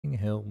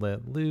He'll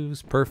let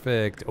loose.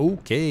 Perfect.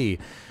 Okay.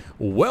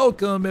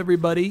 Welcome,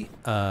 everybody,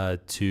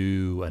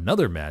 to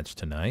another match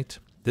tonight.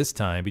 This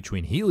time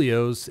between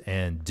Helios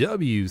and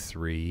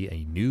W3,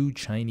 a new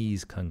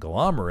Chinese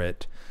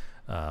conglomerate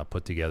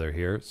put together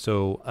here.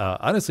 So,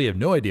 honestly, I have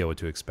no idea what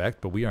to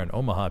expect, but we are in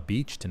Omaha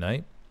Beach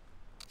tonight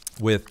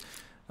with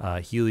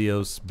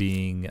Helios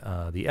being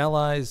the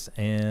Allies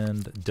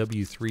and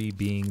W3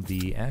 being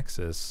the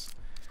Axis.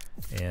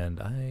 And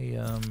I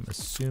am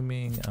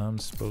assuming I'm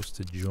supposed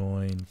to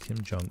join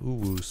Kim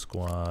Jong-Uwu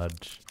squad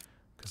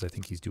because I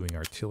think he's doing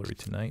artillery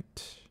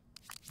tonight.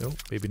 Nope,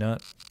 maybe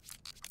not.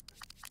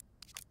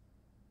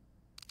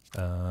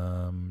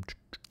 I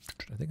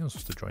think I'm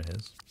supposed to join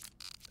his.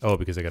 Oh,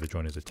 because I got to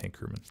join as a tank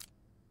crewman.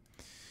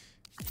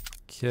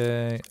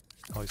 Okay,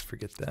 always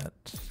forget that.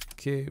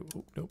 Okay,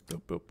 oh, nope.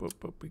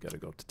 We got to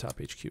go up to top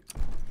HQ. We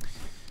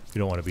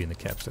don't want to be in the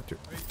cap sector.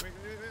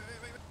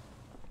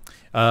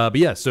 But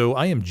yeah, so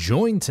I am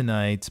joined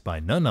tonight by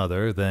none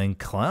other than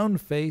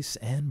Clownface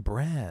and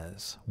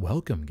Braz.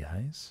 Welcome,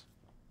 guys.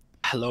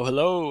 Hello,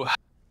 hello.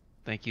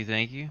 Thank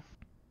you.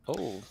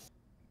 Oh.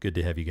 Good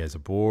to have you guys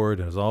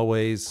aboard. As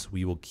always,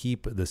 we will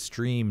keep the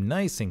stream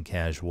nice and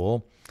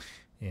casual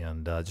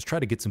and just try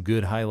to get some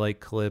good highlight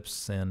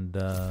clips and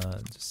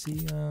just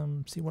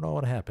see what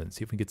all happens.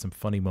 See if we can get some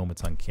funny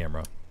moments on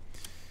camera.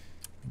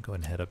 Go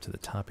ahead and head up to the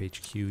top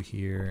HQ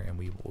here, and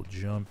we will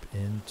jump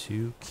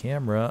into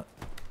camera.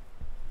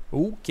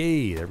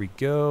 Okay, there we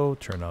go.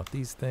 Turn off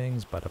these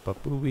things.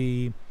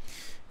 Ba-da-ba-boo-wee.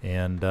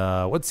 And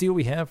let's see what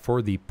we have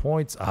for the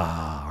points.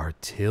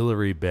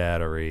 Artillery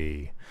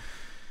battery.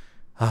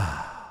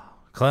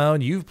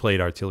 Clown, you've played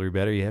artillery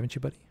battery, haven't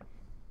you, buddy?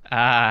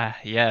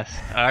 Yes.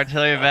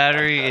 Artillery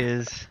battery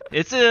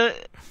it's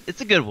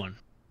a good one.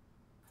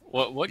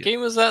 What game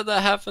was that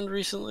happened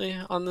recently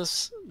on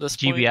this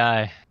GBI.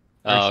 Point?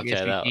 Oh, okay,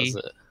 SVT. that was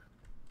it.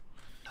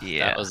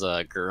 Yeah. That was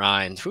a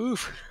grind. Whew.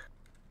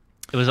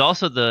 It was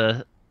also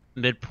the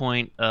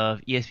midpoint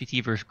of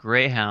ESPT versus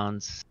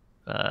Greyhounds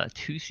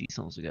 2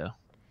 seasons ago.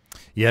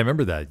 Yeah, I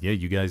remember that. Yeah,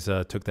 you guys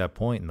took that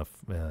point in the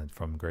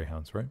from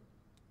Greyhounds, right?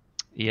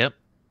 Yep.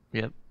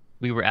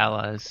 We were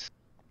allies.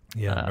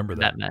 Yeah, I remember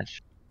that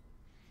match.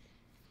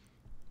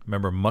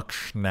 Remember Muck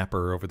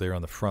Schnapper over there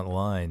on the front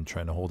line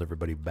trying to hold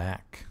everybody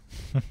back.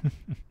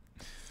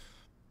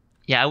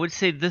 Yeah, I would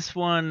say this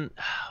one,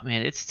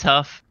 man, it's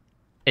tough.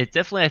 It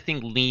definitely, I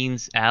think,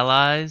 leans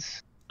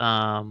allies.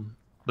 But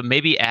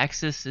maybe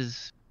Axis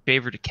is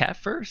favored to cap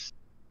first.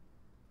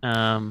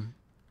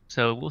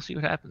 So we'll see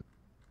what happens.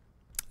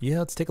 Yeah,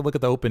 let's take a look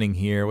at the opening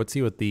here. Let's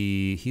see what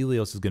the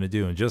Helios is going to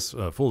do. And just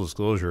full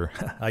disclosure,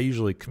 I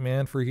usually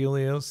command for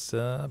Helios,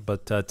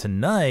 but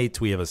tonight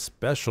we have a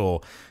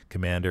special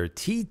commander,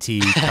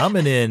 TT,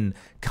 coming in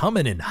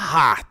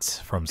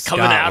hot from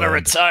Scotland. Coming out of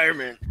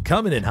retirement.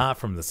 Coming in hot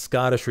from the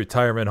Scottish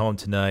retirement home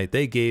tonight.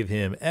 They gave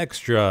him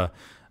extra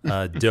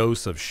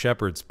dose of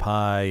shepherd's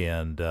pie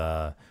and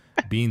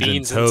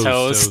beans and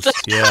toast.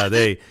 Yeah,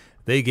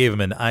 they gave him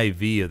an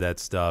IV of that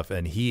stuff,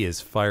 and he is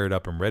fired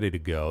up and ready to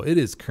go. It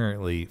is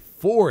currently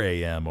 4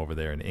 a.m. over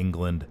there in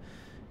England,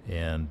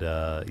 and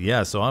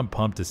yeah, so I'm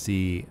pumped to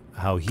see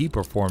how he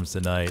performs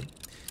tonight.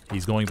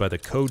 He's going by the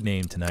code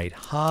name tonight,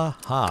 Ha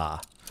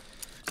Ha.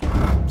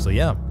 So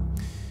yeah,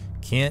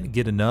 can't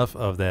get enough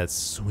of that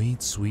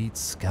sweet, sweet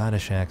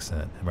Scottish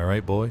accent. Am I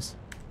right, boys?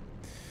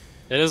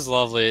 It is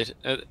lovely.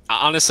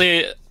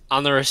 Honestly,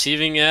 on the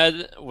receiving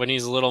end, when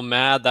he's a little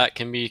mad, that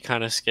can be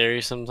kind of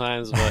scary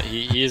sometimes, but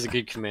he is a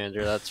good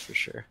commander, that's for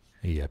sure.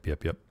 Yep.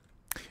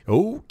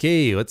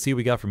 Okay, let's see what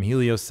we got from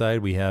Helios side.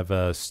 We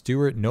have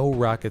Stuart, no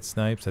rocket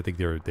snipes. I think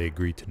they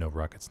agreed to no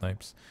rocket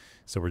snipes.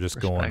 So we're just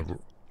going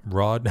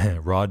raw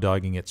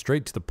dogging it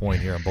straight to the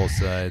point here on both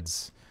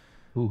sides.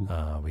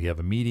 We have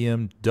a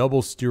medium,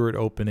 double Stuart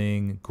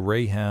opening,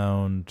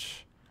 Greyhound.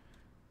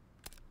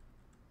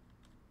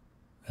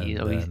 He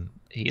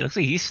looks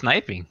like he's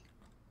sniping.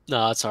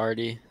 No, that's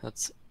Arty.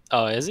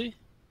 Oh, is he?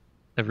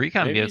 The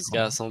recon Maybe vehicle. he's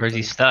got something. Or is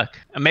he stuck?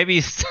 Maybe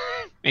he's stuck.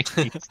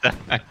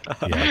 Yeah,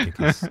 I think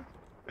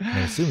I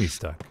assume he's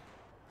stuck.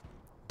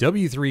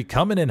 W3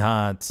 coming in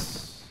hot.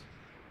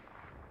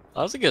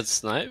 That was a good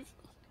snipe.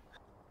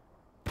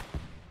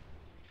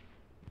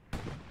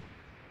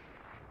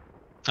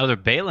 Oh, they're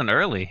bailing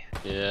early.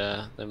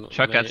 Yeah.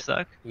 Truck got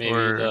stuck? Maybe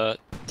the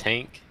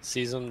tank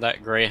sees him.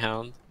 That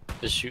Greyhound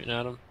is shooting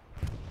at him.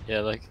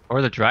 Yeah,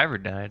 or the driver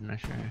died, I'm not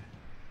sure.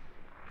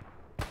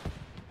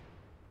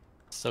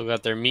 Still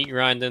got their meat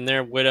grind in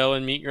there. Widow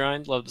and meat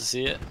grind. Love to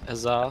see it.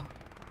 Huzzah.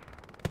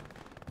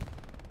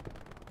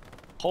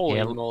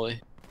 Holy moly.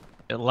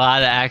 A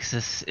lot of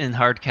Axis in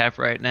hard cap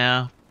right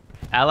now.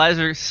 Allies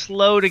are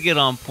slow to get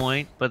on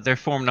point, but they're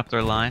forming up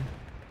their line.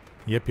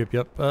 Yep.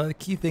 The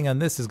key thing on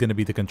this is going to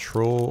be the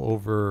control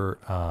over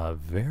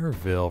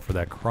Verville for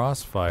that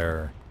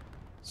crossfire.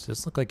 So it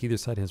doesn't look like either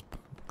side has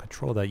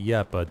control of that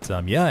yet, but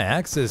yeah,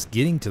 Axis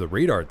getting to the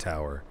radar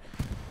tower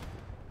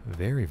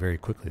very, very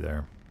quickly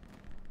there.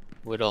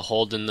 Widow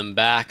holding them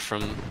back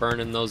from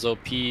burning those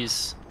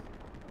OPs.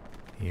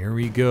 Here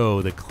we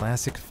go, the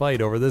classic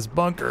fight over this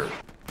bunker.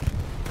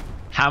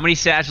 How many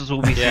satchels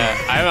will we see? Yeah,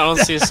 I don't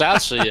see a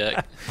satchel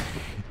yet.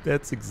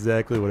 That's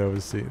exactly what I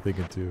was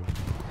thinking too.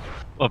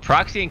 Well,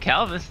 Proxy and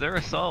Calvis, they're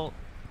assault.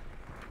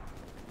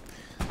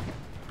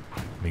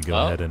 Let me go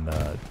ahead and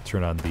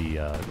turn on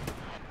the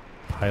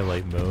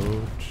highlight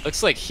mode.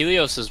 Looks like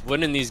Helios is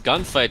winning these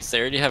gunfights. They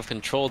already have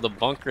control of the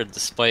bunker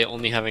despite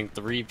only having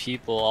 3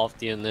 people off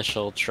the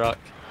initial truck.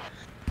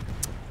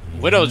 Yeah.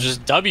 Widow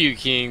just W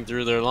keying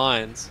through their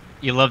lines.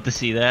 You love to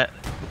see that.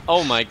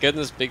 Oh my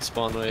goodness, big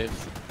spawn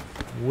wave.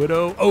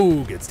 Widow,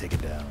 oh, gets taken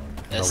down.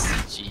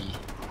 SG.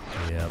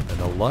 Yeah, and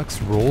the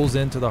Lux rolls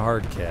into the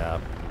hard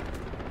cap.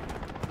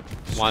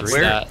 Wants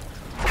Straight- that.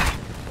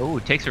 Oh,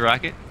 takes a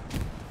rocket.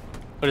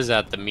 What is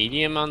that, the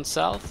medium on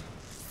south?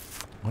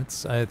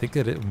 I think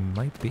that it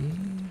might be.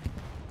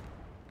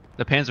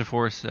 The Panzer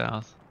IV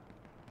south.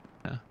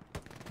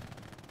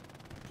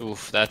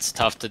 Oof, that's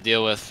tough to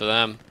deal with for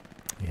them.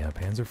 Yeah,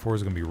 Panzer IV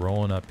is going to be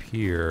rolling up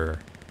here.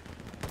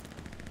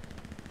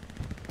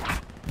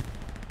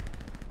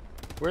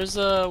 Where's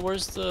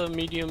the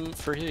medium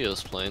for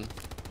Helios plane?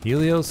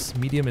 Helios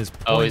medium is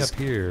Oh, pulling he's- up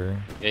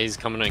here. Yeah, he's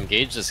coming to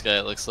engage this guy,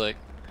 it looks like.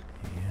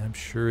 Yeah, I'm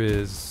sure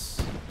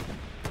is.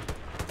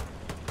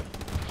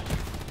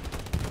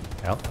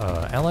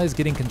 Allies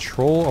getting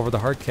control over the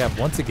hard cap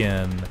once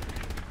again.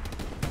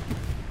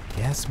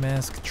 Gas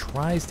Mask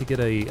tries to get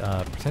a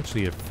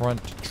potentially a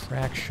front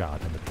track shot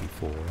on the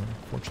P4.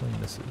 Unfortunately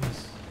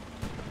misses.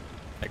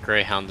 That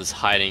Greyhound is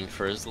hiding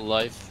for his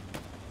life.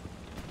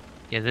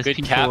 Yeah, this Good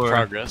P4, cap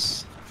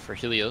progress for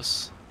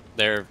Helios.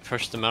 They're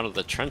pushed them out of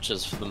the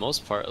trenches for the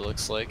most part, it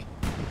looks like.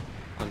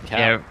 On cap.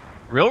 Yeah,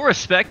 real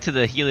respect to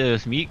the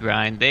Helios meat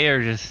grind. They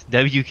are just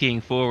W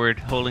keying forward,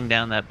 holding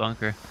down that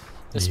bunker.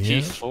 This Yeah.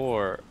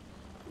 P4.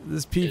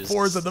 This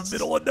P4 is in the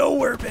middle of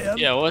nowhere, man.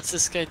 Yeah, what's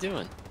this guy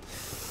doing?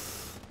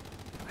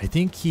 I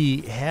think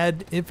he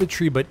had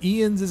infantry, but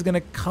Ian's is going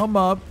to come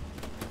up,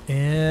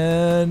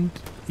 and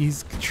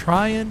he's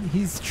trying.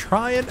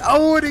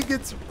 Oh, and he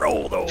gets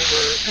rolled over.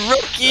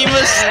 Rookie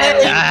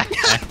mistake!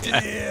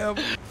 Damn.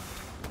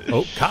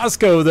 Oh,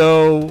 Costco,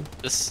 though.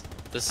 This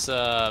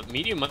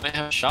medium might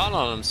have a shot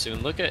on him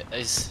soon. Look at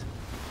his...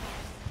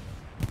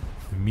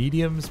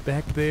 Medium's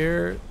back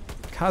there.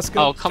 Costco.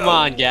 Oh, come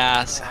on,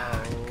 Gas.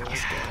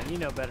 Yeah, you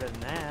know better than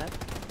that.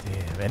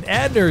 Damn. And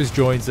Adners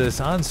joins us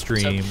on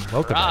stream.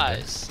 Welcome,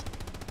 Adners. Surprise.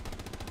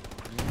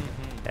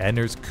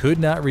 Adners could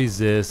not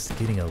resist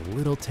getting a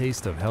little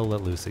taste of hell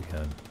let loose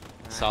again.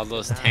 Saw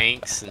those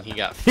tanks and he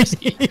got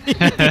frisky.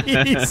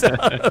 He saw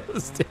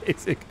those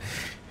days.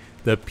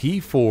 The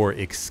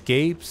P4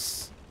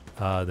 escapes.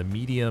 The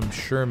medium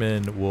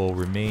Sherman will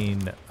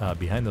remain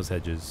behind those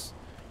hedges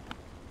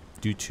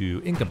due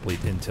to incomplete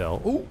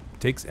intel. Oh,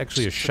 takes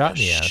actually a shot in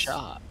the ass.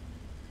 Shot.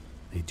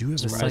 They do have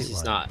a Surprised sight he's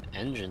line. not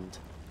engined.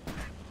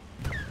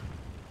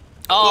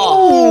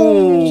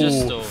 Oh,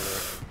 just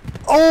over.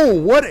 Oh,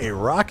 what a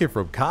rocket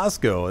from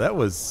Costco. That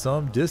was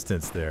some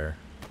distance there.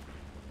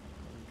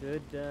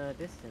 Good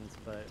distance,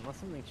 but unless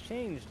something's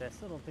changed, I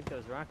still don't think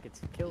those rockets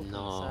killed from the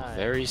No, side.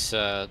 very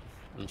sad,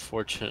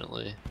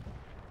 unfortunately.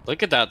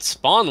 Look at that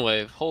spawn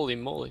wave. Holy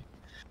moly.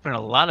 Been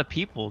a lot of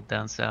people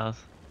down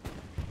south.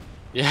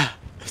 Yeah,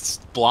 it's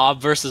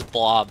blob versus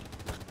blob.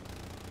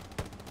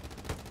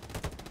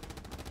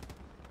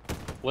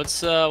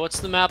 What's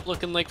the map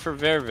looking like for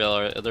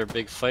Verville? Are there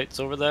big fights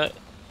over that?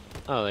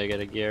 Oh, they got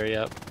a Gary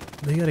up.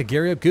 They got a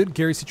Gary up. Good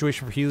Gary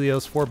situation for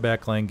Helios. 4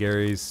 backline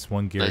Garys.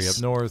 1 Gary Nice.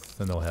 up north.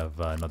 Then they'll have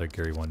another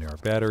Gary 1 near our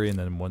battery. And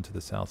then 1 to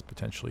the south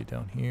potentially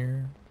down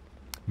here.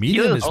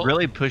 Medium Helios is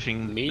really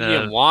pushing.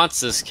 Medium wants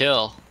this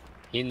kill.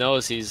 He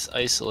knows he's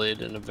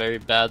isolated in a very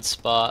bad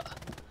spot.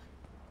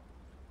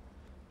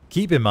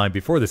 Keep in mind,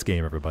 before this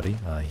game, everybody,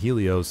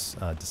 Helios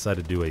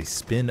decided to do a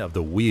spin of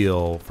the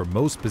wheel for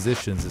most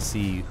positions to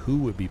see who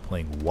would be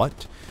playing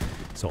what.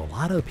 So a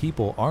lot of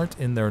people aren't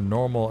in their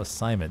normal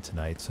assignment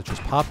tonight, such as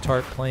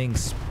Pop-Tart playing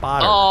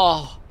Spotter.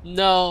 Oh,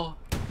 no.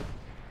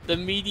 The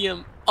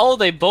medium. Oh,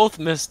 they both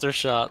missed their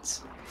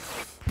shots.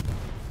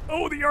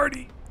 Oh, the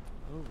Arty!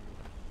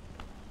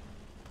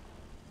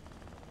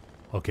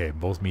 Okay,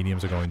 both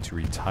mediums are going to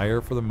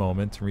retire for the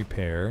moment and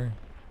repair.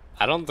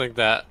 I don't think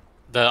that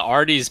the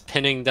Arty's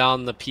pinning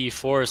down the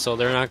P4, so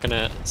they're not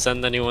gonna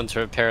send anyone to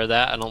repair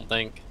that. I don't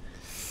think.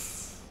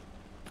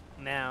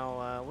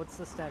 Now, what's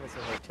the status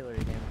of artillery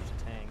damage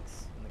to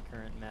tanks in the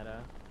current meta?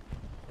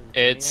 Is it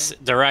It's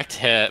anything? direct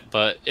hit,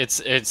 but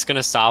it's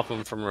gonna stop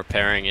them from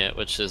repairing it,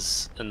 which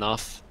is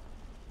enough.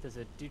 Does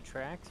it do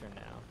tracks or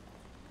no?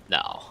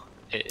 No,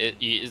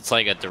 it's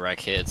like a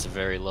direct hit. It's a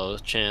very low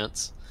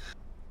chance.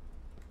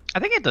 I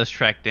think it does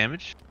track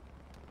damage.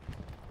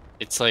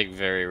 It's like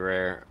very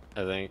rare,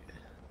 I think.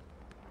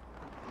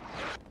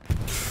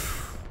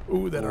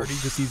 Ooh, that Arty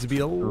just needs to be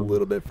a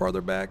little bit farther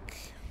back.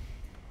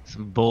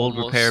 Some bold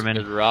Almost repairmen.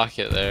 good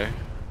rocket there.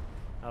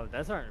 Oh,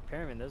 those aren't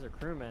repairmen, those are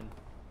crewmen.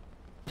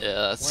 Yeah,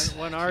 that's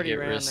One could already get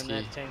ran risky.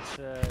 and that tank's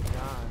gone.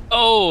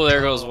 Oh,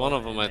 there goes one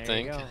of them, and I there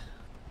you think. go.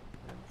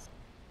 That's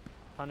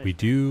We punishment.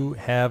 do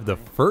have the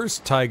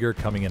first Tiger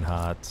coming in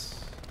hot.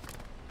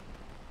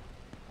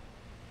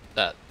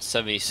 That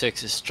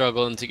 76 is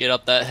struggling to get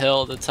up that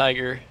hill. The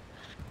Tiger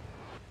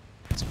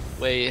is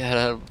way ahead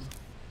of him.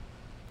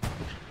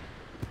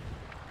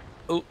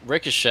 Oh,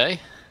 ricochet.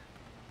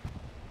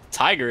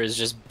 Tiger is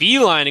just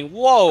beelining.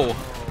 Whoa!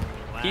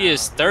 He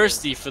is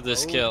thirsty for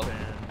this kill.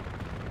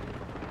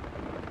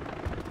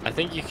 I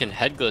think you can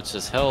head glitch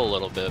this hill a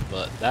little bit,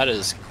 but that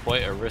is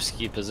quite a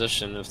risky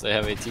position if they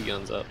have AT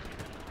guns up.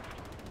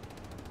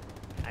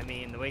 I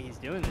mean, the way he's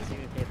doing this,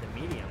 even if they have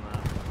the medium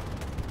up.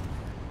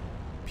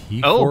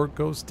 P4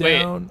 goes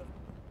down.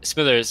 Wait.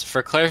 Smithers,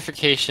 for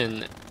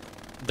clarification,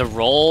 the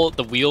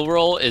wheel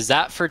roll, is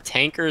that for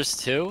tankers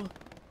too?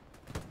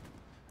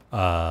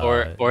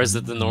 Or is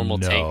it the normal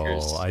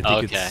tankers? No, I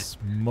think it's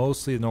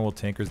mostly the normal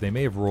tankers. They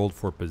may have rolled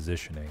for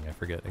positioning. I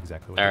forget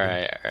exactly what. All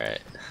right.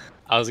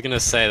 I was gonna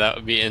say that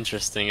would be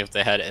interesting if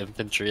they had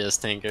infantry as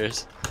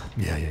tankers.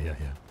 Yeah.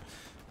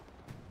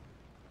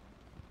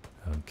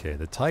 Okay,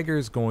 the Tiger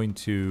is going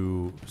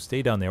to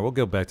stay down there. We'll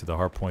go back to the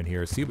hard point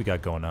here, see what we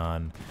got going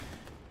on.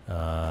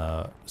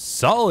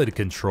 Solid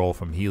control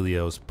from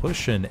Helios,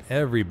 pushing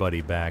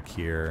everybody back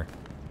here.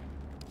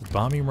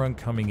 Bombing run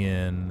coming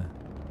in.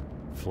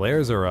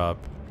 Flares are up.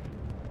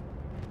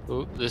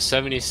 Ooh, the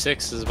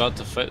 76 is about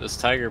to fight this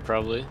Tiger,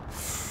 probably.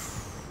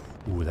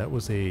 Ooh, that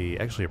was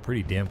actually a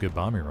pretty damn good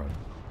bombing run.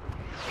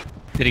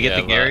 Did he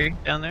get the Gary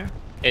down there?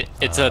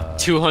 It's a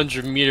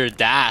 200-meter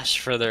dash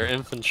for their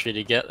infantry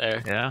to get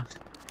there. Yeah.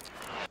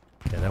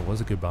 Yeah, that was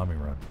a good bombing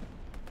run.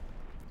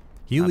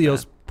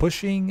 Helios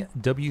pushing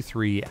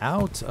W3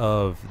 out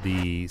of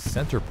the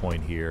center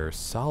point here.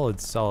 Solid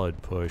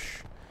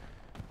push.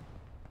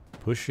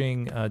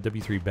 Pushing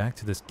W3 back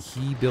to this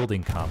key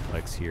building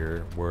complex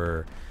here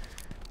where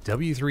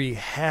W3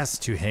 has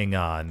to hang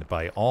on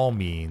by all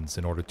means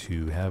in order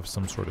to have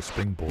some sort of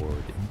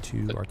springboard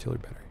into artillery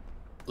battery.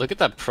 Look at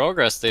that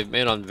progress they've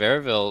made on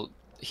Verville.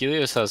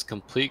 Helios has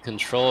complete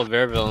control of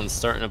Verville and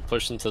starting to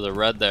push into the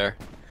red there.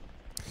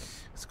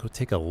 Let's go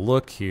take a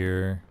look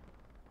here.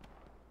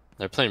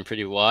 They're playing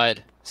pretty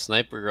wide.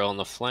 Sniper girl on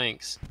the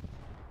flanks.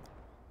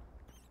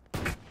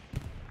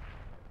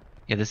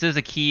 Yeah, this is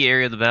a key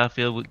area of the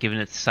battlefield, given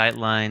its sight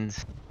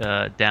lines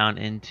down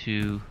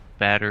into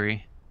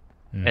battery,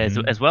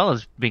 as well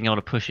as being able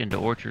to push into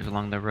orchards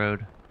along the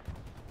road.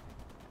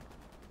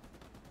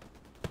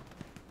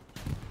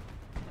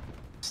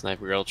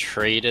 Sniper girl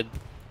traded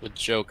with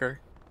Joker.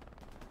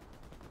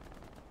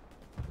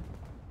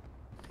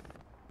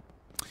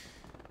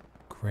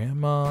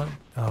 Grandma.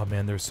 Oh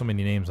man, there's so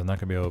many names I'm not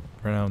gonna be able to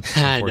pronounce.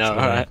 I know,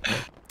 right?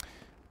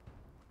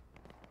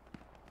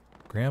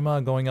 Grandma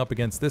going up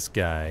against this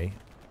guy.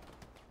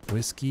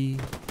 Whiskey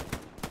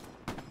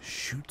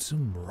shoots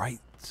him right.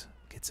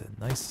 Gets a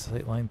nice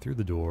sight line through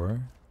the door.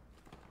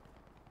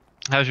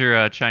 How's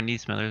your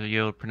Chinese, Smithers? Are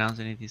you able to pronounce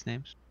any of these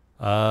names?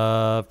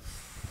 Nope.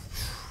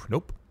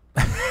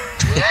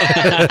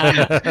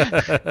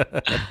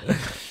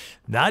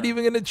 Not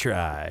even gonna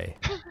try.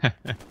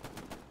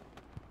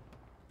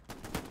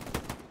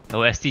 Oh,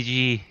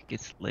 STG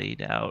gets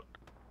laid out.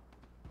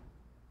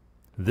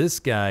 This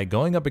guy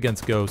going up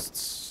against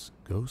Ghosts.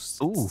 Ghosts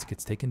Ooh.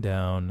 gets taken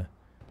down.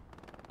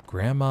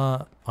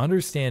 Grandma,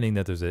 understanding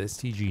that there's a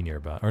STG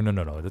nearby. Or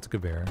no, that's a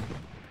good bear.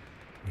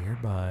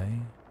 Nearby.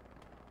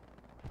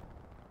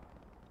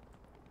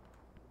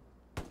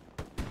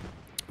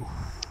 Ooh,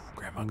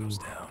 Grandma goes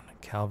down.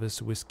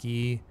 Calvis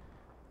Whiskey.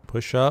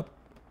 Push up.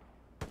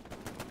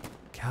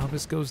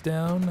 Calvis goes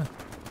down.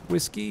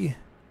 Whiskey.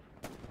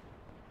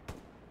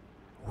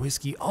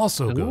 Whiskey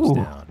also goes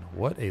down.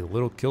 What a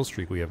little kill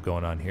streak we have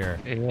going on here.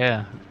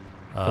 Yeah.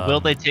 But will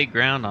they take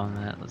ground on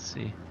that? Let's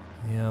see.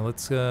 Yeah,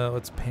 let's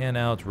pan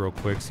out real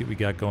quick, see what we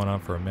got going on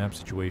for a map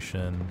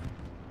situation.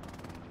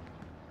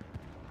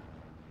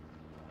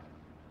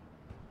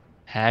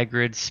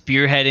 Hagrid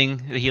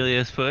spearheading the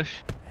Helios push.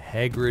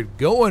 Hagrid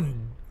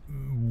going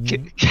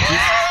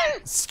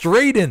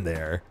straight in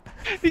there.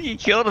 I think he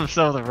killed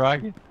himself with a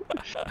rocket.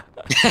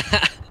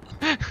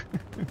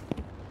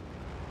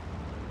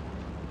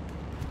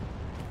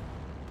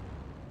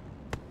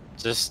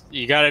 Just,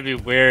 you gotta be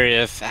wary.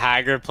 If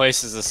Haggard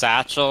places a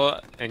satchel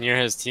and you're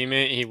his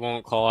teammate, he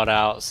won't call it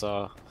out,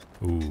 so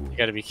Ooh, you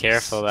gotta be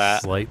careful of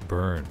that. Slight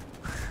burn.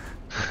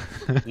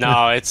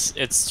 No,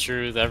 it's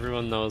true.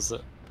 Everyone knows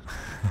it.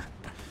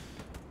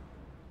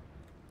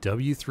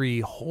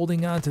 W3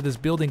 holding on to this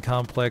building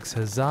complex.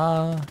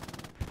 Huzzah.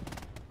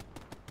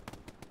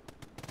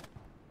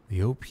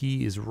 The OP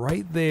is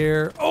right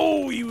there.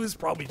 Oh, he was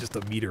probably just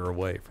a meter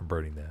away from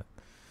burning that.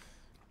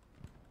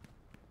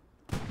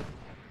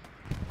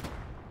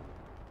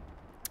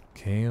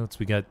 Okay,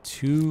 we got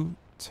two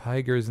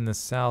Tigers in the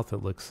south,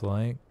 it looks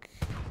like.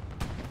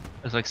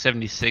 It's like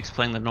 76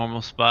 playing the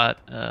normal spot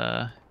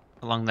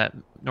along that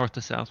north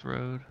to south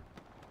road.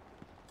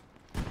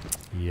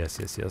 Yes.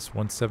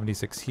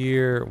 176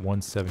 here,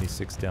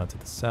 176 down to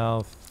the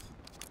south.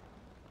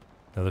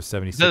 Another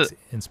 76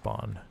 in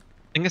spawn. I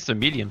think it's the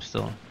medium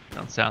still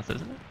down south,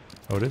 isn't it?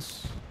 Oh, it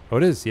is? Oh,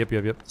 it is. Yep.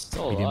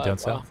 Still Medium alive, down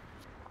wow. south.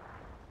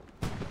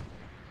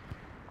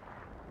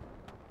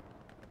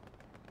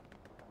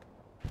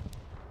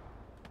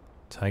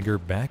 Tiger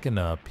backing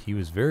up. He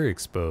was very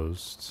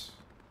exposed.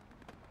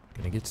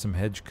 Gonna get some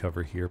hedge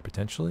cover here,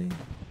 potentially.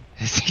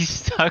 Is he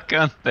stuck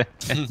on the...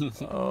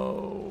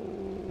 Oh.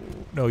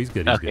 No, he's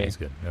good. He's good. Okay. He's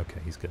good. Okay,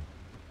 he's good.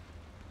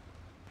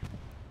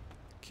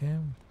 Okay.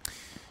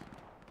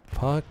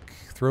 Puck,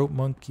 throat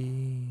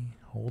monkey,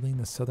 holding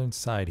the southern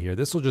side here.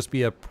 This will just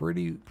be a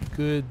pretty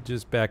good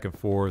just back and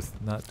forth.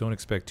 Don't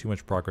expect too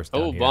much progress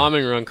down Oh, here.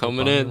 bombing run coming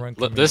Bombing in. run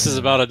Look, coming this is in.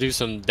 about to do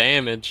some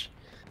damage.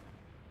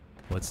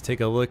 Let's take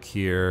a look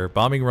here.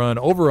 Bombing run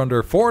over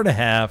under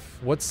 4.5.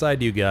 What side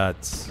do you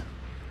got?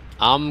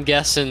 I'm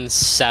guessing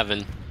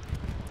 7.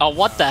 Oh,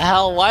 what the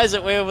hell? Why is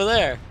it way over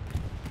there?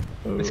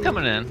 It's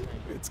coming in.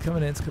 It's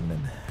coming in. It's coming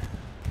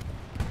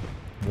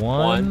in.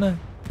 One,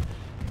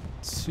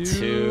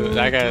 Two.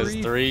 That guy's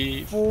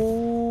 3.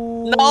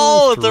 4.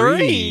 No,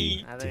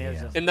 3. I think it was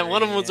Damn. just And then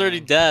one of them was three, already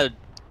yeah. dead.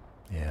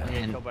 Yeah. He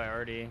got And- killed by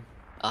Arty.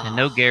 And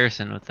no Ah,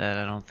 garrison with that,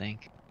 I don't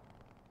think.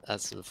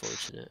 That's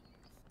unfortunate.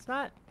 It's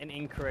not an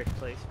incorrect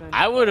placement.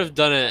 I would but have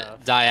done it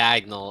tough.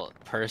 diagonal,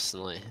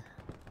 personally.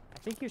 I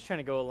think he was trying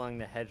to go along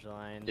the hedge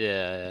line.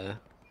 Yeah.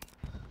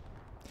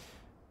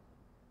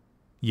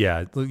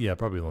 Yeah,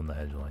 probably along the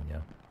hedge line,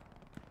 yeah.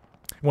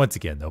 Once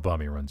again, though,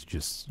 bombing runs you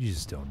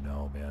just don't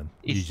know, man.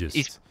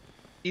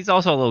 He's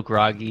also a little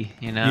groggy,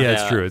 you know? Yeah,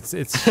 it's Yeah. true.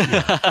 It's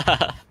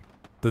yeah.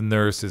 The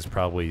nurse is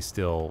probably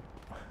still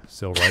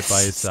right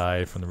by his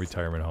side from the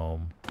retirement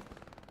home.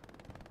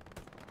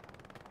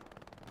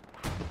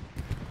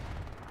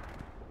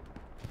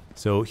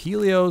 So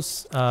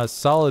Helios,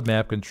 solid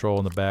map control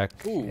in the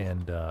back, Ooh.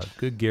 and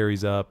good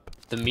Gary's up.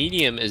 The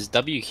medium is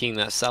W King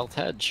that south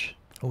hedge.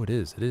 Oh, it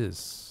is. It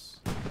is.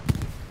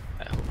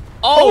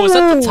 Oh, is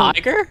that the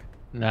tiger?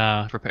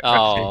 No,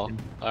 Oh,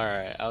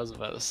 alright. I was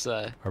about to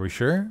say. Are we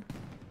sure?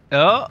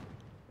 Oh,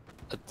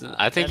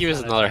 I think he That's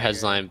was not a another tiger.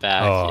 hedge line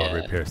back. Oh, yeah.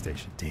 repair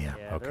station. Damn.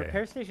 Yeah, the Okay.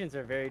 repair stations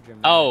are very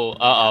dramatic. Oh, from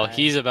the uh-oh. back.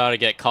 He's about to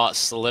get caught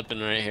slipping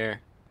right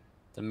here.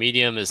 The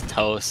medium is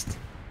toast.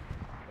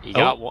 He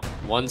got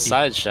one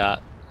side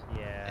shot.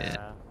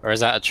 Yeah. Or is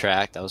that a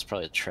track? That was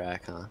probably a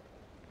track, huh?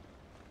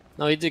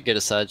 No, he did get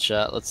a side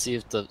shot. Let's see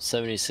if the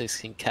 76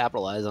 can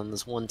capitalize on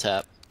this one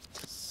tap.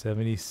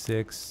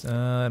 76.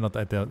 I don't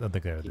think they're Ah, not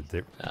going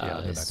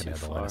to it's have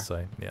too the line far. of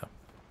sight. Yeah.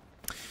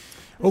 This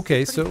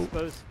Okay, is a pretty so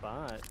exposed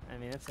spot. I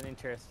mean, that's an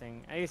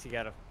interesting. I guess you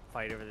gotta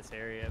fight over this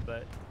area,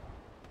 but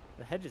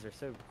the hedges are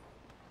so.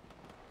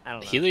 I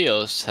don't know.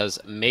 Helios has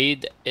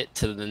made it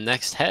to the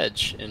next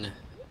hedge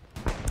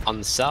on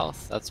the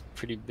south. That's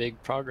pretty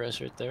big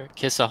progress right there.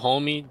 Kiss a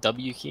homie,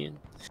 W Keen.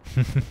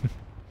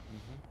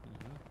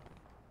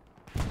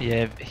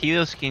 yeah, if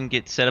Helios can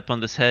get set up on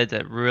this hedge,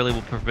 that really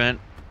will prevent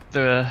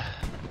the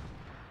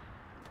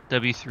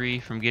W3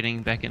 from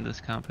getting back into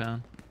this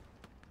compound.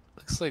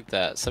 Looks like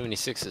that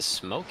 76 is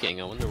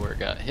smoking. I wonder where it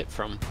got hit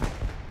from.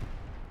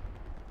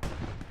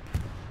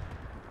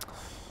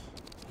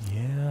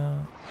 yeah,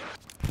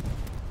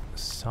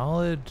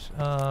 solid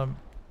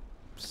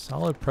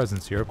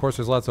presence here. Of course,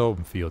 there's lots of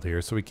open field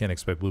here, so we can't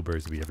expect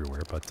blueberries to be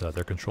everywhere. But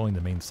they're controlling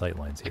the main sight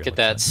lines here. Look at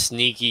that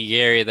sneaky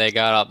Gary they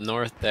got up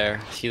north there.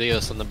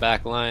 Helios on the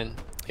back line.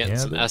 Getting Yeah,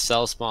 some they're-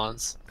 SL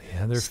spawns.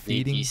 Yeah, they're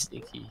Sneaky,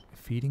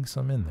 feeding sneaky.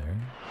 some in there.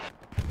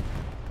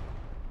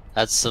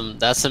 That's some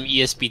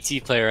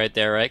ESPT play right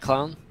there, right,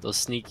 Clown? Those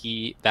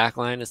sneaky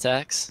backline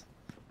attacks.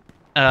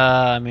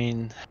 I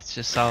mean, it's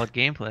just solid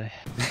gameplay.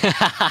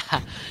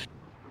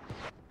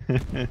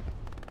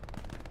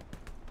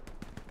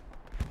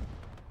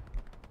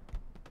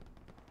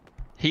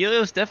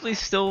 Helios definitely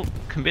still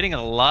committing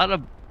a lot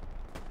of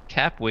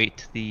cap weight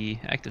to the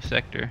active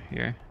sector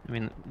here. I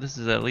mean, this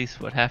is at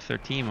least what half their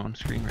team on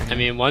screen right now. I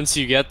mean, once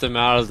you get them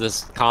out of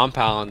this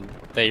compound,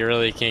 they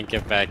really can't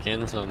get back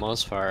in for the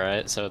most part,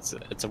 right? So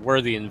it's a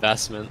worthy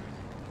investment.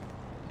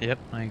 Yep,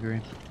 I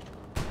agree.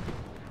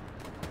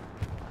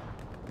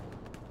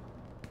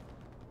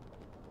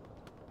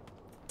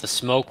 The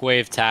smoke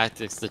wave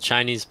tactics, the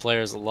Chinese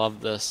players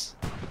love this.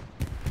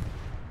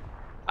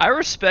 I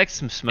respect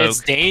some smoke.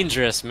 It's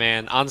dangerous,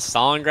 man. On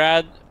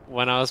Stalingrad,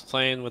 when I was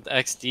playing with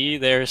XD,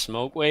 they were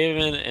smoke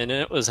waving, and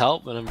it was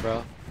helping them,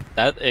 bro.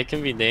 It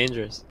can be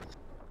dangerous.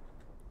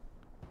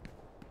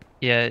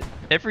 Yeah,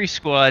 every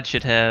squad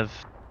should have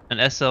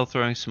an SL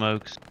throwing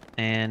smokes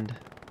and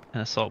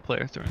an assault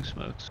player throwing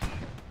smokes.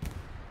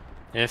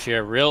 And if you're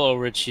a real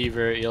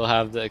overachiever, you'll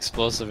have the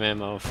explosive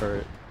ammo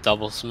for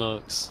double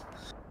smokes.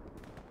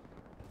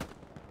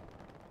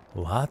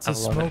 Lots of I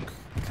love it. smoke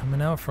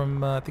coming out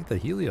from I think the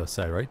Helios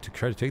side, right? To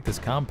try to take this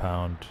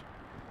compound.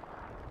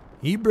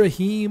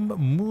 Ibrahim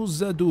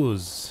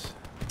Muzaduz.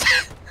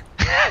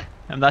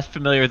 I'm not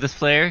familiar with this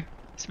player,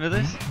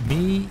 Smithers.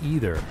 Me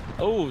either.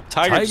 Oh,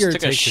 Tiger just took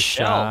a takes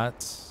shell.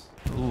 shot.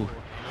 Ooh,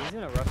 He's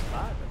in a rough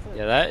spot. That's a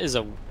Yeah, that is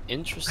a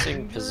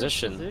interesting dangerous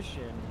position.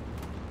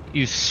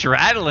 you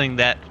straddling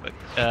that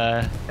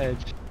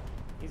edge.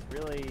 He's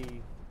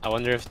really. I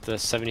wonder if the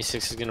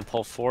 76 is going to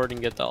pull forward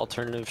and get the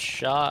alternative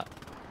shot.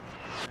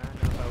 I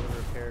don't know if I would have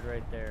repaired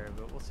right there,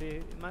 but we'll see.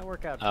 It might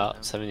work out. For Oh,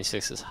 them.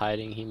 76 is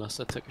hiding. He must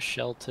have took a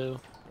shell too.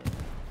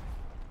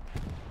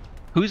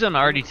 Who's on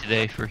Arty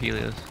today for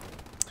Helios?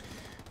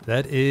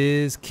 That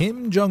is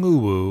Kim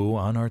Jong-woo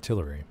on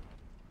artillery.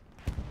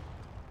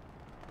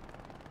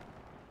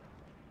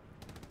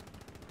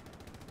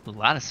 A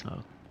lot of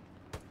smoke.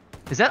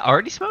 Is that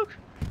Arty smoke?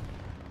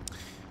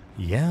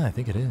 Yeah, I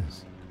think it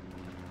is.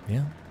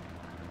 Yeah.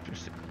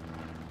 Interesting.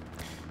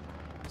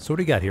 So what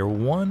do we got here?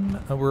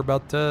 We're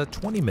about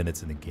 20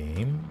 minutes in the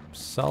game.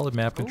 Solid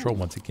map control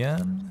once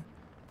again.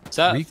 Is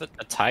that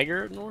a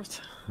tiger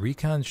north?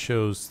 Recon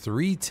shows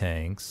 3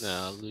 tanks.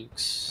 No,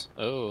 Luke's.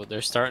 Oh,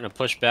 they're starting to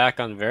push back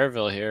on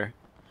Verville here.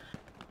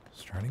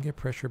 Starting to get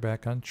pressure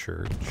back on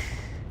Church.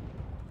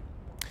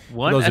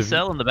 One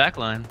SL in the back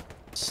line.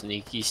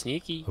 Sneaky,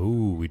 sneaky.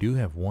 Oh, we do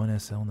have 1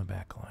 SL in the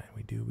back line.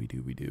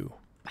 We do.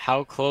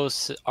 How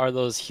close are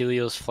those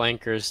Helios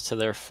flankers to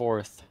their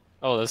 4th?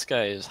 Oh, this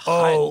guy is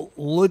high. Oh,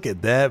 look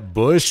at that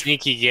bush.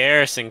 Sneaky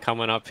Garrison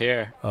coming up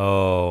here.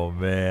 Oh,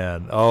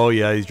 man. Oh,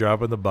 yeah, he's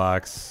dropping the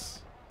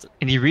box.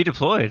 And he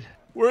redeployed.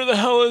 Where the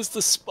hell is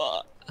the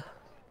spot?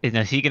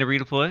 Is he going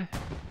to redeploy?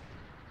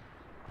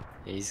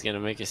 He's going to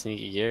make a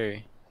Sneaky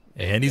Gary.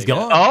 And he's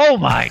gone. Oh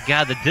my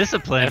god, the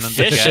discipline on this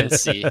guy.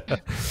 Efficiency.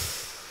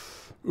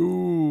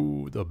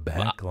 Ooh, the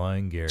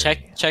backline Gary.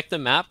 Check the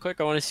map quick.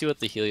 I want to see what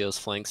the Helios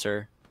flanks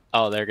are.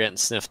 Oh, they're getting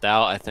sniffed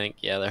out, I think.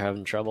 Yeah, they're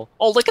having trouble.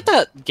 Oh, look at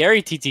that.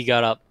 Gary TT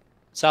got up.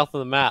 South of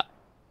the map.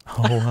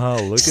 Oh, wow,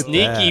 look at that.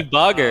 Sneaky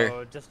bugger.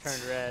 Oh, just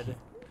turned red.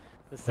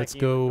 Let's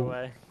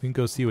go. We can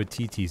go see what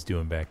TT's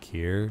doing back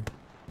here.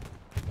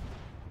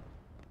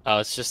 Oh,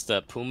 it's just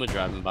a Puma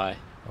driving by.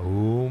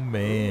 Oh,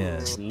 man.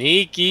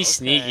 Sneaky,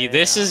 sneaky.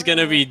 This is going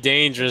to be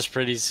dangerous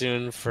pretty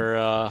soon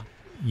for...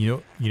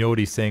 You know what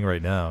he's saying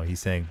right now? He's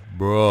saying,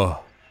 bro,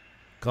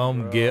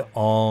 come get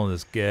on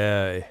this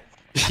guy.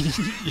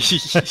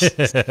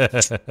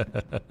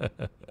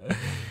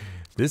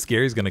 This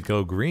Gary's going to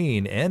go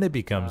green, and it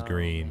becomes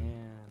green.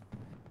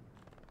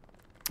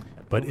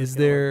 But is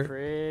there...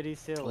 Pretty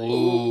silly.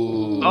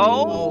 Ooh.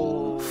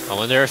 Oh! I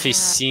wonder if he's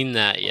seen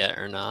that yet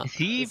or not.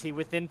 Is he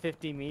within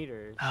 50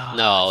 meters?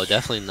 No,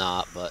 definitely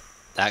not, but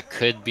that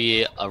could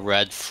be a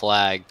red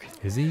flag.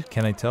 Is he?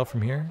 Can I tell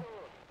from here?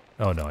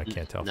 Oh, no, I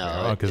can't tell from here.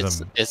 No, Oh,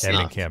 because it's I'm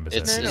adding not. canvas.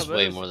 It's in. No, but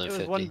way it was, more than it was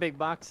 50. one big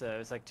box, though. It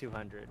was like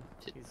 200.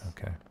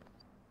 Okay.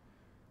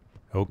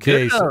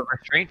 Okay. Good So,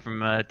 restraint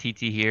from TT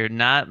here,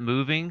 not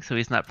moving, so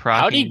he's not proccing.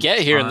 How'd he get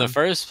here in the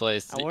spawn. first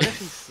place? I wonder if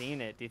he's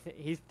seen it. Do you think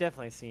he's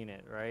definitely seen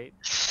it, right?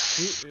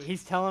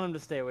 He's telling him to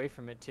stay away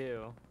from it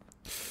too.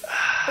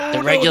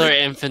 The regular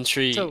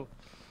infantry. So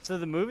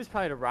the move is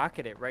probably to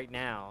rocket it right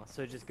now,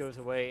 so it just goes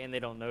away and they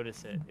don't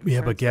notice it. If it Yeah,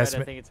 but turns red, gas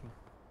I think it's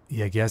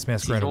yeah, gas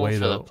mask Is he ran going away, for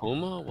the though.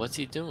 Puma? What's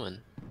he doing?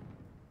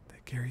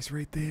 That Gary's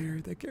right there.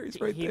 That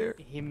Gary's right there.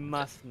 He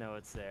must know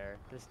it's there.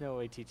 There's no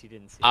way TT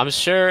didn't see I'm it.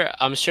 sure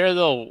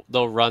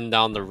they'll run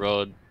down the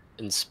road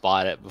and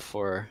spot it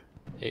before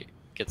it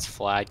gets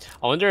flagged.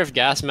 I wonder if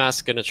Gas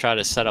Mask's gonna try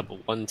to set up a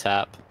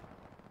 1-tap,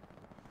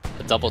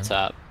 a double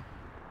tap.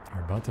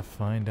 We're about to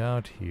find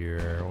out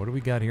here. What do we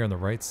got here on the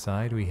right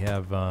side? We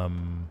have, oh,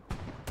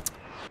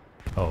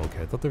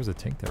 okay. I thought there was a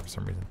tank there for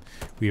some reason.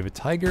 We have a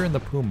Tiger and the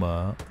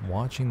Puma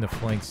watching the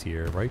flanks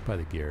here, right by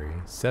the Gary.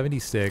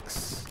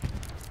 76.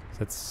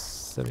 That's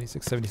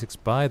 76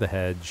 by the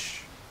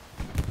hedge.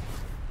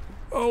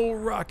 Oh,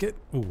 rocket.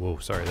 Oh, whoa,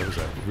 sorry. That was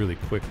a really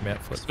quick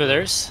mat flip.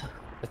 Smithers.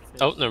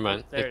 Oh, never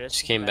mind. There It it is.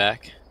 just came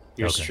back.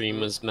 Your Okay. stream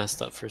was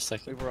messed up for a We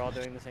second. were all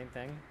doing the same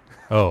thing.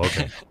 Oh,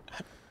 okay.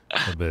 A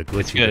little bit glitchy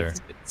It's good. there.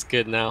 It's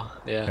good now.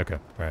 Yeah. Okay,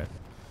 all right.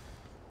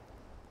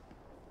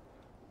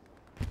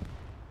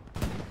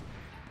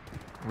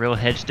 Real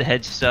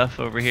hedge-to-hedge stuff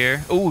over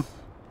here. Oh,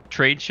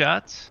 trade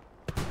shots.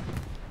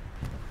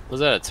 Was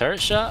that a turret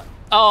shot?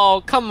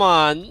 Oh, come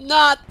on.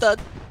 Not the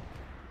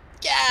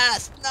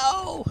gas.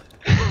 No.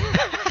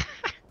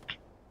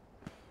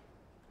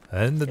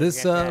 And Yeah,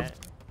 this, we got that.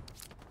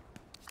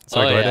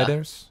 sorry, Oh, go yeah. ahead,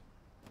 Eders.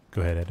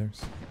 Go ahead,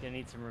 Eders. Gonna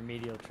need some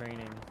remedial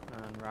training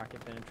on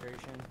rocket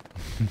penetration.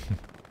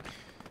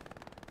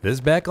 This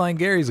backline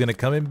Gary's gonna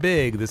come in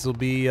big. This will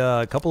be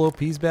a couple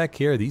OPs back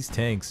here. These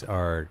tanks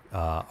are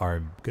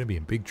gonna be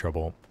in big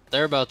trouble.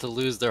 They're about to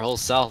lose their whole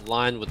south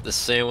line with the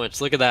sandwich.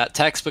 Look at that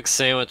textbook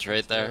sandwich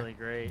right there. Really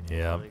great.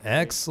 Yeah, really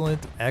great.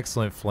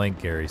 excellent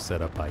flank Gary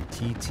set up by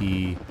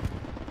TT.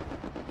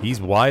 He's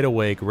wide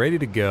awake, ready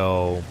to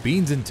go.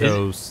 Beans and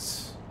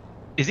toast.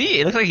 Is he?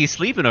 It looks like he's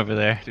sleeping over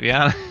there, to be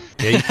honest.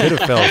 Yeah, he could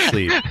have fell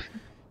asleep.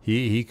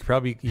 He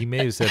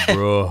may have said,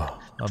 "Bro,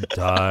 I'm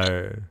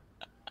tired.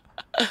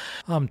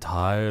 I'm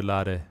tired,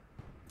 laddie."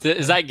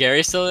 Is that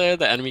Gary still there?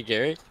 The enemy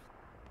Gary?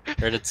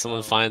 Or did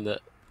someone find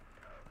it?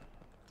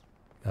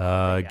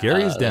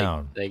 Gary's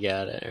down. They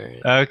got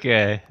it. Right.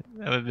 Okay,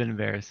 that would have been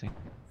embarrassing.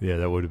 Yeah,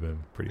 that would have been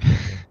pretty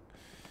funny.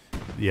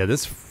 Yeah,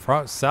 this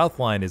south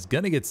line is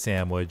gonna get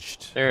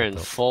sandwiched. They're in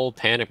full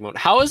panic mode.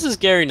 How has this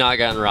Gary not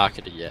gotten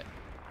rocketed yet?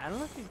 I don't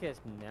know if these guys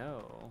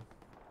know.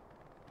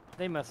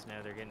 They must know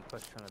they're getting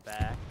pushed from the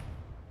back.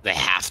 They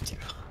have to.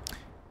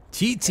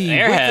 TT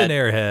Airhead. with an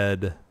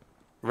airhead.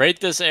 Rate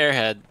this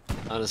airhead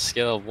on a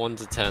scale of 1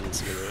 to 10,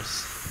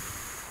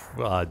 Smithers.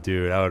 Oh,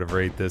 dude, I would have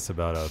rated this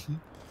about a.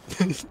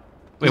 Wait,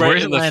 right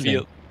where's in it the landing?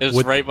 field. It was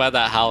With- right by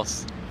that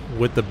house.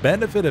 with the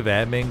benefit of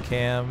admin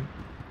cam,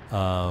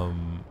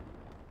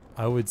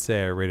 I would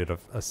say I rated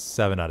a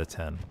 7 out of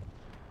 10.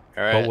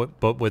 All right.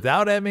 But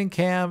without admin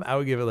cam, I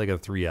would give it like a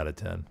 3 out of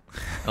 10.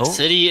 Oh,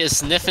 City is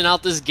sniffing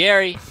out this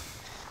Gary.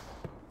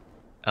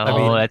 oh,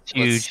 mean, that's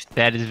huge.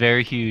 That is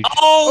very huge.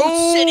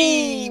 Oh,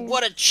 City!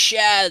 What a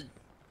Chad.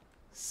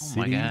 Oh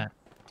my god.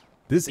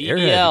 This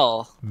airhead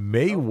EL.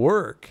 may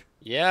work.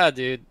 Yeah,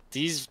 dude.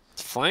 These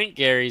flank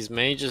Garys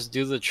may just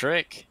do the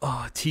trick.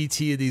 Oh,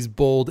 TT of these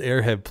bold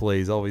airhead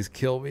plays always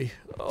kill me.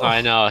 Oh,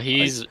 I know.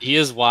 He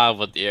is wild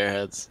with the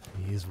airheads.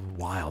 he's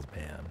wild,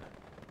 man.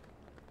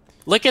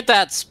 Look at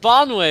that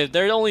spawn wave.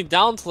 They're only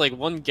down to like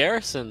 1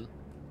 garrison.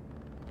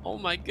 Oh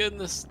my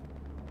goodness.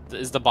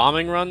 Is the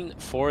bombing run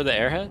for the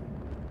airhead?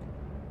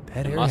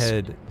 That It must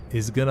airhead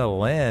is gonna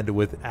land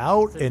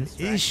without It's a an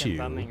distraction issue.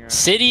 bombing run.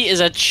 City is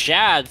a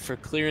Chad for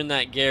clearing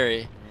that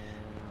Gary.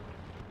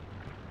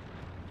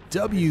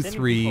 Sending people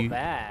W3.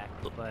 back,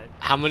 but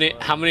How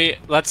many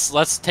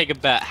let's take a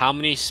bet. How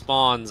many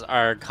spawns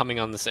are coming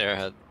on this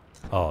airhead?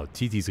 Oh,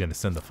 TT's gonna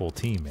send the full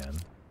team, man.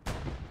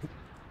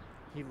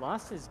 he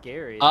lost his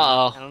Gary.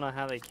 Uh-oh. I don't know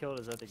how they killed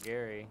his other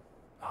Gary.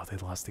 Oh, they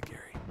lost the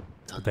Gary.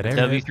 Dun, That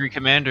airhead, W3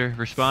 commander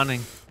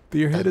responding.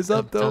 the airhead is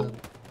up though.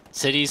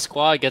 City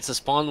squad gets a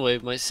spawn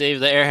wave, might save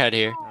the airhead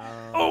here.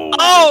 Oh,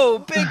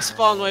 Oh, big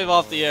spawn wave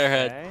off the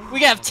airhead. Okay. We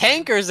have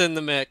tankers in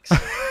the mix.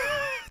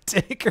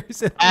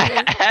 Tankers in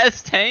there.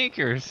 As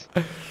tankers.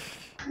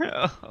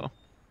 Oh.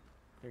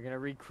 They're gonna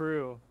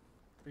recrew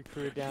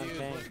down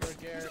tank.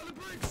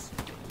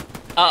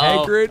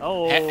 Uh-oh. Hagrid.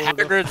 Oh,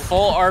 Hagrid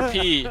full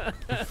RP.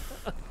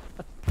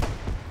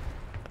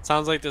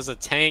 Sounds like there's a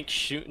tank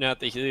shooting at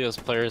the Helios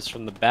players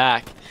from the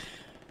back.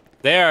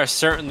 They are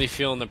certainly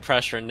feeling the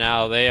pressure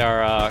now. They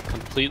are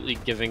completely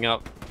giving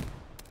up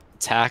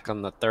attack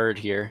on the 3rd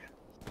here.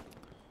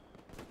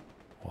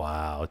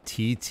 Wow,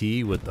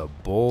 TT with the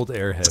bold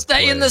airhead.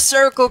 Stay in play. the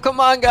circle. Come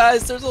on,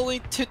 guys. There's only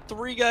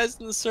 3 guys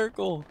in the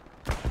circle.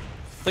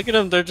 Look at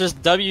them. They're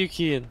just W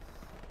keying.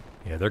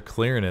 Yeah, they're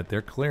clearing it.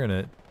 They're clearing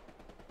it.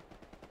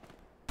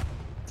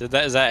 Is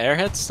that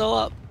airhead still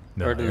up?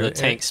 No, Or did the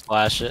tank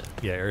splash it?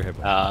 Yeah,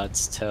 airhead.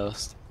 It's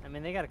toast. I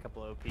mean, they got a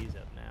couple OPs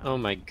up now. Oh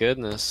my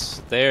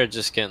goodness. They are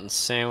just getting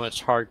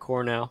sandwiched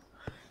hardcore now.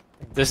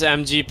 This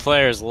MG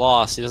player is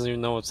lost. He doesn't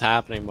even know what's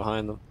happening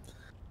behind them.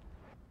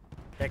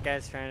 That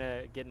guy's trying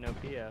to get an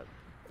OP up.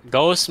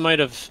 Ghost might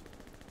have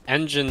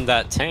engined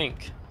that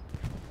tank.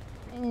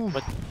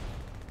 What?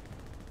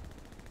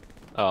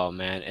 Oh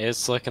man,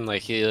 it's looking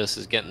like Helios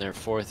is getting their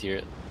 4th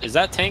here. Is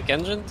that tank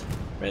engined?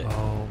 Right.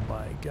 Oh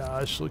my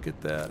gosh, look at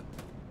that.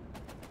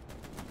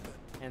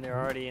 And they're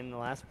already in the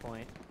last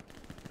point.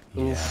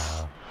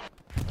 Yeah.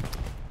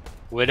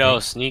 Widow,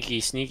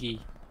 sneaky,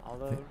 sneaky.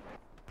 Although,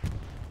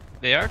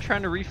 They are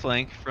trying to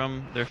reflank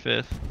from their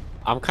 5th.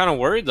 I'm kind of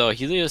worried though.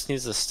 Helios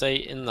needs to stay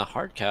in the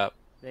hard cap.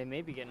 they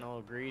may be getting a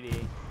little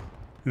greedy.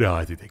 No,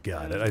 I think they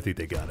got it. I think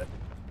they got it.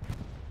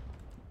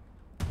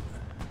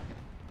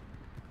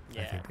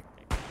 Yeah. think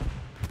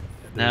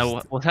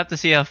Now we'll have to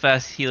see how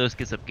fast Helios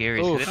gets up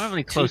Gary. 'Cause they don't have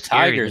any 2 close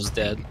tigers Garys.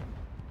 dead.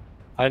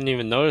 I didn't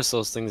even notice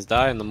those things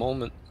die in the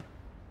moment.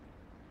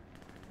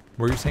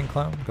 Were you saying,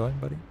 Clown? Go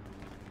ahead, buddy.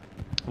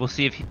 We'll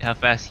see how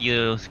fast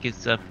Helios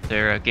gets up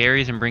their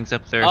Garys and brings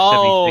up their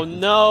Oh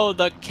 76. no,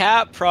 the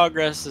cap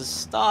progress is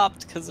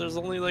stopped because there's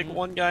only like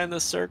 1 guy in the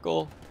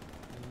circle.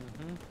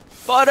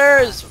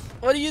 Butters,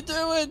 what are you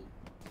doing?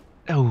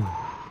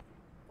 Oh.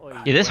 Oy,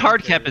 Yeah, this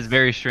hard cap Butters. is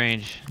very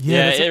strange.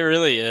 Yeah, that's, it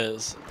really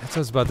is. that's what I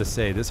was about to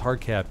say. This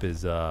hard cap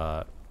is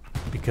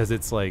because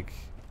it's like,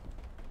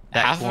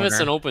 That Half of it's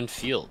corner. an open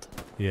field.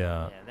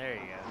 yeah. Yeah, there you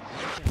go.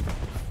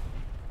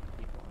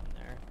 People in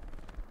there.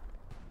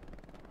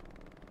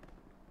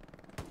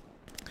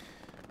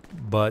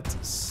 But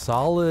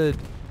solid.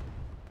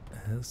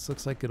 This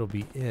looks like it'll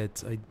be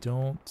it. I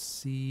don't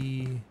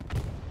see.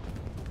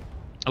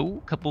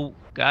 Oh, couple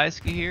guys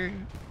here.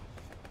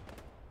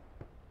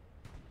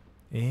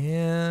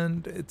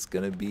 And it's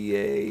gonna be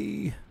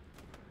a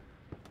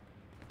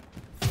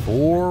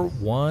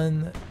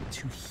 4-1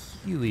 to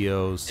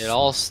Helios. It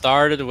all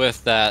started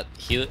with that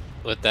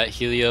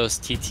Helios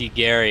TT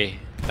Gary,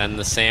 then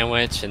the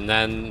sandwich, and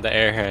then the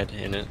airhead,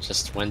 and it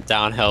just went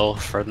downhill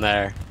from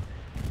there.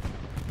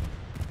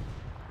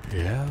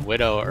 Yeah.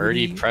 Widow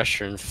Arty Arty.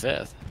 pressure in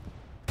 5th.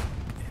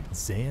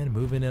 Zan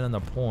moving in on the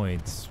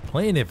points.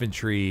 Playing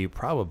infantry,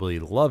 probably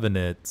loving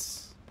it.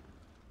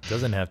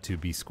 Doesn't have to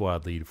be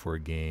squad lead for a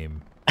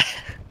game.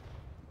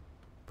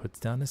 Puts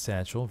down a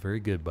satchel. Very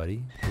good,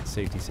 buddy. Good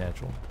safety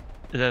satchel.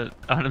 Is that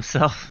on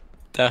himself?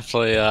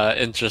 Definitely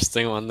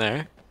interesting one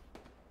there.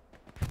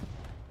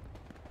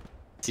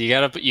 So you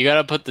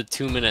gotta put the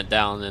 2-minute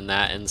down in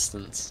that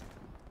instance.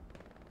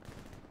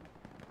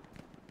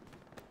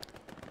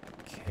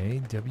 Okay,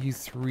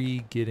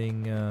 W3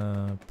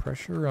 getting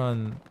pressure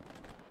on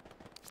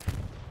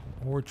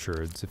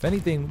orchards. If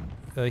anything,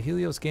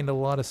 Helios gained a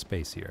lot of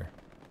space here.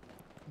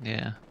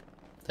 Yeah.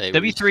 They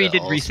W3 reset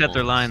did all reset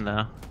their spawns. line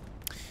though.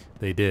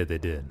 They did, they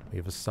did. We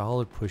have a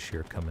solid push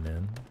here coming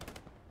in.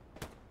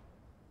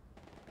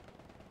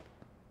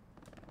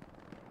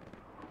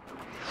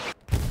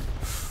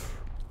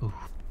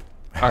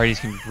 Arty's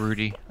gonna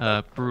be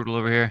brutal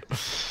over here.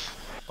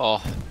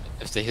 Oh,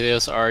 if the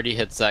Helios already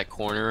hits that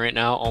corner right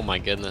now, oh my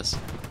goodness.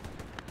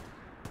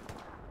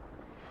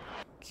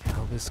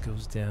 Calvis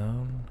goes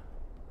down.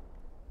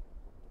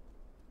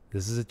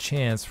 This is a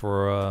chance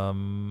for a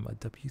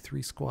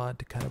W3 squad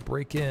to kind of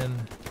break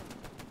in.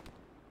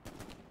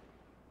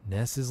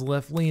 Ness is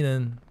left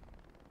leaning.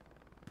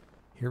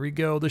 Here we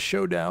go, the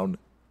showdown.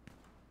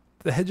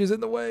 The hedge is in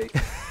the way.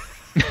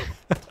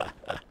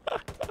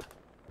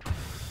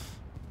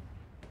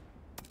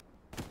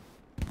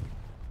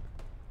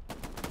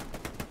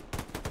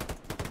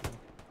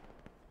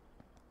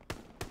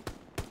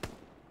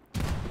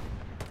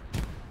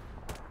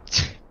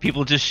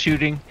 People just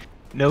shooting,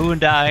 no one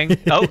dying.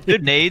 Oh,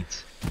 good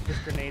nades.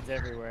 Just grenades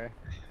everywhere.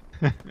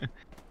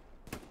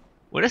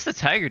 What is the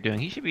Tiger doing?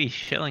 He should be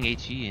shelling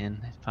HE in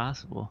if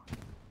possible.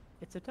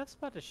 It's a tough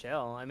spot to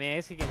shell. I mean, I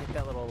guess you can hit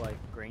that little like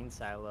grain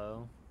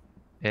silo.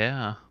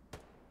 Yeah.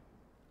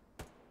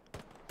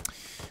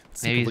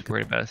 Let's take Maybe a he's look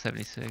worried about a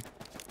 76.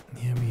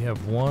 Yeah, we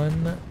have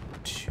 1,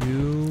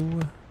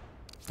 2.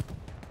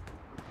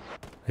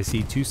 I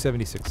see 2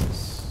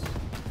 76s.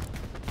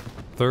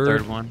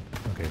 Third one.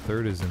 Okay,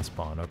 third is in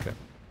spawn. Okay.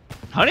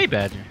 Honey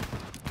Badger.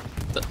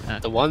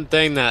 The one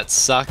thing that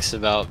sucks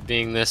about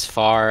being this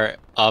far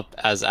up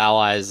as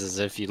allies is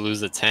if you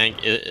lose a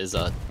tank, it is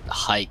a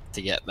hike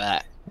to get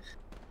back.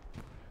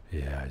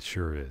 Yeah, it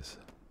sure is.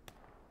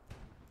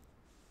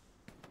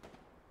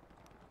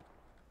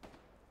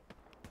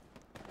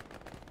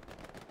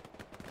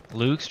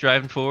 Luke's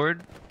driving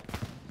forward.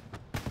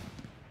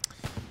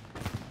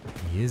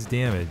 He is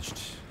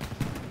damaged.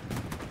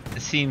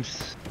 It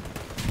seems.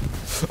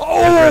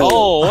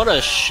 Oh, what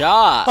a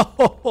shot!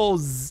 Oh,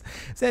 is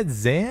that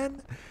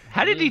Zan?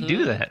 How did he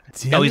do that?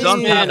 Damn Oh, he's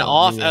on it. top. Man,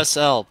 off Yeah.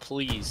 SL,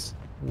 please.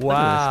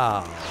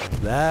 Wow,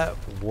 that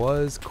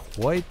was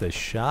quite the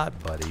shot,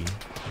 buddy.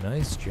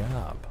 Nice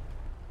job.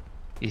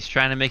 He's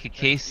trying to make a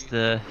case to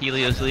the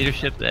Helios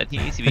leadership that he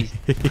needs to be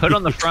put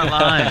on the front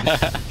line,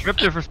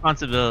 stripped of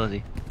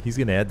responsibility. He's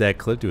gonna add that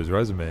clip to his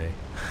resume.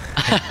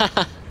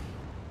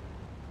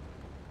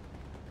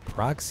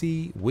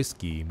 Proxy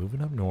Whiskey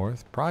moving up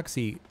north.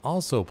 Proxy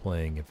also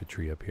playing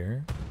infantry up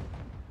here.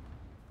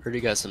 Heard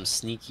he got some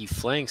sneaky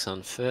flanks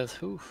on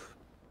 5th. Oof.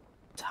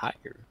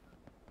 Tiger.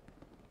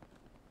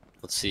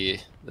 Let's see.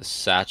 The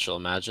satchel,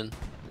 imagine.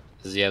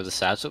 Does he have the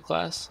satchel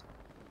class?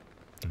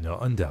 No,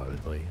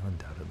 undoubtedly,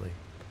 undoubtedly.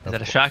 Is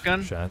that a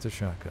shotgun? That's a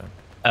shotgun.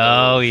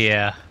 Oh,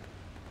 yeah.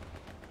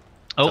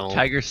 Oh, Don't-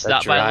 Tiger that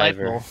stopped by light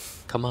driver. pole.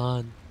 Come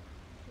on.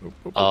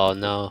 Oh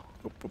no.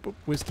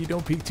 Whiskey,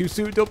 don't peek too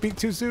soon. Don't peek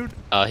too soon.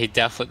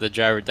 The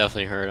driver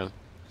definitely heard him.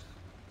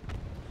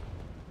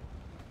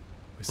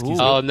 Whiskey's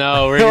Oh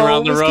no, ring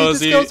around the Whiskey just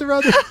rosy. goes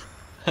around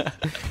the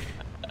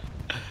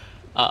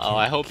Uh-oh,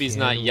 I hope he's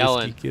not Can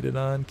yelling. Whiskey get it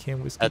on?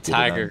 Can Whiskey A get it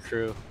Tiger on?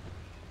 crew.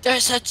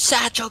 There's a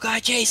satchel guy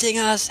chasing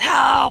us.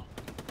 Help!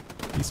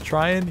 He's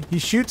trying. He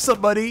shoots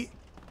somebody.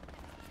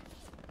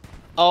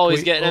 Oh, he's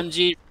Wait, getting oh,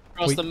 MG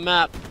across wait. the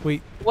map.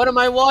 Wait. What am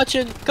I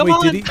watching? Come Wait,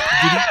 on! did he?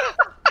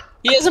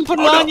 He hasn't put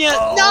it on yet.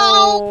 No!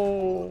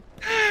 Oh.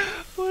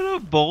 What a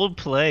bold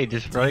play,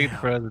 just right in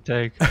front of the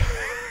tank.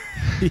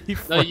 He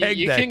No, you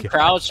fragged that can guy.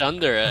 crouch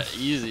under it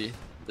easy.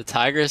 The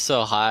Tiger is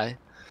so high.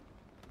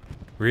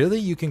 Really?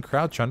 You can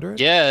crouch under it?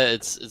 Yeah,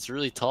 it's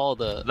really tall.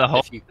 The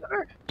whole.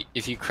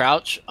 if you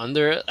crouch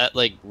under it, at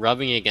like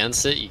rubbing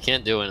against it, you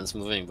can't do it when it's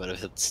moving. But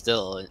if it's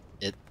still,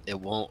 it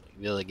won't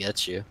really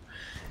get you.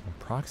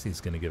 Proxy's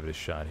gonna give it a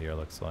shot here.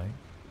 Looks like.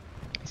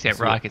 He's got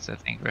So- rockets, I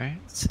think, right?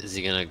 Is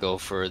he gonna go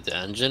for the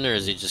engine, or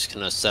is he just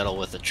gonna settle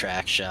with a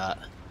track shot,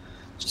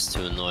 just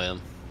to annoy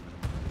him?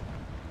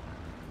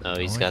 No,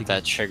 he's I got think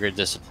that trigger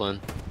discipline.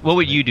 What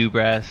would you do,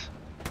 Brass?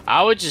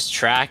 I would just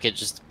track it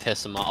just to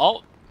piss him off.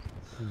 Oh,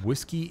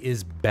 Whiskey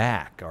is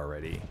back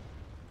already.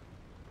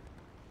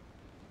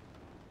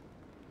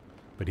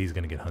 But he's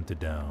gonna get hunted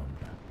down.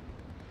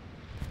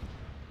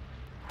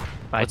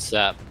 what's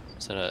that?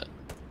 Is that a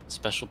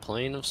special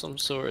plane of some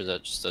sort, or is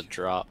that just a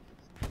drop?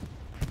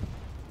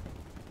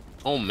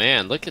 Oh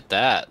man, look at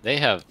that. They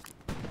have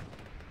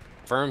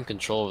firm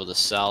control over the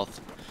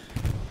south.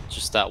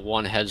 Just that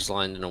one hedge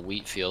line in a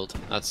wheat field.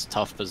 That's a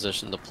tough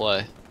position to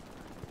play.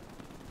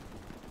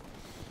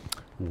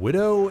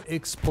 Widow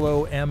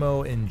Explo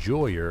Ammo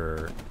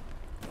Enjoyer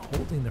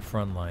holding the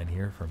front line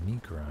here from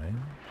Meekrime.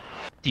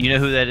 Do you know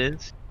who that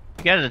is?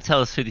 You gotta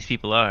tell us who these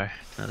people are.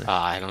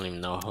 I don't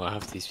even know who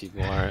half these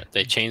people are.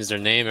 They change their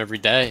name every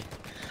day.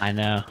 I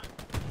know.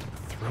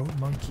 Throat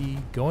Monkey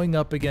going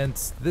up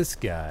against this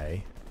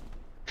guy.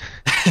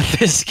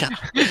 This guy.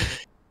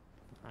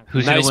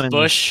 Who's Nice gonna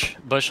win?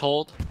 bush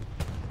hold.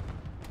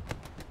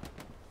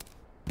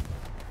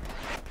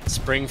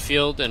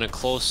 Springfield in a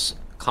close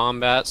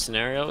combat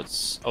scenario,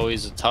 it's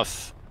always a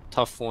tough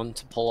one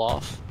to pull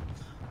off.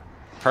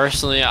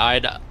 Personally,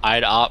 I'd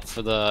opt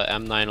for the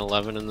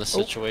M911 in this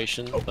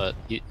situation, but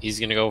he's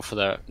gonna go for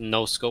the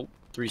no scope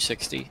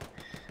 360.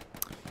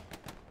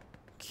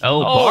 Oh,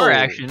 Oh. bar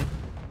action.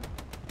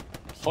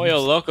 Pollo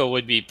Loco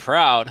would be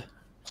proud.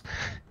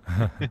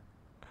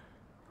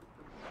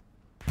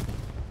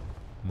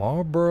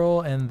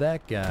 Marlboro and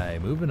that guy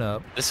moving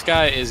up. This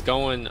guy is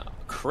going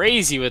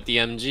crazy with the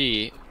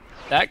MG.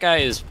 That guy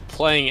is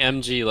playing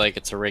MG like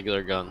it's a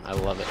regular gun. I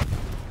love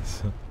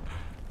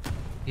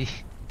it.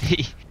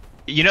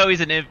 You know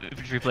he's an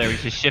infantry player.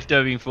 He's just shift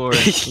over forward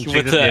with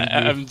the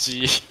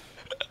MG.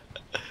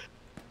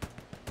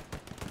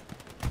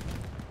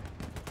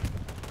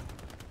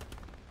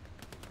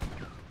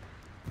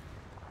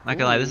 Not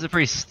gonna lie, this is a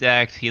pretty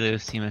stacked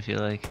Helios team, I feel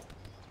like.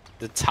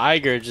 The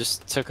Tiger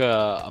just took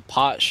a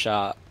pot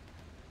shot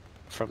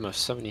from a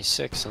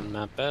 76 on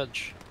map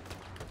edge.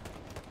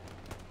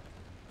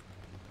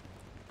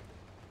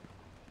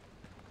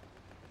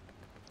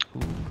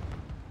 Ooh,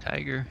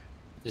 Tiger.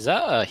 Is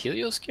that a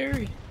Helios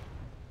carry?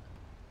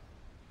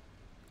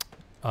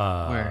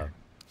 Where?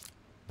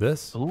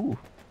 This? Ooh.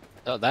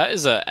 Oh, that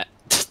is a...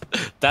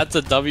 That's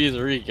a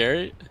W3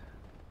 carry?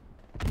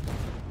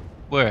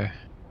 Where?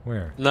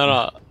 Where?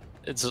 No.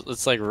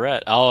 It's like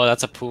red. Oh,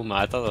 that's a Puma.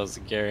 I thought that was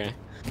a Gary.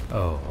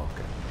 Oh,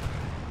 okay.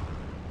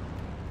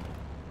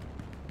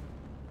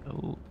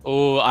 Oh.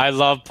 Oh, I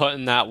love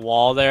putting that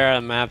wall there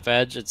on map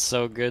edge. It's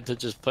so good to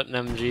just put an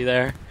MG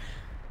there.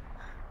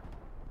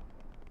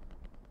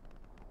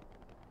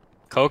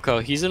 Coco,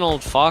 he's an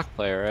old Falk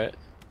player,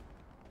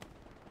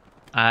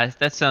 right?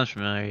 That sounds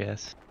familiar,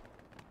 yes.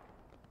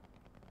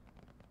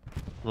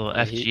 A little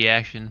Yeah, FG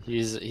action.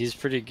 He's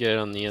pretty good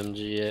on the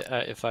MG,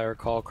 if I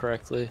recall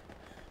correctly.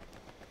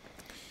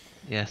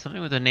 Yeah,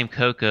 something with the name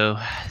Coco.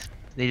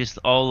 They just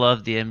all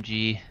love the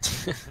MG.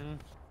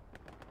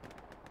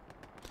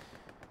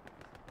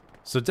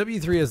 So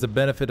W3 has the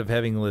benefit of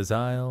having Les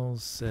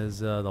Isles as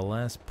the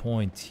last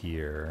point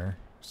here.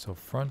 So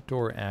front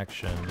door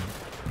action,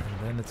 and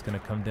then it's going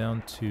to come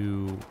down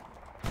to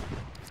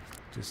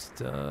just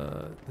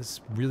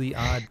this really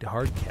odd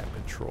hard cap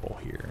control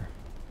here.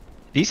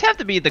 These have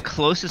to be the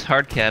closest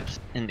hard caps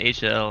in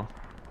HLL.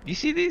 You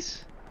see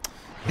these?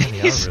 Yeah,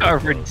 they These really are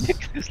close.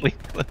 ridiculously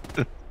close.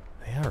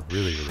 They are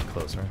really, really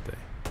close, aren't they?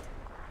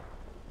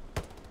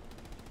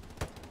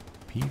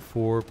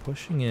 P4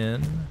 pushing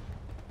in.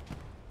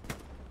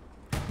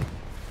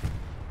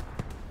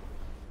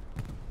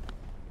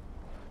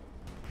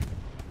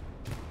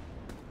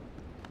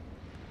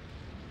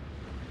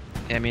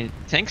 I mean,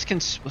 tanks can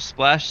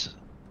splash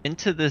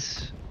into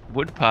this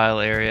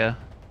woodpile area,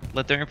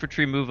 let their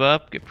infantry move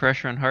up, get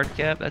pressure on hard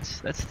cap. That's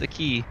the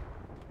key.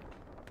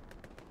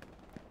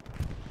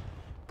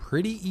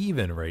 Pretty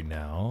even right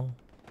now.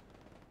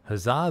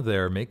 Huzzah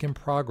there, making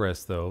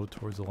progress though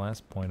towards the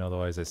last point.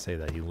 Otherwise, I say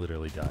that he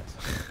literally dies.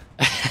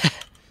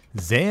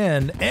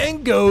 Zan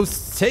and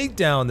Ghost take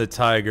down the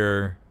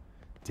Tiger.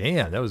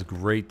 Damn, that was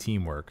great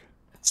teamwork.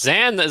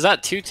 Zan, is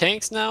that 2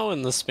 tanks now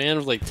in the span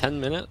of like 10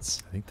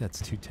 minutes? I think that's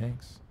 2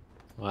 tanks.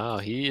 Wow,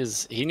 he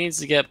needs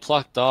to get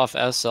plucked off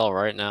SL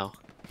right now.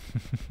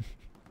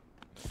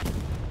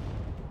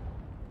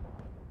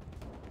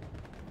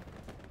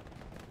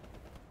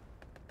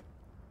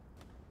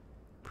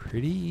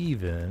 Pretty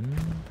even.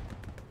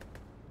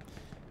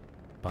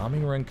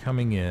 Bombing run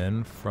coming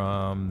in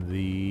from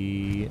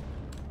the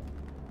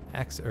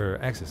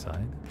Axis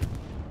side.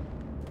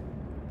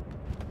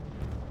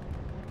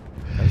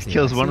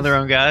 Kills one of their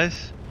own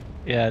guys.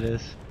 Yeah, it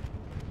is.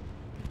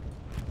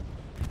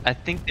 I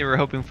think they were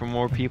hoping for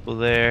more people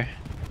there.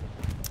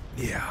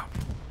 Yeah.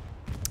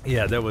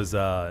 Yeah, that was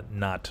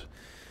not.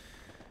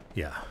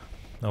 Yeah,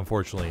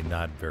 unfortunately,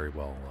 not very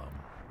well.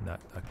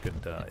 Not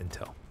good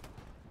intel.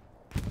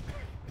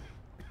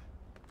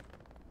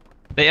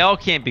 They all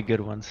can't be good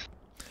ones.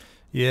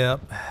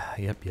 Yep.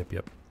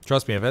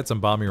 Trust me, I've had some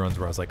bombing runs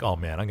where I was like, oh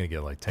man, I'm gonna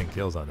get like 10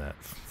 kills on that.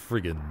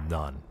 Freaking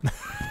none.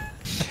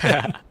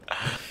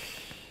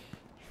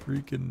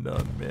 Freaking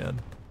none,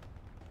 man.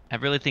 I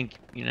really think,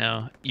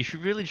 you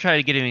should really try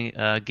to get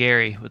him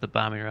Gary with a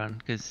bombing run,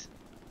 because,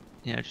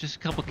 just a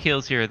couple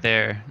kills here or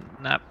there,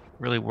 not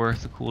really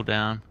worth the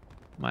cooldown,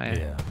 my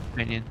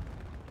opinion.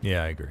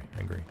 Yeah, I agree.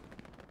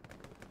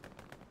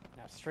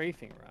 Now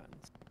strafing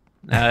runs.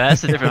 No,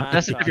 that's a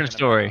different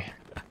story.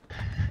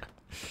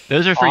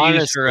 Those are for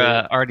use for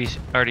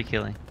Arty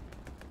killing.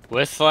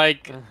 With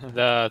like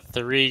the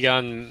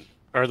 3-gun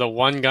or the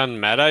 1-gun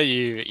meta,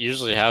 you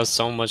usually have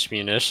so much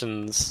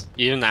munitions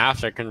even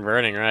after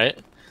converting, right?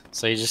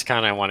 So you just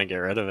kind of want to get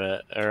rid of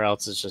it, or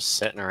else it's just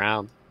sitting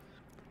around.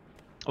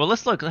 Well,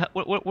 let's look.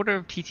 What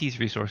are TT's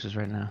resources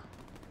right now?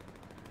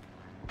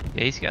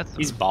 Yeah, he's got some.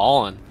 He's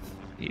balling.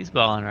 He's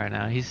balling right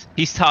now.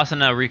 He's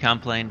tossing a recon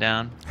plane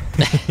down.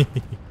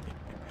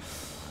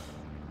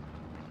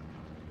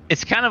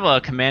 It's kind of a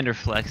commander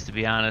flex, to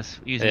be honest,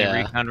 using a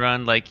recon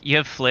run. Like, you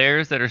have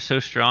flares that are so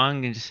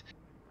strong, and just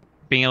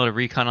being able to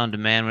recon on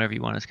demand whenever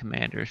you want as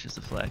commander is just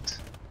a flex.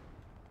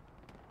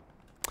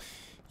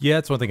 Yeah,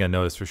 that's one thing I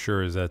noticed for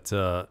sure is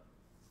that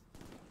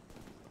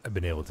I've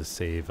been able to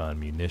save on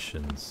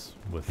munitions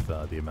with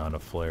the amount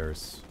of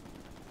flares.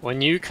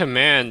 When you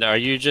command, are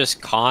you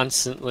just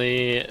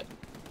constantly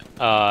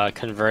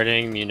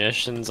converting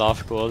munitions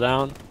off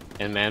cooldown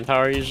and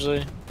manpower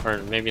usually? Or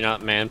maybe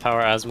not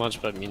manpower as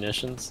much, but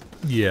munitions.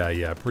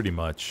 Yeah, pretty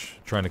much.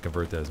 Trying to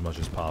convert that as much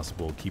as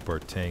possible. Keep our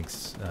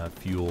tanks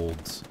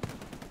fueled.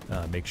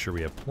 Make sure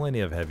we have plenty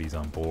of heavies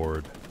on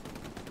board.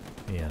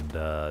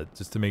 And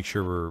just to make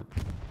sure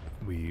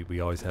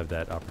we always have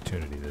that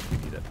opportunity that we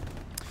need it.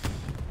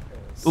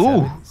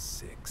 Ooh!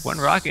 76. One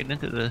rocket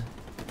into the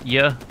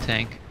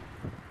tank.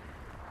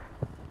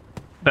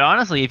 But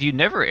honestly, if you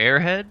never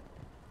airhead,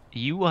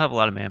 you will have a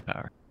lot of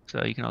manpower.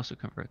 So you can also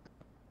convert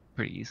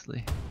pretty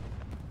easily.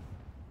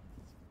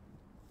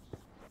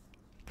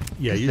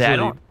 Yeah,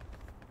 usually...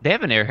 They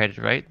haven't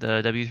airheaded, right?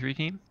 The W3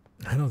 team?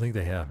 I don't think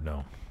they have,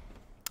 no.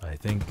 I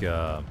think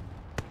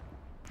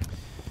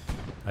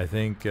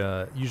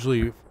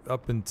usually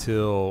up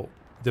until,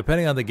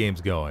 depending on the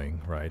game's going,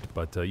 right?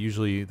 But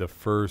usually the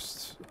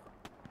first,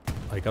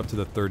 like up to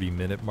the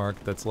 30-minute mark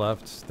that's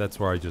left, that's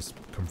where I just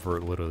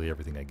convert literally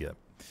everything I get.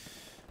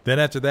 Then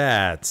after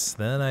that,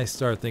 then I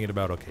start thinking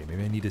about, okay,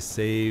 maybe I need to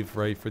save,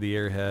 right, for the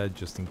airhead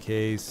just in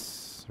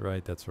case,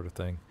 right, that sort of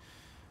thing.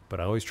 But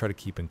I always try to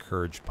keep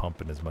encouraged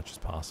pumping as much as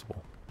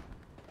possible.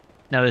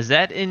 Now, is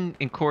that in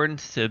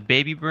accordance to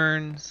Baby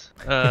Burn's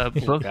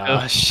book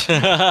Gosh.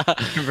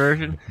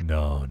 conversion?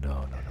 No.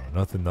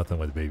 Nothing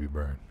with Baby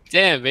Burn.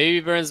 Damn,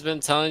 Baby Burn's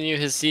been telling you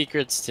his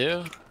secrets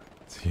too?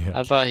 Yeah.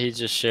 I thought he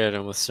just shared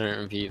them with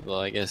certain people.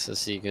 I guess the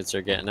secrets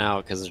are getting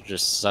out because they're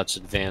just such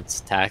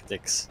advanced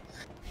tactics.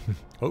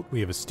 Oh,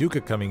 we have a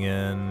Stuka coming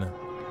in.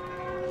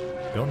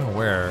 Don't know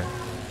where.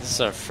 This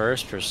is our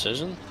first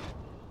precision?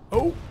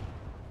 Oh!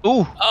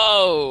 Ooh!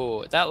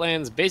 Oh! That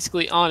lands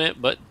basically on it,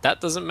 but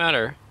that doesn't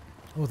matter.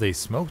 Oh, they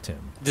smoked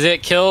him. Did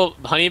it kill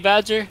Honey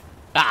Badger?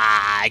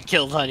 Ah, I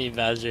killed Honey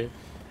Badger.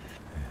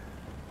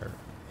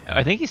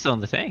 I think he's still in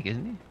the tank,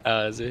 isn't he?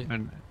 Oh, is he?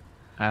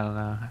 I don't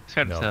know. It's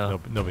hard to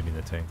tell. Nobody in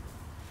the tank.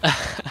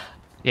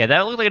 Yeah,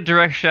 that looked like a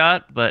direct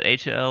shot, but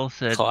HLL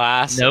said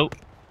Classic. nope.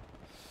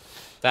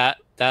 That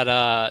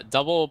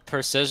double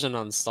precision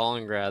on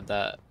Stalingrad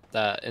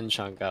that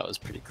Incheon got was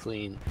pretty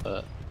clean,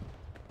 but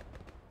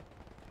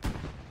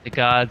The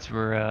gods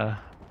were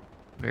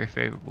very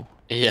favorable.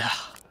 yeah.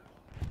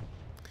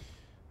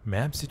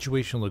 Map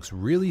situation looks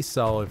really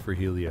solid for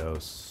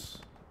Helios.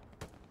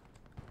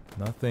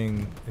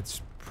 Nothing.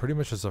 It's pretty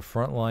much just a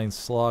frontline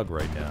slog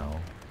right now.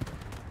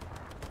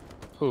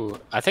 Ooh,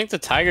 I think the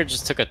Tiger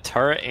just took a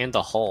turret and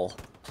a hull.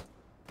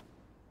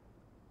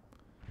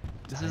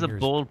 This is a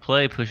bold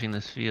play pushing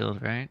this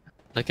field, right?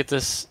 Look at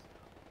this.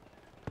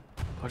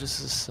 What is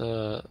this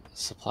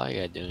supply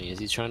guy doing? Is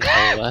he trying to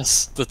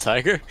LS the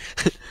Tiger?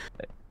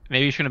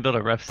 Maybe he's trying to build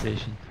a rep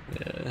station.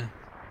 Yeah.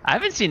 I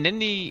haven't seen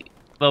any.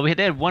 Well,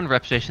 they had one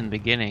rep station in the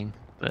beginning,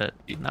 but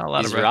not a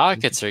lot These of rep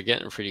rockets are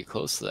getting pretty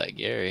close to that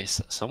Gary.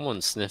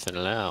 Someone's sniffing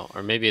it out,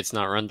 or maybe it's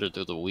not rendered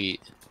through the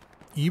wheat.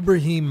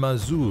 Ibrahim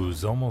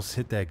Mazuz almost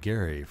hit that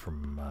Gary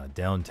from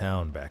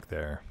downtown back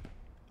there.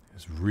 It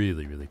was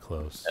really, really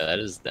close. Yeah, that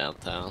is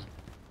downtown.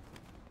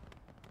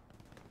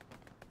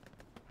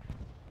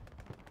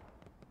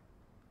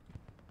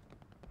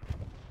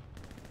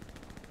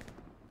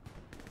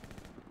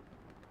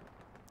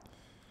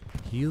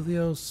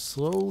 Helios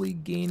slowly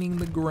gaining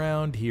the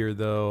ground here,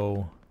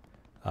 though.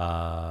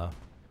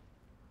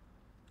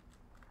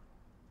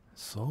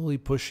 Slowly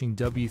pushing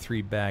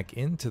W3 back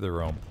into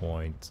their own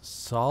point.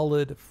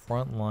 Solid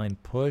frontline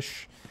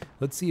push.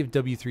 Let's see if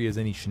W3 has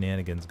any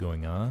shenanigans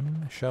going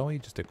on, shall we?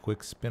 Just a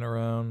quick spin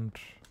around.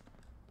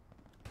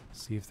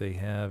 See if they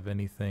have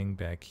anything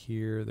back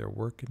here they're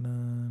working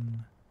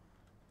on.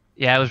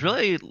 Yeah, I was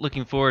really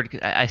looking forward.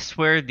 I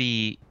swear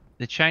the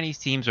Chinese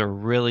teams are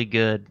really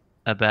good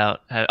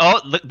about. Oh,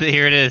 look!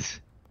 Here it is.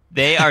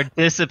 They are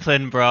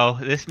disciplined, bro.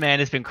 This man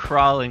has been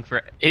crawling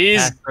for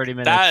past 30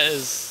 minutes. That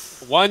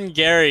is one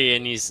Gary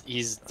and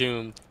he's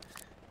doomed.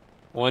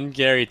 One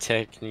Gary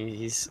tick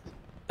and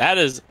that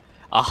is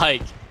a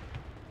hike.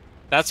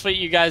 That's what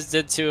you guys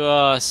did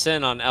to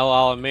Sin on El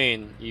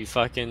Alamein. You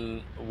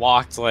fucking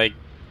walked like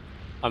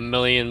a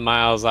million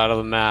miles out of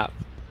the map.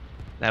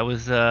 That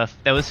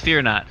was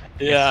Fear Not.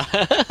 Yeah.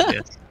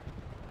 Yes.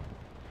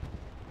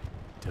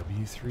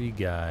 W3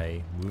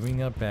 guy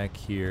moving up back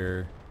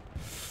here.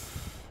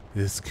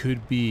 This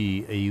could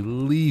be a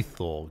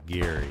lethal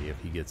Gary if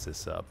he gets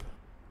this up.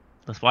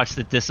 Let's watch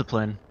the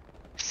discipline.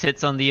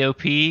 Sits on the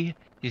OP. He's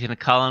gonna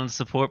call on the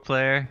support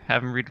player,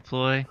 have him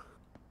redeploy.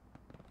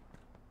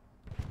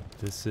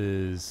 This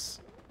is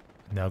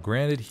now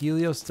granted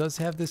Helios does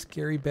have this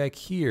Gary back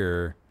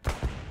here.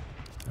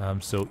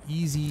 So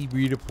easy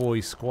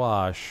redeploy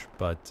squash,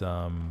 but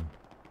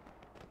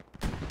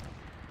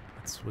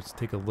let's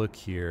take a look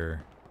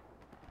here.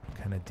 What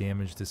kind of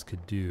damage this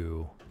could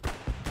do.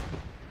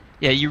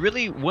 Yeah, you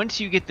really, once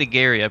you get the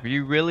Gary up,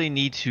 you really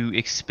need to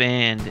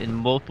expand in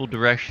multiple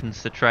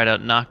directions to try to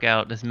knock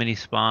out as many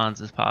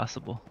spawns as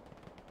possible.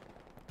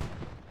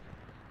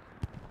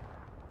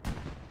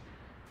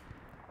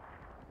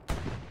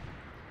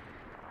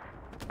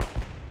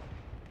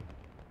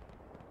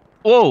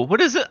 Whoa,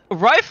 what is it? A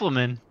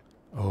rifleman?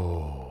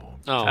 Oh,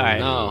 Oh Alright.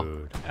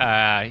 no.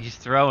 dude. He's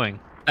throwing.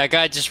 That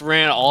guy just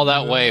ran all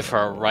that way for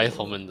a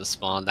rifleman to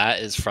spawn. That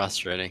is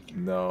frustrating.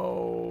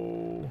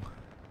 No.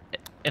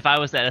 If I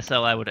was that SL,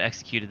 I would have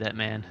executed that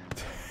man.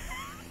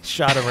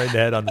 Shot him right in the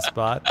head on the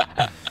spot.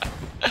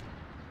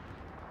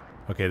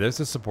 Okay, there's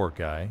the support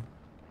guy.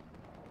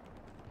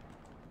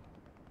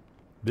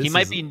 He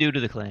might be new to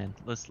the clan.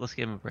 Let's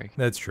give him a break.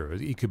 That's true.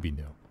 He could be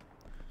new.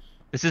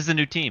 This is the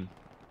new team.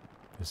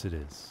 Yes, it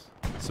is.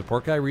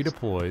 Support guy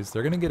redeploys.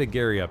 They're gonna get a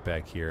Gary up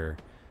back here.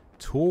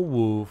 Tool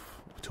Wolf.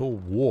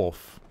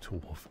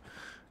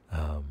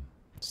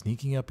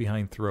 Sneaking up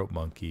behind Throat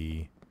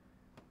Monkey.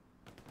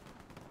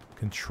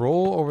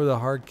 Control over the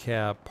hard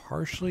cap,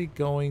 partially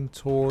going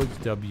towards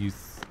W.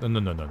 No.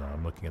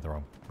 I'm looking at the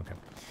wrong. Okay,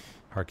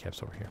 hard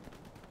cap's over here.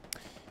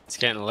 It's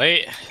getting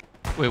late.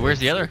 Wait, where's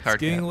the other card?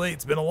 It's getting late.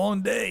 It's been a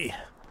long day.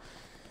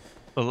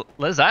 Well,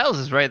 Les Isles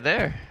is right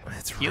there.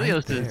 It's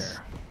Helios right there.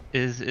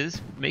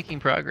 is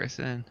making progress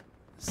in.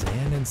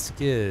 Zan and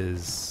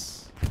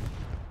Skiz.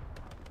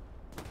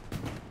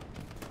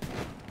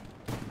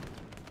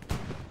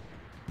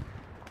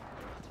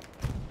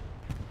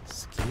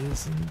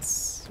 Skiz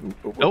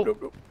and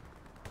Nope.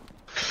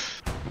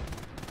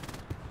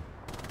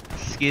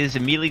 Skiz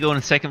immediately going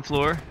to second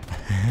floor.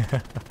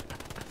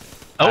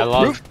 I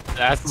love roof.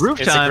 that's Roof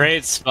it's time. a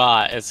great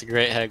spot. It's a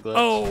great head glitch.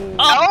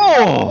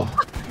 Oh!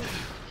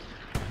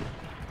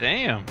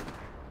 Damn.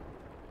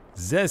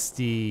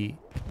 Zesty,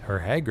 her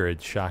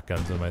Hagrid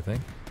shotguns him, I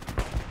think.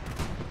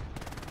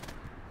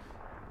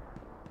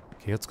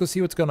 Okay, let's go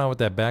see what's going on with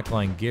that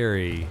backline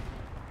Gary.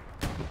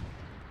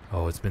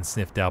 Oh, it's been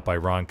sniffed out by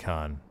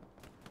Roncon.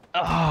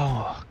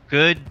 Oh,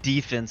 good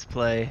defense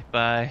play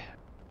by.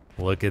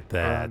 Look at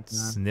that. Roncon.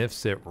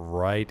 Sniffs it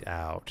right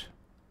out.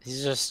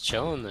 He's just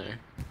chilling there.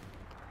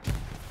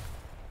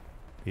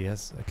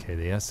 Yes, okay,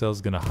 the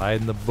SL's gonna hide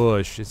in the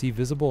bush. Is he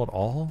visible at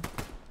all?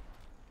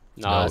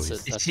 No, No,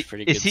 that's a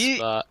pretty is good he-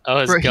 spot. Oh,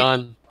 his bro, he-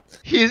 gun.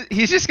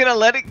 He's just gonna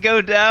let it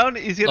go down.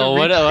 He's gonna. Oh,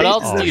 what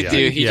else Oh, did he yeah.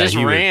 do? He Yeah, just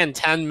he would- ran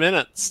 10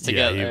 minutes to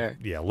get there.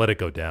 Yeah, let it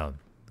go down.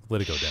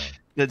 Let it go down.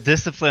 The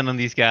discipline on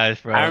these guys,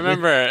 bro. I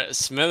remember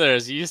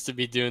Smithers used to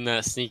be doing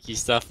that sneaky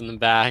stuff in the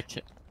back.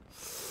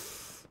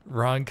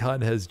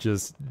 Roncon has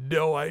just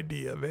no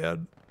idea,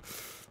 man.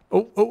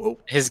 Oh.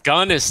 His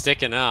gun is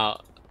sticking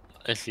out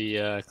if he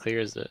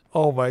clears it.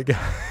 Oh my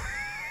god.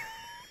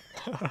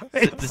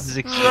 This is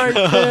right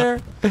there.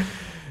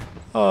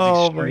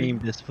 Oh my. extreme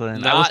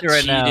discipline. I will Not say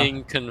right now,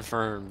 cheating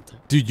confirmed.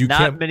 Dude, you not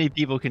can't. many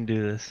people can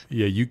do this.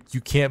 Yeah, you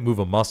can't move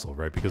a muscle,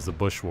 right? Because the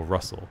bush will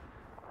rustle.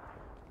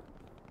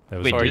 That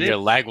was Wait, Or do weird. they- your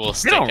leg will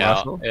stick don't out.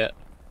 rustle. Yeah.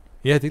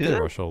 Yeah, I think do they they?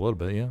 rustle a little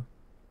bit. Yeah,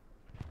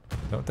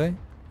 don't they?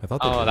 I thought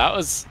they Oh, did. that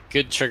was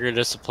good trigger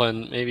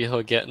discipline. Maybe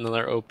he'll get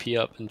another OP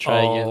up and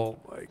try again. Oh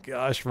my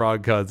gosh,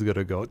 Roncon's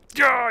gonna go.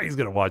 "Yeah," he's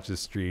gonna watch this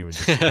stream and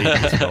just hate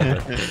this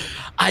moment.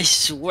 I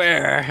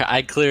swear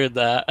I cleared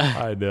that.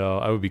 I know.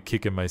 I would be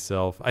kicking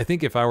myself. I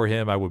think if I were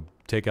him, I would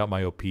take out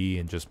my OP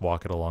and just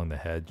walk it along the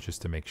head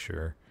just to make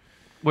sure.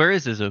 Where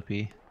is his OP?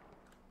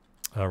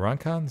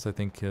 Roncon's, I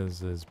think,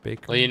 is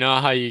Baker. Well, you know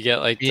how you get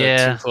like the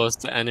Yeah. too close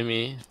to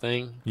enemy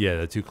thing? Yeah,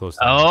 they're too close.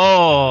 To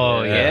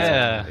Oh,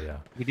 yeah. yeah.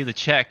 We do the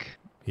check.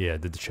 Yeah,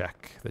 did the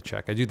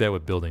check. I do that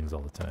with buildings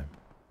all the time.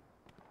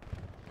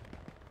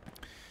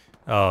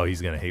 Oh,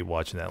 he's gonna hate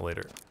watching that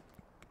later.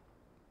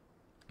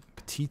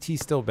 TT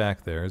still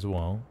back there as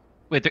well.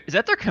 Wait, is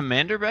that their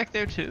commander back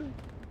there too?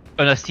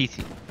 Oh, no, it's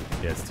TT.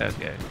 Yeah, it's TT.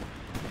 Okay.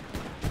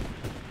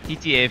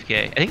 TT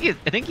AFK.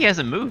 I think he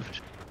hasn't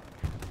moved.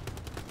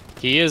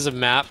 He is a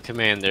map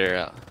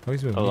commander Oh,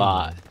 he's been a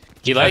lot.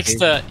 He likes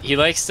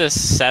to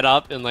set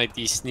up in like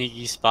these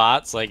sneaky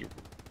spots like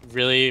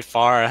really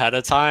far ahead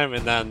of time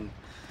and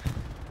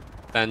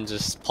then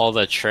just pull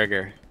the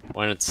trigger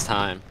when it's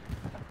time.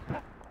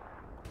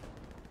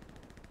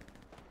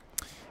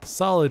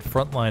 Solid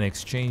frontline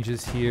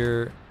exchanges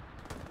here.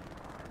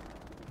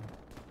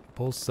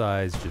 Both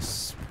sides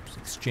just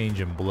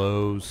exchanging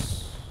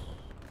blows.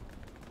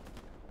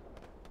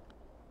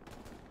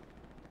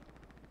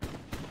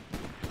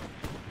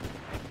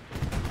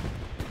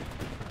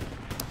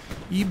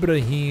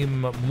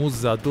 Ibrahim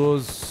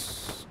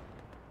Muzados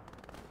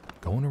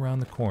going around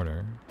the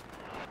corner.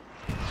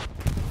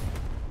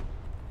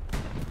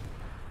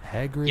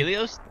 Hagrid.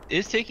 Helios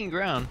is taking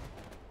ground.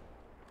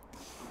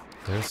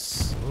 They're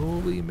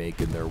slowly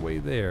making their way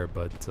there,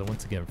 but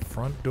once again,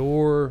 front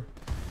door.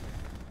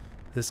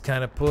 This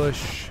kind of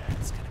push,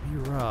 it's gonna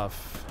be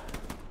rough.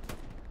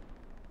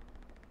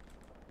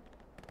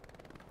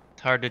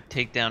 It's hard to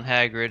take down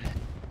Hagrid.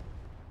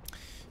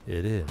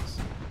 It is.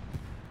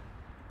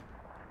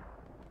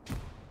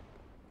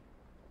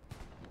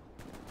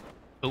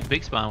 Oh,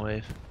 big spawn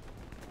wave.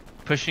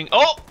 Pushing.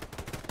 Oh!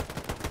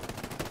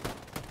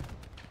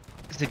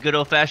 It's a good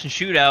old-fashioned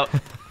shootout.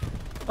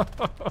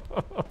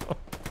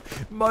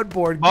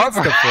 Mudboard gets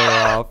the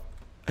flare off.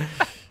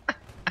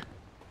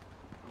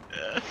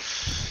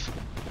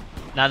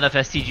 Not enough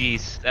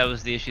STGs. That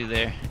was the issue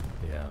there.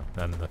 Yeah,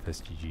 not enough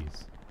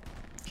SGGs.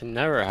 Can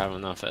never have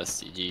enough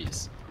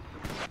SDGs.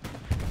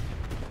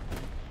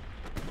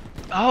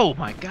 Oh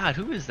my god,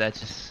 who is that?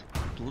 Just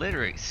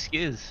obliterate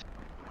Skiz.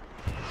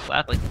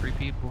 Slapped like 3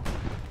 people.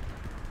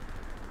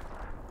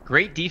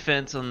 Great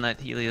defense on that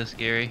Helios,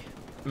 Gary.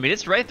 I mean,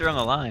 it's right there on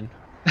the line.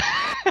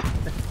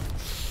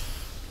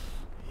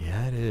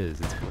 Yeah, it is.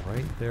 It's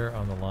right there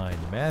on the line.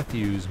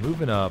 Matthews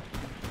moving up.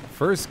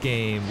 First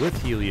game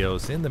with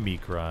Helios in the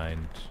meat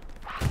grind.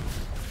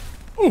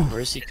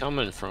 Where's he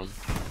coming from?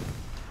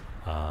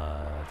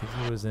 I think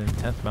he was in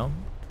 10th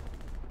Mountain.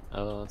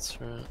 Oh, that's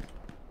right.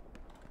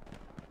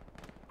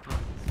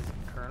 This is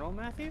Colonel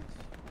Matthews?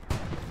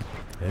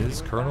 It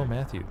is Colonel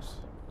Matthews.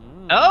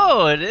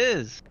 Oh, it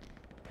is.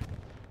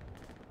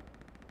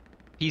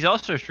 He's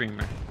also a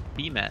streamer.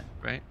 BMAT,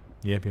 right?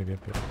 Yep.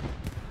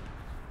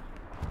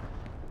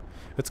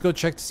 Let's go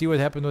check to see what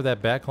happened with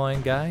that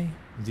backline guy.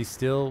 Is he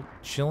still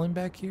chilling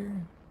back here?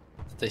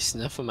 Did they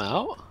sniff him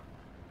out?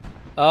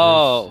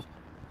 Oh.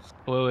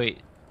 Wait.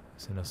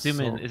 It's an Zoom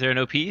in. assault. Is there an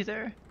OP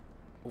there?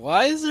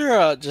 Why is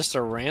there just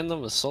a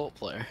random assault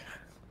player?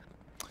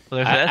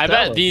 Well, I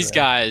bet these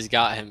guys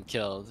got him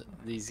killed.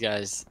 These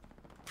guys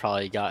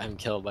probably got him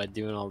killed by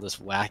doing all this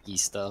wacky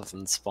stuff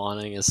and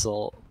spawning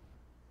assault.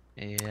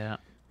 Yeah.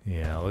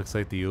 Yeah, looks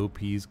like the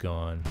OP's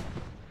gone.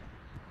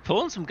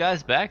 Pulling some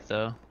guys back,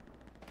 though.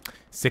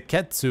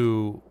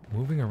 Seketsu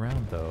moving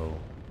around, though.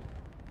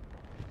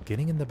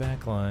 Getting in the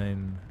back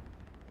line.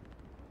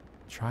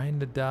 Trying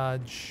to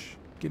dodge.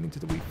 Getting to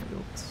the wheat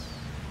fields.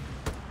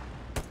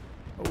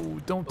 Oh,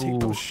 don't take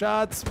those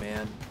shots,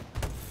 man.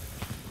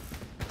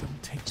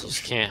 Don't take those Just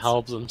shots. can't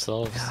help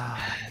themselves. God,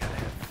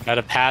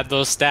 Gotta pad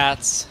those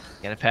stats.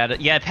 Gotta pad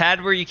it. Yeah,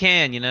 pad where you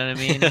can, you know what I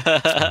mean?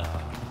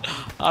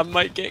 I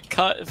might get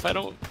cut if I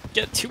don't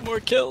get 2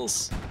 more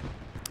kills.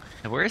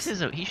 And where is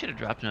his? He should have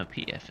dropped an OP.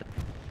 I feel.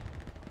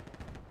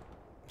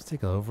 Let's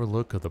take an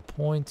overlook of the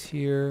point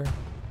here.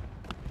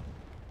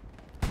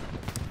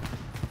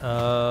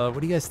 What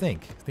do you guys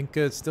think? Think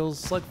it's still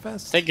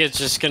slugfest? I think it's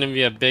just gonna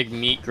be a big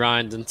meat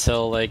grind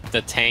until like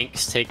the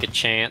tanks take a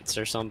chance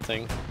or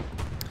something.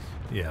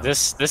 Yeah.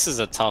 This is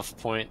a tough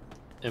point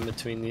in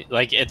between the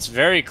like it's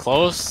very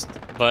close,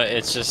 but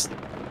it's just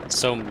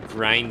so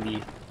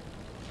grindy.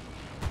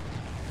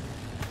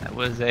 That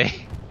was a.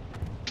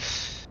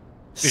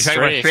 You're talking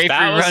about Strafe. strafe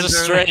That was a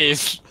reruns earlier?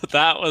 strafe.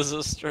 That was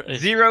a strafe.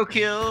 0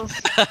 kills.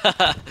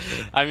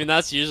 I mean,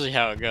 that's usually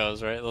how it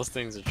goes, right? Those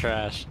things are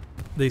trash.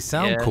 They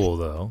sound Yes. cool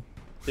though.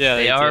 Yeah,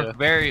 They are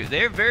do.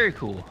 they're very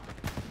cool.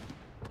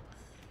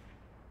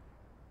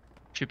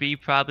 Should be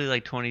probably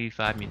like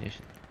 25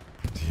 munitions.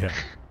 Yeah.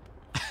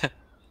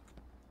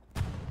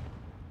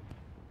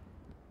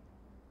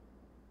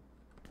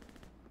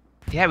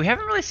 Yeah, we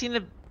haven't really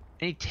seen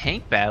any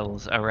tank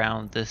battles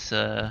around this.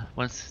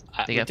 Once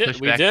they got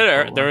pushed we back.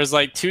 did. to There 4-1. was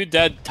like 2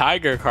 dead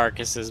tiger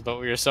carcasses, but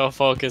we were so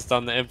focused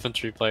on the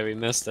infantry play, we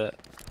missed it.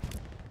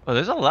 Oh,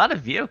 there's a lot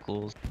of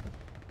vehicles.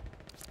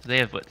 So they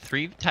have what,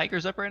 3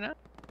 tigers up right now?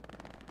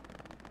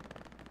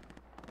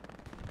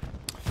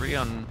 3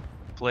 on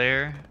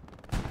flare.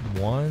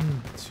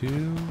 1,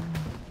 2.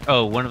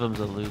 Oh, one of them's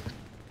a Luke.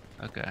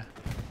 Okay.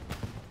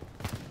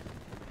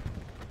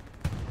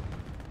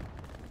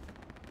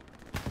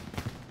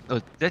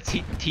 Oh, that's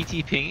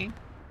TT pinging?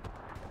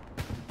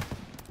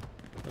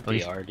 That'd Oh, be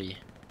he's- Arty.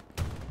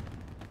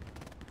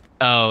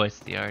 Oh, it's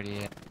the Arty.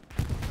 Yeah.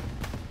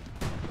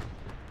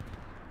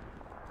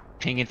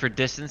 Pinging for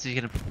distance. He's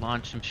gonna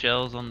launch some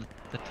shells on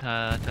the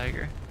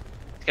tiger.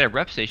 He's got a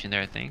rep station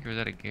there, I think, or is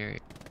that a Gary?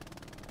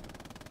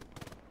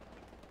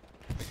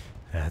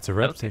 That's a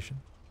rep Okay.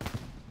 station.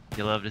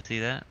 You love to see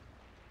that.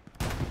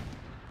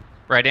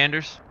 Right,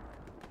 Anders?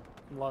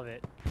 Love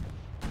it.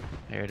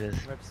 There it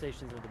is. Rep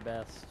stations are the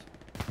best.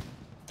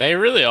 They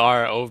really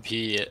are OP.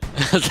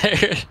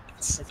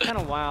 It's kind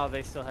of wild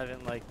they still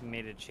haven't like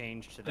made a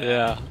change to that.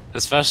 Yeah,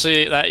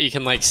 especially that you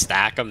can like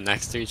stack them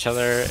next to each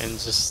other and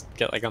just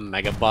get like a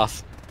mega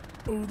buff.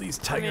 Oh, these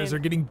tigers mean-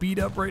 are getting beat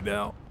up right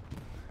now.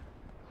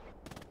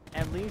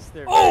 At least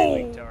they're Oh!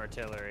 very weak to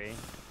artillery.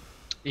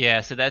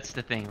 Yeah, so that's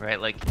the thing, right?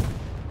 Like,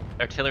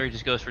 artillery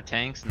just goes for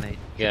tanks, and they You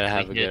gotta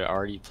have a hit, good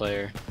Arty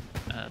player.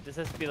 It just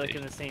has to be like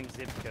in the same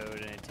zip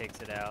code and it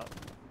takes it out.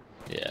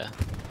 Yeah.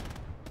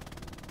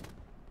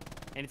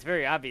 And it's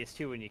very obvious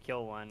too when you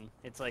kill one.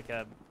 It's like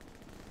a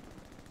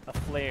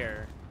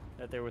flare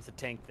that there was a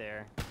tank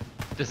there.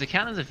 Does it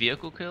count as a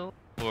vehicle kill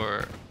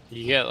or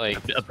You get like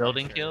a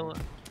building structure. kill?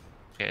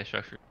 Okay, a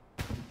structure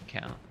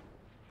count.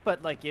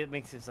 But like it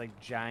makes this like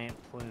giant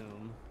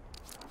plume.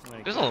 when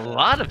it There's a goes up.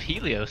 lot of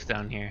Helios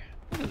down here.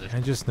 Look at this. I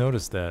just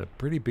noticed that.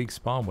 Pretty big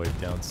spawn wave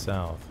down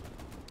south.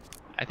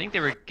 I think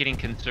they were getting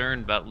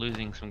concerned about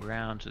losing some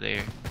ground, so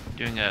they're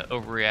doing a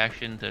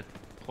overreaction to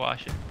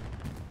quash it.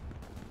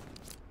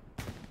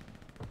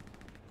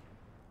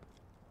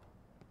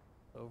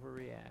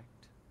 Overreact.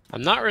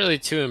 I'm not really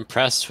too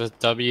impressed with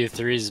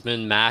W3's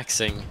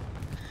min-maxing.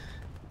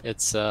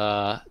 It's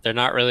they're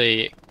not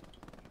really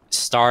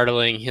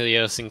startling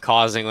Helios and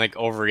causing like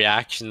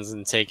overreactions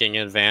and taking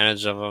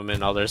advantage of them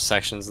in other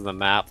sections of the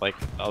map like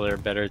other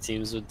better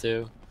teams would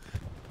do.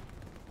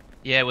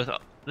 Yeah, with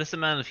this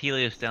amount of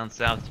Helios down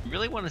south, you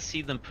really want to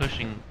see them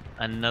pushing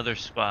another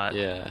spot.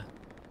 Yeah.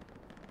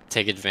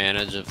 take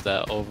advantage of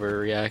that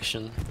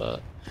overreaction,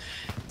 but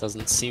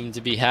doesn't seem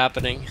to be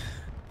happening.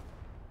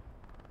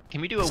 Can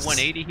we do a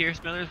 180 here,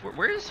 Smithers?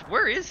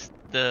 Where is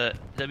the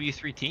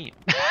W3 team?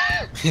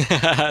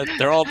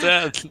 They're all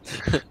dead.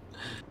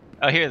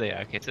 Oh, here they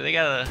are. Okay, so they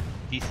got a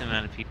decent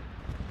amount of people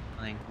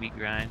playing wheat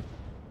grind.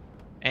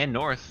 And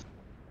north.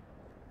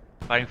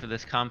 Fighting for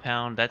this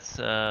compound. That's is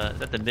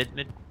that the mid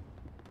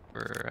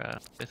or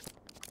fifth?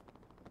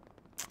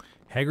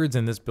 Haggard's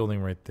in this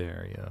building right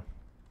there, yeah.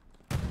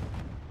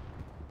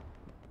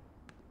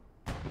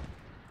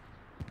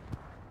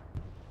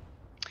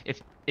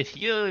 If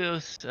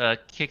Helios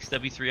kicks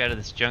W3 out of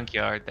this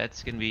junkyard,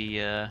 that's gonna be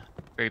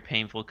very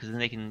painful because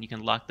then you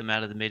can lock them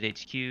out of the mid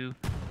HQ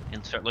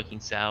and start looking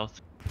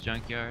south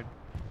junkyard.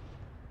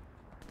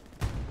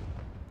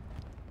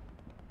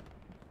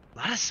 A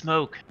lot of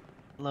smoke.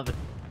 Love it.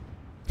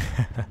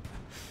 I'm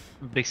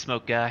a big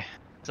smoke guy.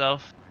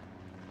 Self.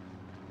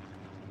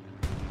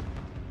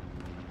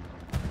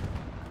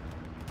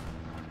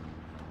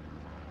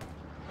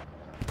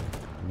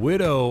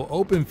 Widow,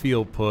 open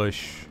field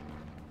push.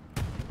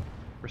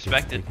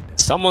 Respected.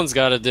 Someone's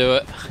got to do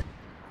it.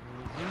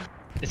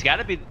 It's got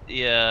to be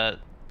the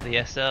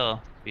SL,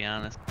 to be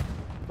honest.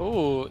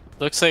 Ooh,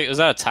 looks like, is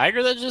that a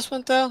tiger that just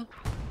went down?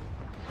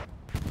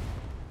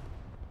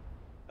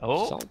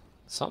 Oh,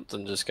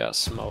 Something just got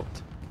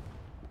smoked.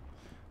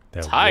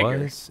 That Tiger.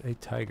 was a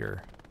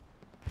tiger.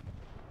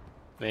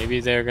 Maybe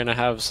they're gonna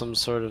have some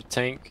sort of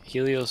tank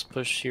Helios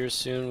push here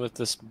soon with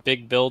this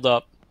big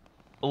build-up.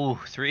 oh,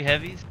 3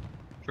 heavies.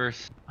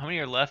 First, how many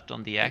are left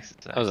on the axis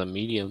side? That was a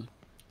medium.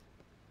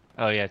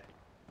 Oh yeah,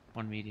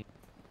 1 medium.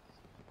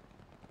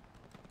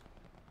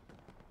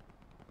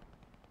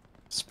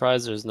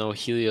 Surprised there's no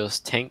Helios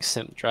tank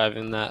simp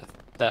driving that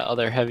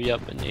other heavy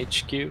up in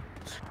HQ.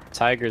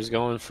 Tiger's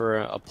going for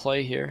a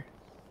play here.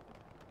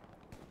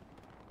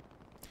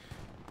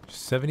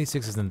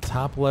 76 is in the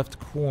top left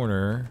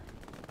corner.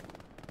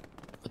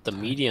 With the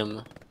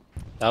medium,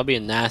 that would be a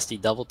nasty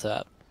double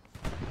tap.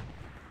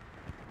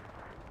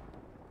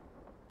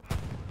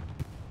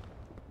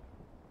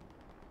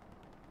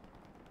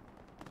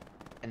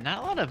 And not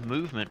a lot of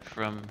movement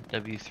from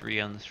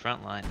W3 on this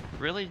front line.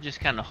 Really just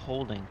kind of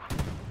holding.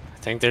 I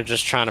think they're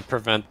just trying to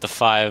prevent the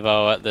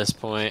 5-0 at this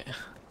point.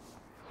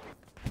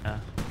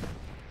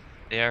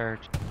 They are.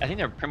 I think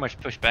they're pretty much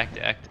pushed back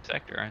to active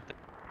sector, aren't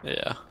they?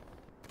 Yeah.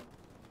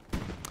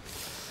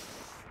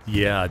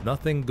 Yeah,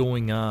 nothing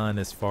going on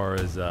as far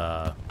as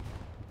yeah,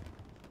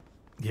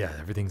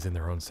 everything's in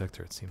their own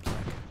sector, it seems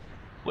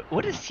like.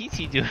 What is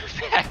TT doing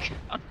back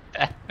on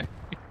that?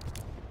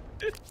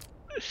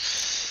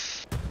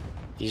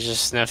 He's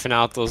just sniffing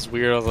out those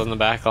weirdos on the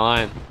back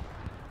line.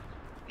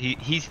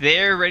 He's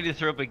there ready to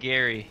throw up a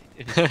Gary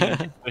if his team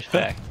gets pushed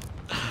back.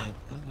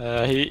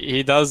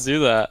 He does do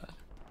that.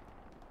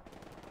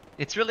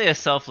 It's really a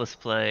selfless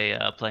play,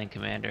 playing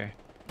commander,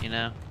 you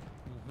know?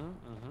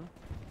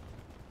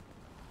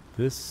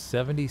 This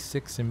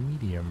 76 and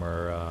medium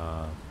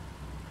are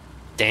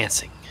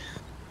Dancing.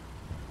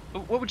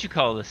 What would you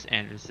call this,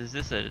 Andrews? Is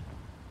this a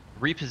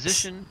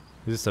reposition?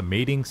 is this a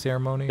mating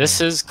ceremony?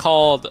 This or- is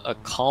called a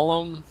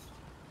column.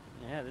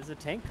 Yeah, there's a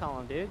tank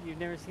column, dude. You've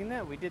never seen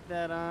that? We did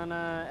that on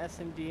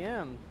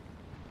SMDM.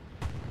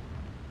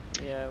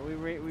 Yeah, we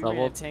ran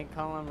a tank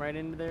column right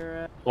into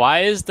their.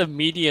 Why is the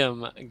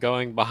medium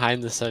going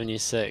behind the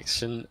 76?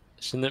 Shouldn't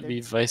it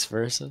be vice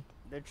versa?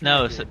 They're trying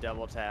No, to do so- a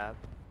double tap.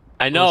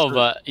 I know,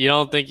 but you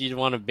don't think you'd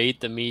want to bait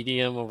the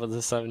medium over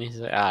the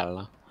 76? I don't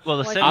know. Well,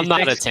 the Like, 76 I'm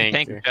not a can tank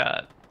tanker. a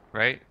shot,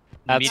 right? The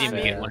That's medium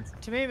can fair. get one.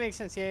 To me, it makes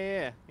sense.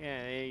 Yeah.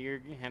 You're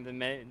have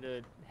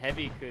the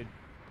heavy could.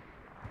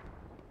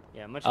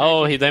 Yeah, much.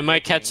 Oh, nicer they for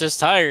might catch taking. this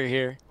tire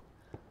here.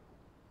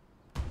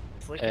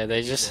 Slick Yeah, if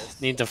they do just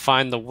this. need to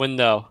find the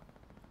window.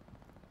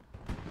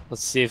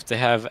 Let's see if they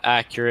have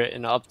accurate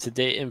and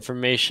up-to-date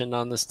information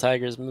on this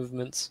tiger's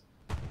movements.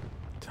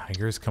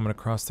 Tiger's coming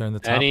across there in the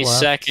top Any left.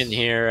 second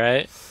here,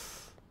 right?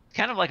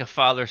 Kind of like a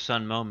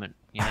father-son moment,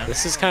 you know?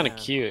 This is kind of Yeah.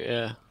 cute,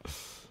 yeah.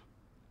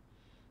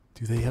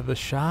 Do they have a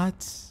shot?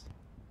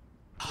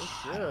 They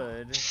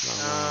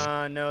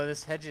should. No,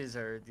 these hedges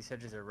are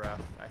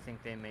rough. I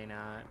think they may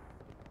not.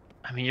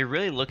 I mean, you're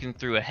really looking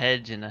through a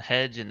hedge and a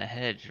hedge and a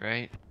hedge,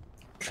 right?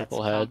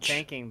 Triple That's comp hedge.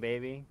 tanking,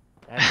 baby.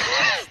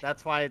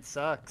 That's why it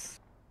sucks.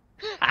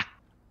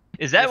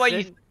 Is that It's why you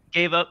in-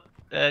 gave up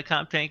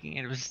comp tanking?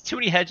 And it was too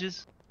many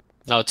hedges?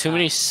 No, too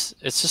many. It's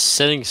just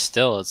sitting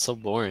still. It's so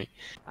boring.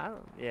 I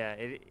don't. Yeah,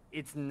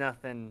 it's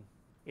nothing.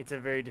 It's a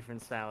very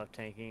different style of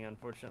tanking,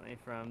 unfortunately.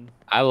 From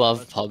I love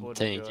most people pub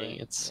would enjoy tanking.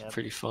 it. It's Yep.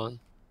 pretty fun.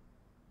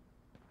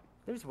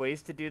 There's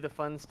ways to do the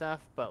fun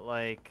stuff, but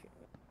like,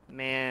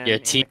 man, Your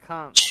in the team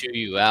comp, chew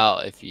you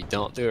out if you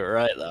don't do it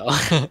right, though.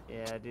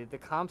 yeah, dude, the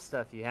comp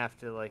stuff, you have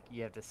to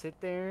sit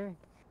there,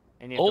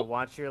 and you have Oh. to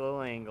watch your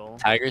little angle.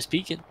 Tiger's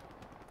peeking.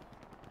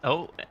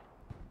 Oh,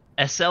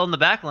 SL in the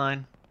back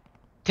line.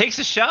 Takes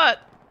a shot.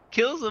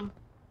 Kills him.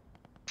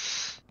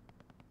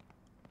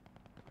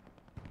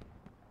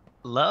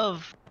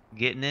 Love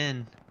getting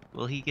in.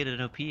 Will he get an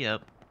OP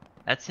up?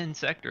 That's in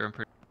sector, I'm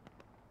pretty.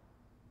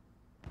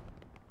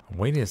 I'm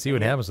waiting to see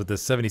what happens with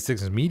this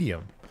 76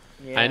 medium.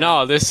 Yeah. I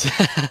know this.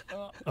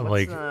 I'm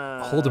What's, like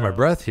holding my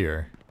breath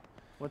here.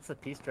 What's the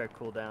peace strike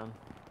cooldown?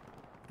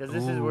 Because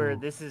this is where Ooh.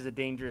 this is a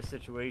dangerous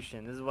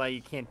situation. This is why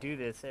you can't do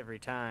this every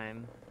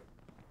time.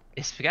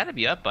 It's got to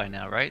be up by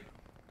now, right?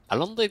 I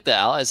don't think the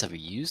Allies have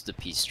used the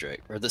peace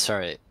strike, or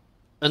sorry,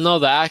 no,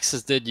 the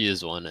Axis did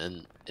use one,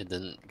 and it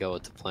didn't go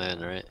with the plan,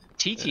 right?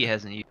 TT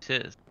hasn't used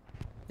his.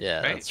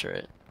 Yeah, Right. that's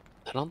right.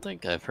 I don't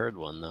think I've heard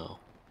one though.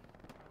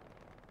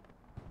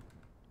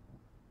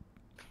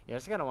 Yeah,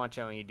 just gotta watch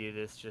out when you do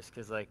this, just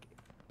because like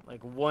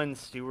one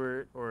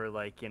Stewart or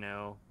like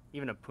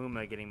even a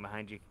Puma getting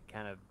behind you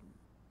can kind of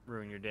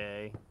ruin your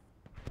day.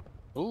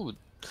 Ooh,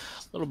 a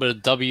little bit of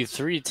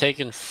W3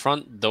 taking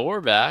front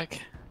door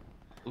back.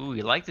 Ooh,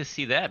 you like to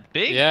see that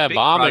big? Yeah, big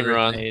bombing progress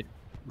run. made.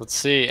 Let's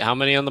see how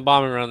many on the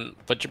bombing run.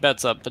 Put your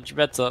bets up. Put your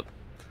bets up.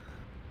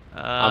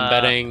 I'm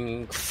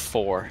betting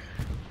 4.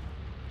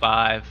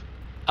 5.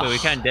 Wait, we Ugh.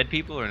 counting dead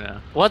people or no?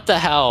 What the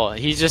hell?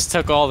 He just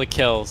took all the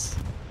kills.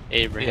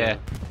 Abraham.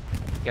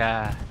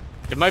 Yeah. God.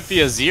 It might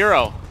be a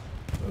 0.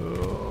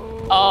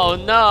 Oh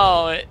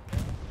no!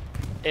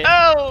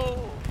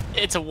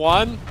 It's a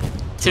 1,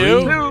 2.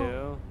 Two.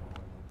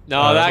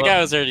 No, that well-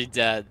 guy was already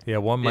dead. Yeah,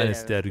 one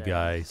minus Yeah, dead that's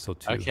guy, so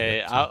 2. Okay,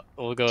 Yeah,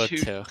 2. we'll go with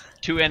 2.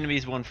 2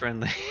 enemies, 1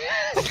 friendly.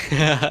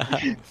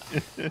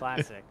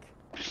 Classic.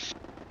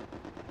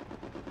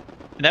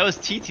 And that was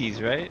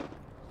TT's, right?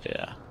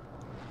 Yeah.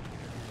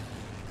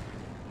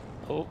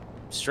 Oh,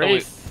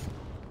 strafe.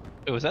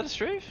 Oh, was that a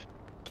strafe?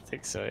 I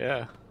think so,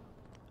 yeah.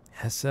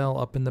 Hessel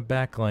up in the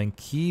back line.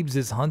 Keebs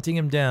is hunting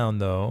him down,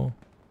 though.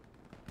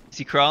 Is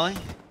he crawling?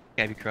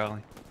 Gotta be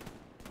crawling.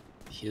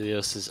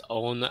 Helios's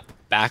own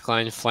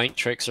backline flank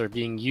tricks are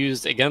being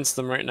used against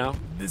them right now.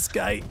 This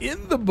guy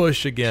in the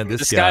bush again.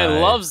 This guy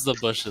loves the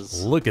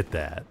bushes. Look at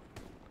that.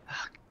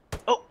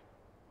 Oh!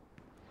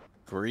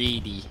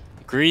 Greedy.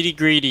 Greedy,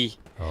 greedy.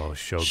 Oh,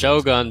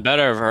 Shogun,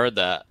 better have heard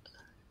that.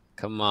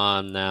 Come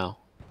on now.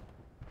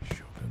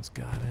 Shogun's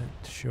got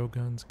it.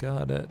 Shogun's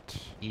got it.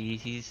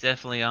 He's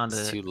definitely on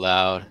It's the... too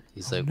loud.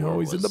 He's like, no, where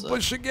he's in the was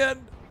bush again.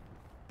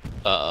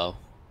 Uh-oh.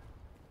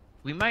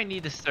 We might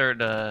need to start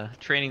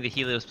training the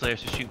Helios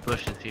players to shoot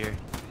bushes here.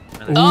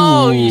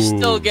 Oh, he Ooh,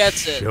 still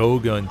gets it.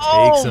 Shogun takes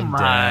Oh him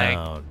my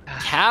down.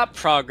 Cap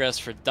progress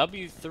for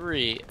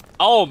W3.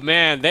 Oh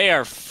man, they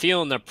are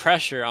feeling the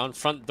pressure on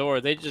front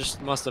door. They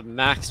just must have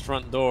maxed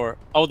front door.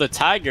 Oh, the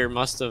Tiger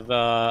must have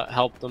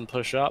helped them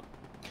push up.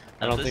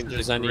 I don't This think is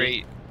there's a any.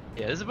 great...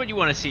 Yeah, this is what you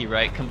want to see,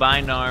 right?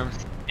 Combined arms,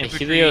 The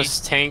infantry.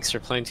 Helios tanks are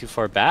playing too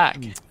far back.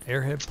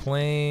 Airhead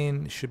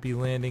plane should be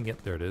landing.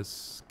 Yep, there it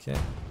is. Okay.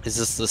 Is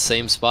this the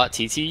same spot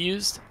TT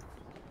used?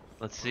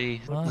 Let's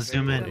see. Looks Let's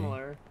zoom in.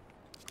 Similar.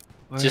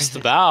 Where Just is it?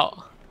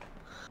 about.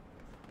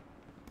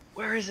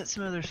 Where is it,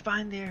 Smithers?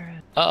 Find the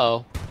airhead.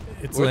 Uh-oh.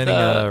 It's Where'd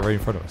landing right in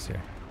front of us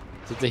here.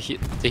 Did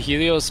the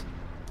Helios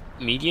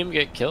medium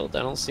get killed? I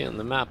don't see it on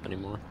the map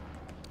anymore.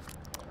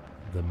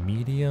 The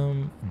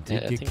medium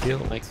did I get think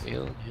killed. it might be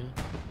killed,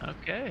 yeah.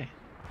 Okay.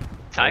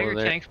 Tiger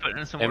they- tanks putting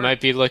in some They work.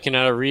 might be looking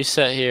at a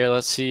reset here.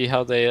 Let's see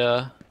how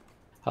they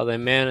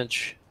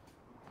manage.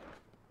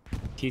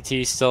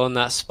 TT still in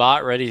that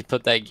spot, ready to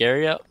put that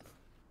Gary up.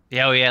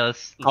 Yeah, oh yeah,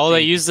 let's Oh,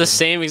 they see. use the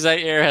same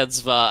exact airhead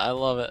spot. I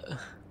love it.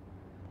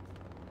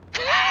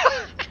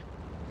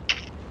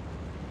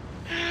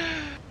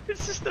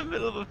 It's just the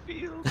middle of a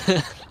field.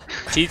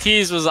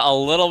 TT's was a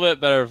little bit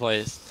better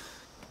placed.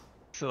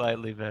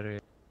 Slightly better.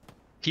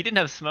 He didn't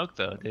have smoke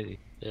though, did he?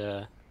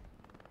 Yeah.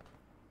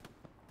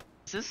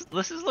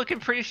 This is looking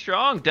pretty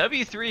strong.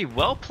 W3,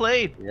 well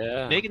played.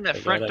 Yeah. Making that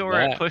they front got it door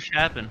back. push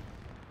happen.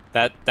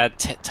 That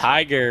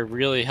Tiger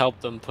really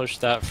helped them push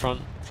that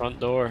front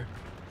door.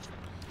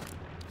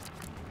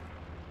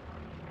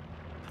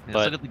 Yeah,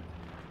 But- let's look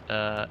at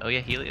the, oh yeah,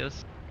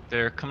 Helios.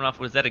 They're coming off.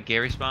 Was that a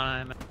Gary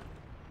spawn?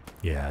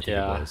 Yeah, I think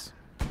Yeah. it was.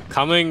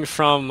 Coming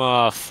from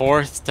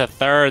 4th to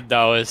 3rd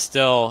though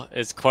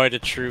is quite a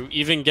true.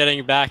 Even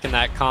getting back in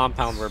that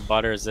compound where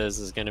Butters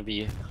is going to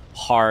be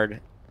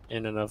hard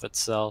in and of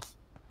itself.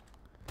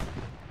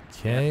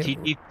 Okay,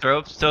 TT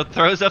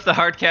throws up the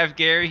hard cap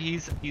Gary.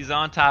 He's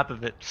on top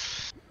of it.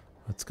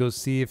 let's go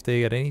see if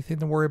they got anything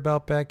to worry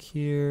about back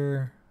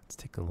here. Let's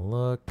take a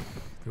look.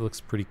 It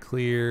looks pretty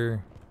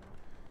clear.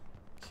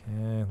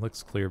 Okay,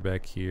 looks clear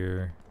back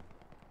here.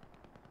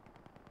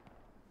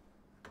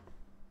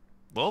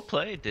 Well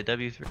played to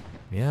W3.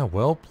 Yeah,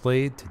 well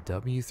played to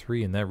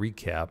W3 in that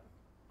recap.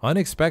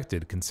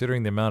 Unexpected,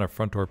 considering the amount of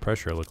front door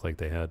pressure it looked like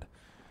they had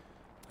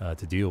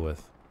to deal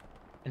with.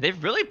 And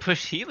they've really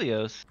pushed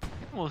Helios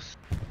almost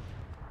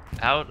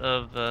out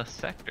of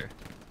sector.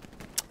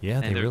 Yeah,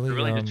 And they they're really,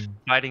 really just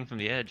fighting from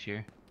the edge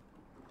here.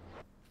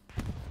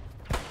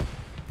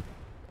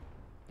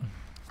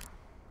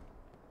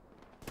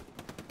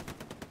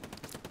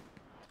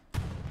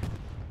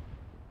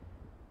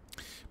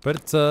 but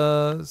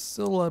it's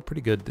still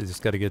pretty good. They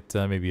just got to get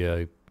maybe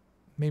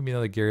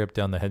another Gary up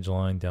down the hedge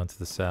line down to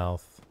the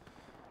south,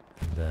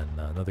 and then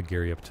another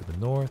Gary up to the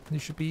north. They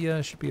should be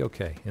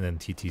okay. And then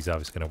TT's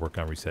obviously going to work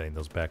on resetting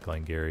those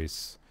backline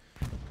Garys.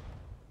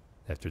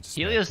 After just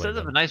Helios playing does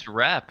have a them. nice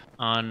wrap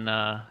on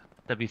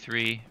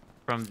W3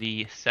 from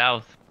the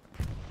south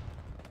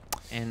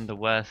and the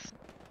west.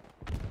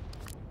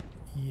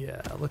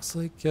 Yeah, looks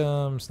like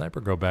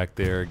Sniper Girl back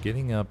there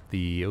getting up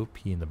the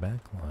OP in the back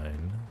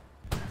line.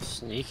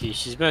 Sneaky.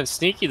 She's been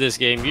sneaky this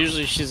game.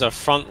 Usually she's a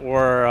front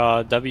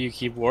or W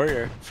key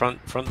warrior.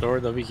 Front door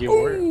W key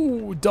warrior.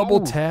 Ooh,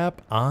 double Ooh.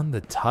 tap on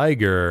the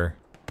Tiger.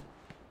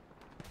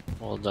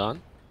 Well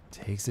done.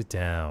 Takes it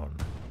down.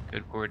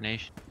 Good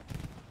coordination.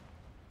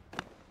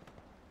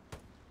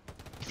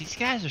 These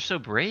guys are so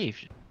brave.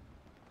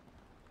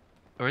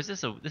 Or is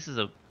this a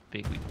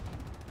big week?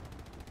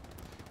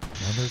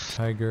 Another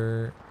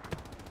Tiger.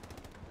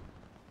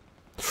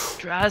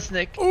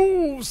 Drasnik.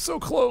 Oh, so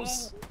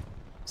close.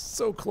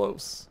 So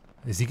close.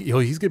 Is he? Oh,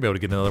 he's gonna be able to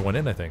get another one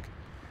in, I think.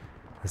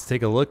 Let's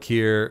take a look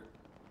here.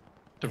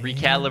 To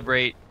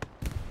recalibrate.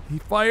 He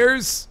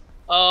fires.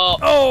 Oh,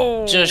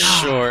 Oh, just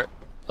short.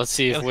 Let's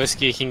see if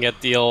Whiskey can get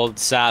the old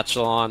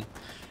satchel on.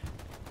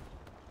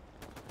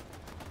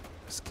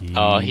 Whiskey.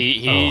 Oh,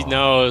 he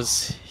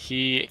knows.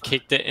 He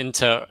kicked it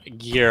into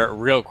gear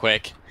real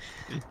quick.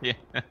 Yeah.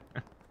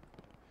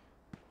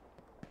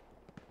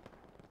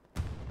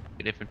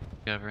 A different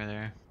cover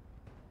there.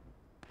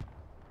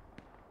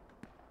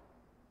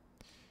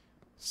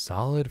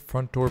 Solid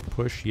front door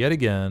push yet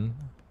again.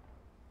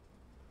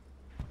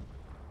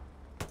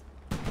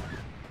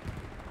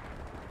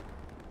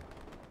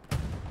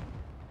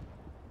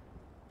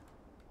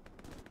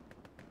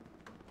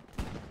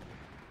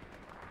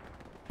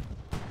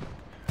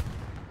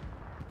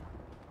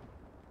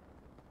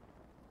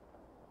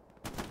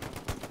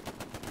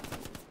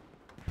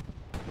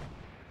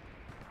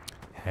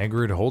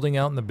 Haggard holding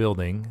out in the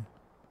building.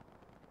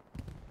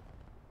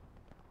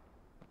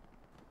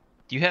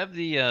 Do you have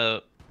the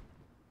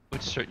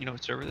you know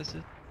what server this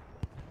is?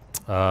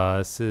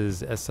 This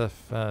is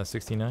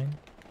SF69.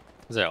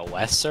 Is it a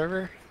West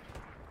server?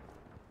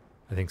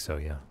 I think so,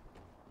 yeah.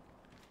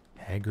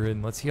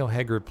 Haggard, let's see how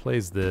Haggard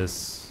plays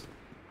this.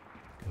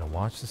 Gonna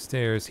watch the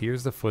stairs.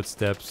 Here's the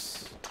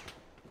footsteps.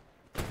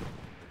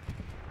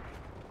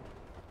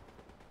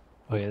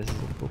 Oh yeah, this is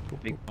a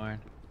big barn.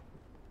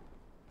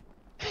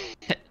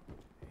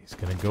 He's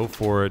gonna go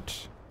for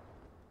it.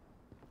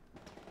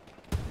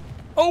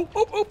 Oh,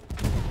 oh, oh!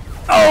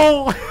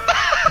 Oh!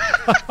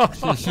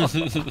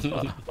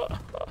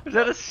 Is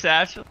that a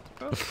satchel?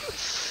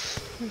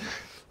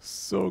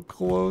 So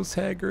close,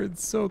 Haggard.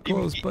 So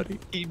close, buddy.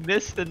 He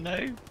missed the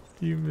knife.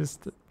 You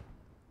missed it.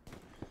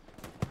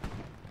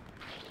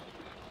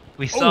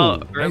 We saw Oh,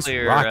 nice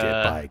earlier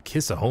rocket by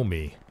Kiss a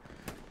Homie.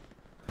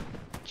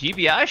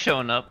 GBI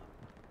showing up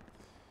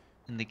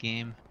in the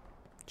game.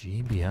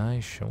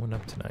 GBI showing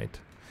up tonight.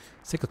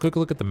 Let's take a quick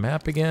look at the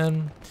map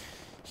again.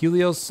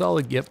 Helios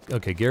solid. Yep.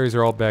 Okay, Gary's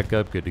are all back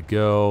up. Good to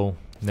go.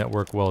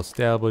 Network well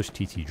established.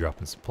 TT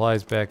dropping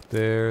supplies back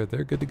there.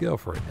 They're good to go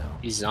for right now.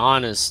 He's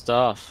on his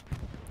stuff.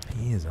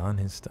 He is on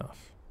his stuff.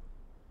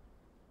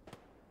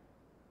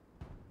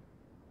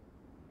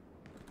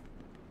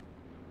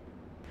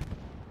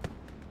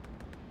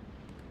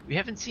 We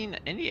haven't seen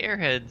any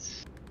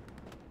airheads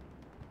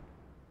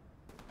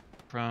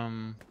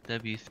from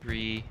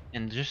W3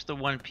 and just the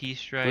one P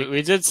strike.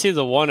 We did see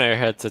the one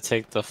airhead to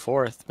take the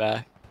fourth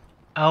back.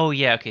 Oh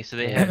yeah, okay, so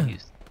they have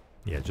used.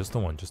 Yeah, just the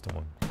one. Just the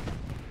one.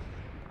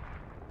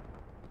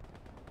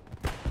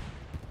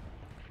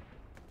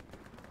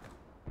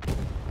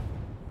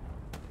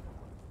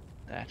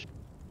 That.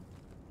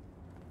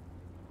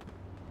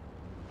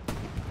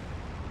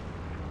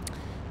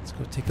 Let's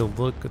go take a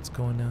look what's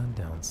going on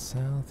down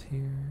south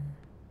here.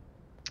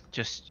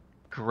 Just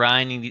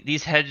grinding.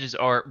 These hedges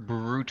are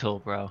brutal,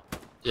 bro.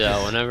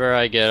 Yeah, whenever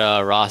I get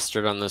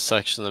rostered on this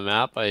section of the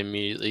map, I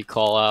immediately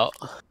call out.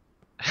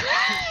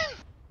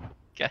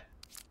 Okay.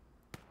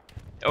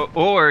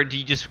 Or do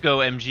you just go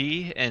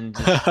MG and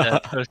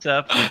just post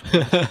up?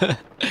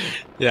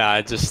 Yeah,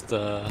 I just,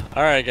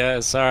 alright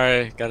guys,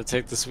 sorry, gotta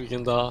take this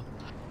weekend off.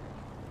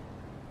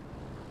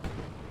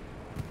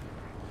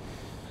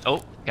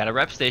 Oh, got a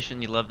rep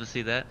station. You love to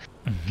see that.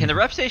 Can the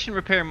rep station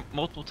repair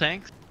multiple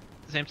tanks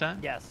at the same time?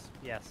 Yes,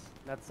 yes.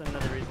 That's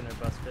another reason they're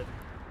busted.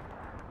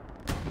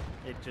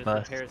 It just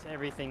Bust. repairs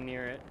everything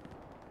near it.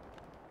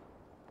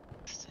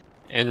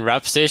 And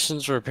rep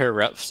stations repair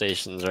rep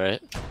stations,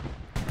 right?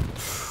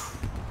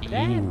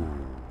 That, Ooh.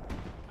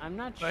 I'm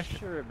not Question.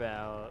 sure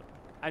about.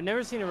 I've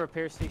never seen a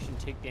repair station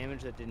take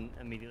damage that didn't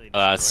immediately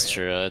Oh,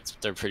 destroy that's it. true.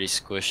 They're pretty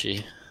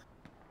squishy.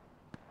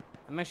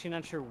 I'm actually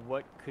not sure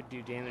what could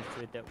do damage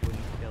to it that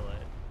wouldn't kill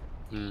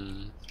it.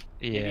 Hmm.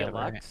 Maybe Yeah, a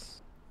right.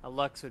 Lux? A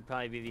Lux would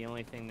probably be the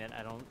only thing that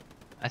I don't...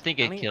 I think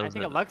I it mean, kills I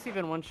think it. a Lux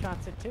even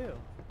one-shots it too.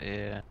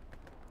 Yeah.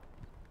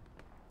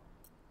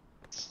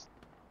 It's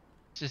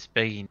just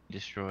begging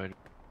destroyed.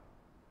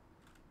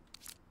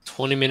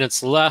 20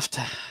 minutes left.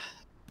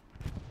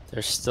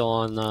 They're still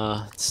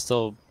on,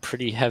 still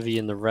pretty heavy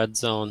in the red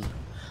zone.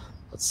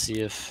 Let's see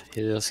if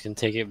Helios can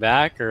take it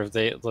back or if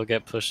they'll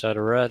get pushed out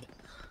of red.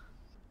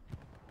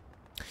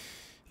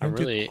 I Gonna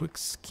do a really quick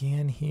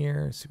scan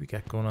here. See what we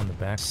got going on the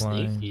back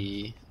line.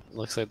 sneaky.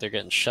 Looks like they're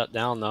getting shut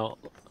down though.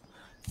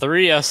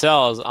 3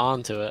 SLs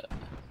onto it,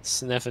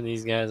 sniffing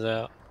these guys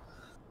out.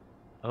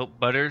 Oh,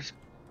 Butters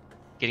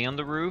getting on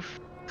the roof.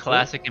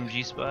 Classic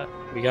MG spot.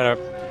 We got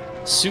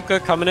our Suka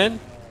coming in.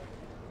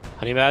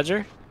 Honey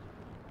Badger.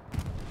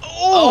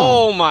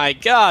 Oh, Oh my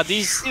god,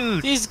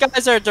 Dude. these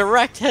guys are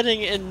direct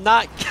hitting and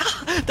not.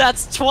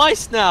 That's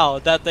twice now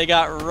that they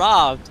got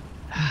robbed.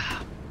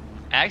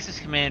 Axis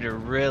Commander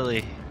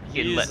really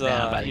getting let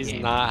down by the He's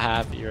game. not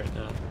happy right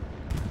now.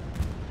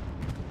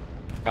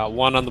 Got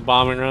 1 on the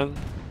bombing run.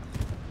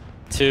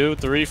 2,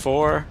 3,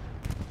 4.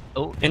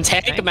 Oh, And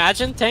tank,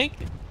 imagine tank.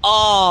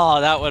 Oh,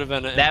 that would have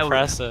been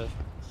impressive.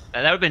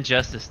 That would have been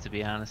justice, to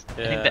be honest. I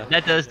think Yeah.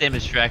 that does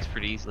damage tracks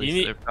pretty easily. You so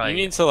need, they're probably... you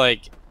need to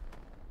like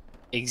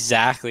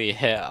exactly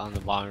hit on the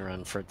bombing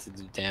run for it to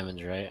do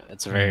damage, right?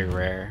 It's very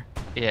rare.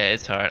 Yeah,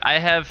 it's hard. I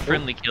have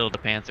friendly killed the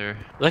Panther.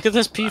 Look at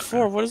this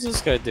P4. What is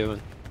this guy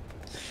doing?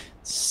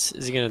 Is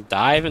he gonna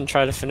dive and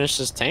try to finish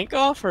this tank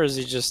off, or is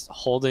he just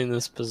holding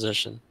this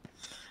position?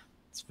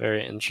 It's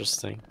very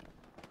interesting.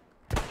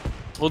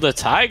 Well, the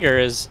Tiger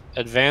is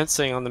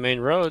advancing on the main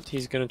road.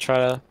 He's gonna try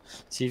to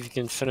see if he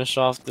can finish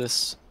off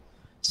this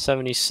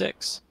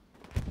 76.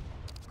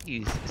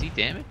 Is he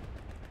damaged?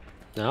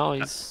 No,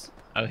 he's.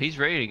 Oh, he's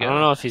ready to go. I don't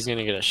know if he's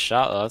gonna get a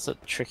shot though. That's a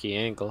tricky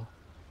angle.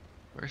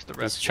 Where's the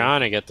He's rest? trying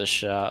to get the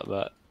shot,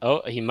 but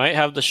oh, he might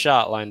have the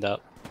shot lined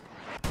up.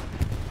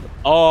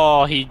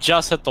 Oh, he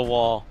just hit the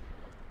wall.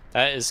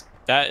 That is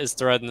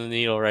threading the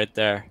needle right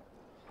there.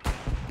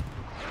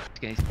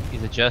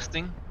 He's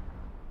adjusting.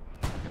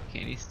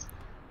 Can't he?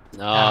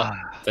 No,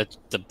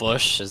 the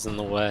bush is in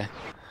the way.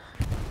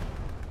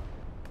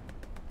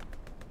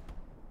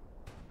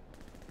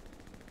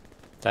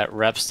 That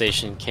rep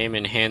station came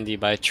in handy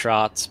by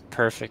Trots.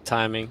 Perfect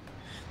timing.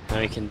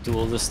 Now we can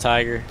duel this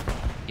Tiger.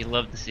 You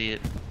love to see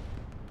it.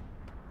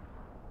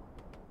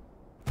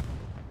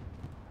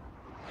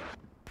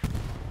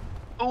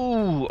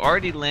 Ooh,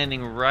 Arty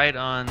landing right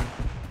on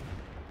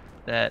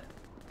that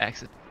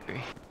axis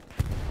tree.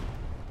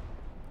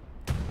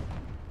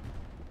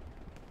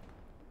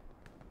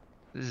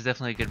 This is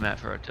definitely a good map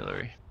for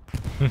artillery.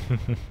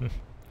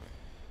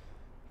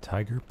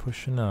 Tiger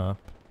pushing up.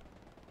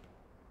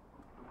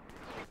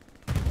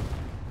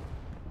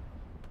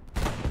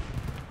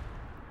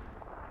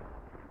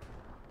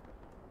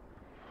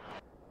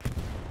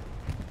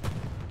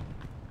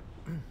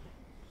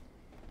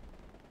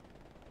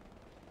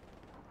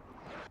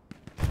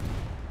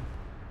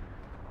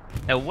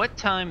 Now, what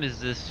time is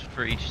this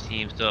for each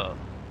team? So,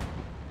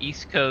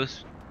 East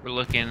Coast, we're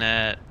looking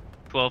at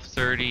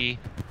 12:30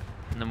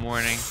 in the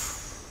morning,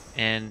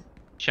 and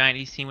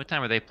Chinese team, what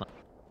time are they playing?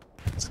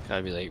 It's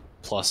gotta be like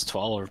plus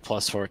 12 or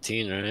plus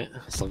 14, right?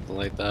 Something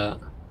like that.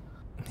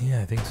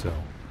 Yeah, I think so.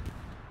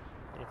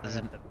 If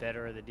I got the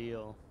better of the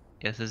deal.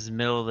 Yes, this is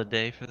middle of the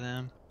day for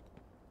them.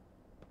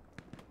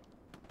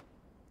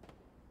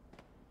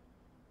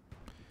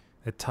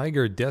 The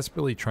Tiger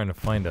desperately trying to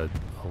find a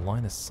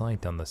line of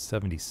sight on the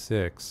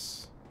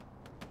 76.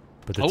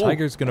 But the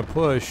Tiger's gonna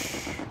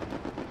push.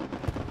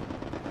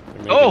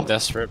 They're making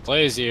desperate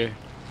plays here.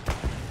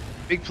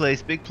 Big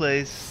plays, big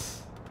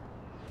plays.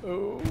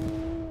 Oh,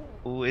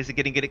 is it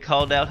gonna get it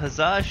called out?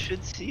 Huzzah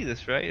should see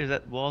this, right? Or is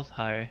that wall's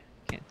higher?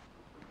 Can't.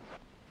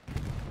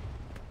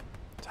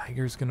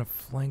 Tiger's gonna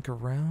flank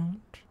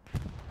around.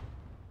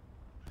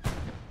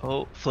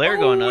 Oh, flare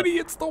going up. And he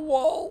hits the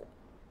wall.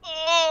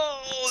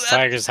 Oh,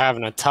 Tiger's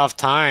having a tough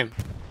time.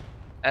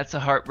 that's a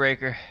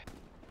heartbreaker.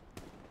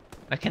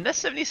 Now, can that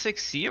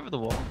 76 see over the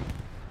wall?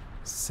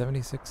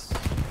 76.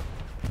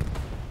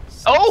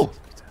 Oh!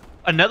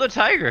 Another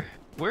Tiger.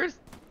 Where'd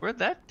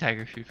that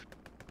Tiger shoot from?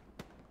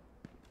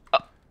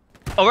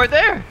 Oh, right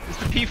there. It's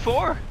the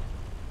P4.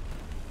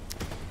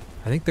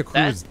 I think the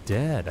crew is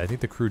dead. I think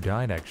the crew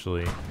died,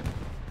 actually. I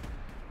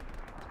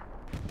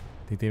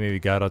think they maybe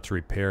got out to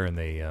repair and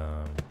they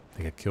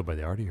got killed by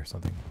the Arty or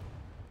something.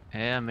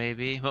 Yeah,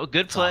 maybe. Well,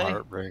 good play.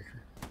 Heartbreaker.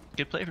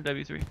 Good play from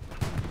W3.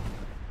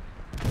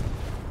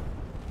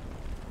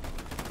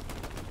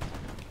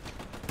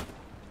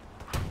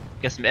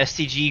 Got some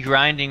STG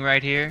grinding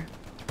right here.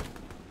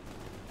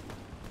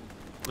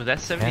 Was that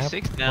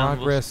 76 down?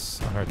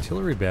 Progress on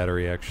artillery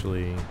battery,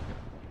 actually.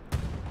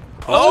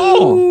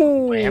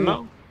 Oh!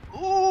 Ammo?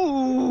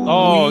 Ooh!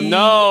 Oh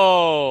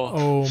no!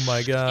 Oh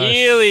my gosh.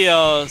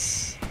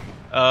 Helios!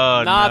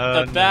 Oh,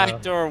 Not the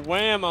backdoor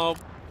whammo.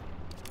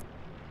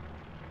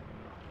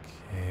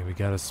 Okay, we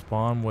got a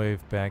spawn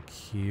wave back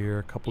here.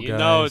 A couple You guys.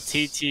 know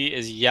TT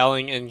is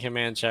yelling in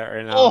command chat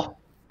right now. Oh!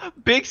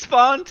 Big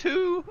spawn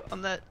too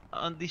on the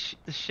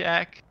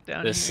shack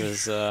down This here.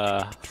 is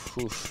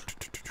oof.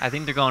 I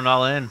think they're going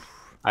all in.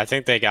 I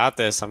think they got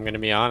this, I'm gonna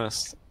be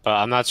honest. But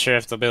I'm not sure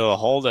if they'll be able to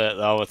hold it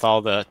though with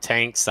all the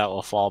tanks that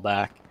will fall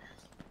back.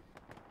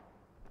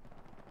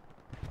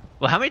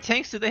 Well, how many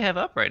tanks do they have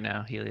up right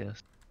now,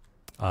 Helios?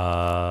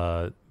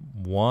 One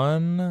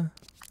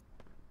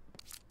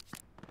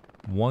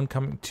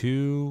coming,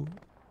 2,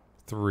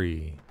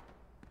 3,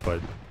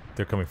 but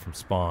they're coming from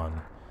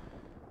spawn.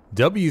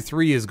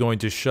 W3 is going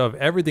to shove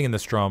everything in the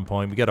strong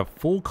point. We got a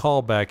full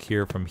callback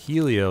here from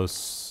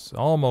Helios.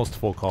 Almost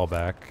full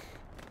callback.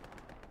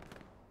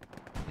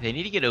 They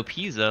need to get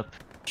OPs up.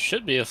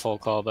 Should be a full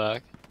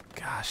callback.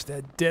 Gosh,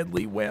 that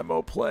deadly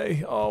whammo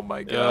play. Oh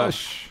my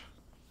gosh.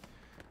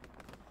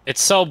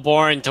 It's so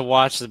boring to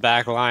watch the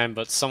back line,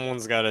 but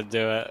someone's got to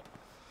do it.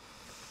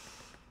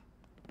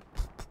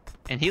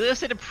 And Helios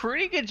did a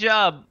pretty good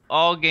job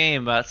all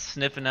game about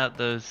sniffing out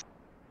those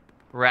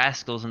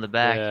rascals in the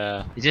back.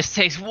 Yeah. It just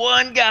takes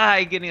one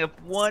guy getting up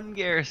one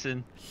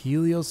garrison.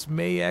 Helios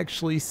may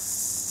actually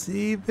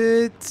save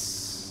it.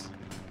 Is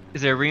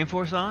there a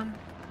reinforce on?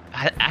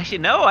 Actually,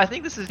 no. I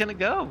think this is gonna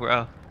go,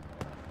 bro.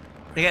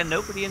 They got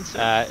nobody in.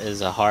 That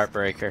is a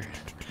heartbreaker.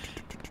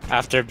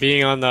 After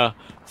being on the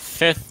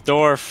 5th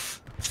door,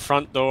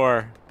 front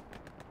door,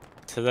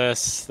 to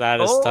this, that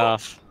is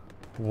tough.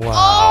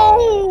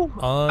 Wow.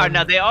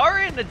 Now they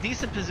are in a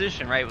decent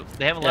position, right?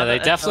 They have a lot. Yeah, they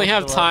of definitely SL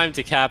have still time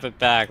to cap it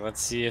back.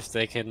 Let's see if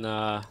they can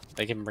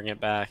bring it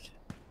back.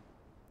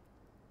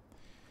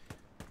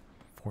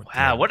 14.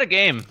 Wow, what a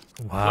game!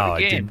 Wow, what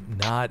a game. I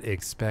did not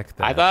expect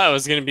that. I thought it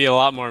was going to be a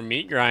lot more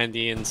meat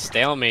grindy and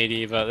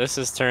stalematey, but this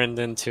has turned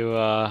into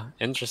a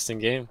interesting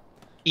game.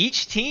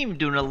 Each team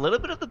doing a little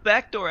bit of the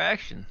backdoor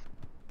action.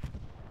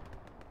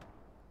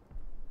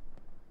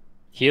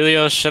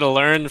 Helios should have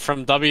learned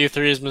from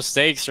W3's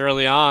mistakes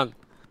early on.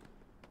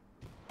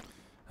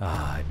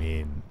 I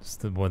mean,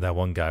 that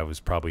one guy was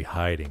probably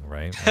hiding,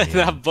 right? I mean,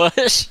 That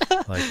bush.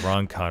 like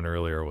Roncon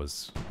earlier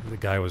the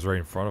guy was right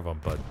in front of him,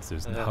 but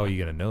how are you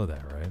gonna know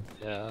that, right?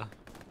 Yeah.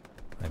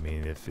 I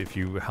mean, if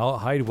you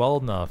hide well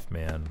enough,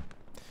 man,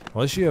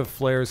 unless you have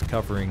flares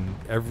covering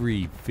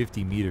every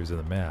 50 meters of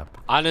the map.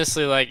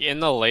 Honestly, like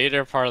in the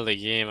later part of the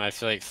game, I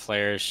feel like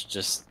flares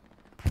just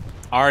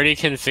already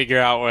can figure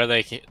out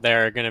where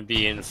they're gonna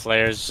be, and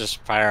flares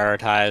just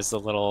prioritize the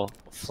little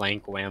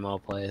flank whammo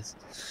plays.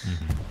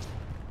 Mm-hmm.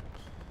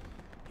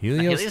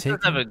 Helios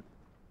does have a.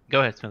 Go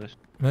ahead, Smithers.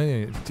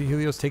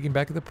 Helios taking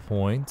back the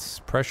points.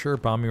 Pressure,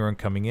 bombing run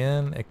coming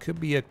in. It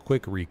could be a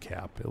quick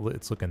recap.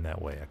 It's looking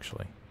that way,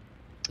 actually.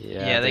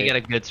 Yeah, they got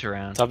a good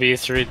surround.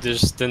 W3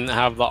 just didn't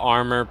have the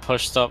armor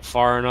pushed up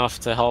far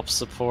enough to help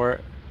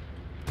support.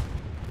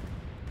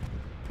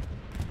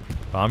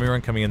 Bombing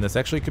run coming in. This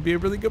actually could be a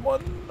really good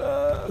one.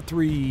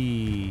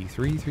 Three.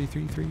 Okay,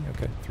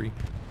 three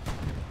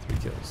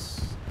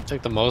kills. I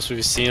think the most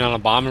we've seen on a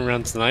bombing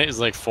run tonight is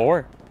like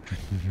 4.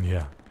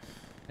 Yeah.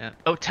 Yeah.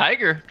 Oh,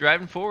 Tiger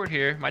driving forward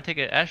here. Might take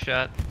a S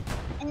shot.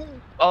 Ooh,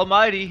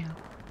 almighty.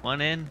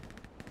 One in.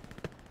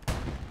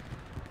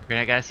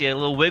 I gotta see a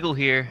little wiggle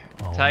here.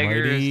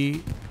 Tiger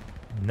Almighty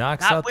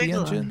knocks not out the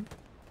wiggling. engine.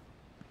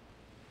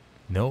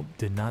 Nope,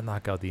 did not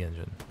knock out the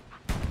engine.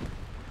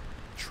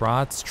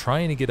 Trot's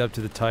trying to get up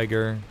to the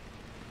Tiger.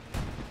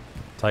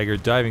 Tiger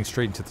diving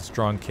straight into the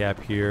strong cap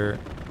here.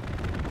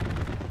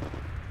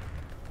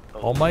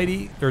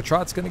 Almighty, or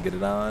Trot's gonna get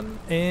it on,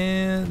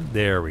 and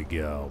there we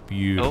go.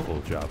 Beautiful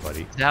job,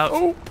 buddy.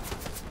 Now,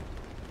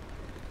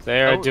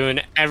 They are doing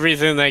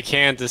everything they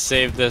can to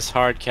save this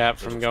hard cap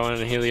from going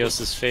in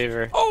Helios's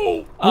favor.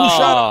 Who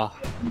shot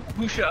him?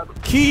 who shot him?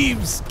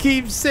 Keeves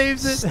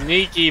saves it.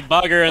 Sneaky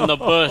bugger in the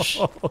bush.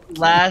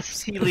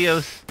 Last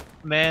Helios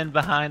man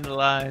behind the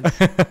lines.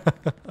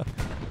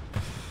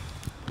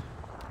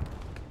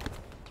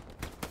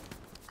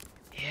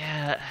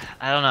 Yeah,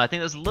 I don't know. I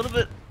think it was a little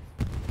bit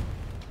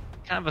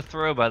kind of a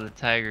throw by the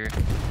Tiger.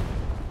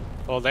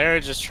 Well, they're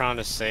just trying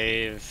to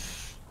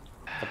save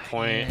the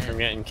point from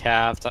getting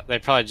capped. They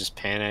probably just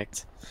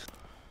panicked.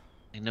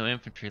 No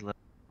infantry left.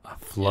 A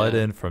flood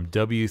in from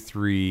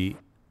W3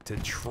 to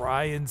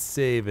try and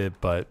save it,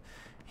 but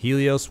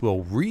Helios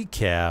will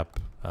recap.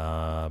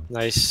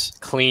 Nice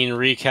clean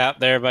recap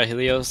there by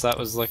Helios. That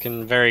was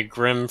looking very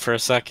grim for a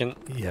second.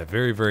 Yeah,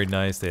 very, very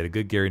nice. They had a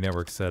good Gary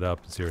network set up,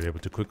 so they were able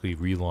to quickly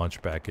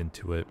relaunch back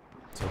into it.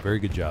 So very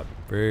good job.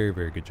 Very,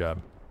 very good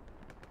job.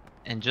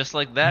 And just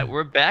like that,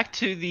 we're back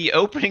to the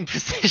opening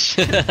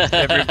position,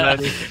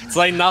 everybody. It's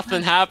like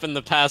nothing happened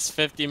the past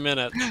 50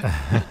 minutes.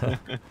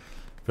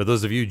 For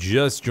those of you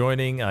just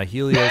joining,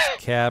 Helios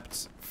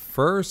capped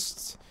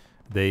first.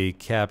 They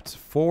capped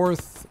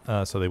fourth,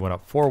 so they went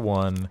up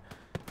 4-1.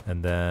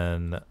 And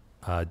then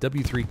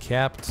W3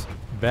 capped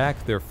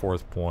back their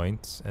 4th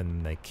point,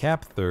 and they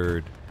capped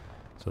third.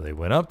 So they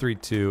went up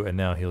 3-2, and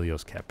now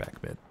Helios capped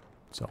back mid.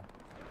 So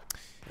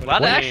A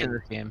lot of action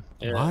this game.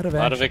 Yeah, a lot of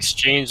lot of action.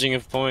 exchanging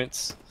of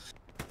points.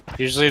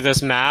 Usually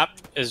this map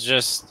is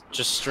just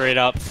straight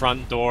up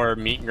front door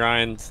meat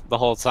grind the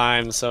whole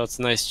time, so it's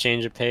a nice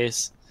change of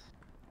pace.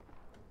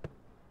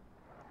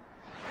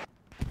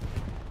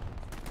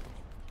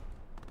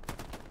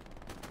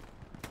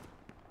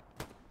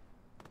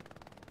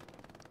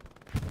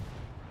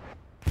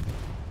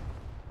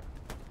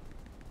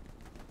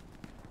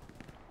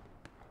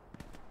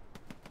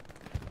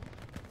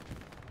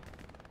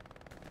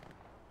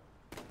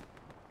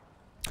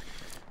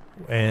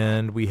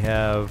 And we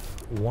have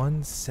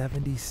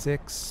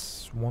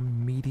 176,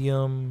 one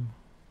medium.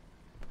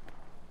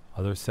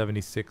 Other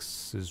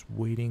 76 is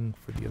waiting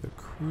for the other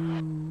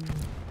crew.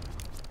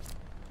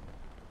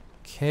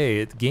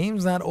 Okay, the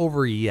game's not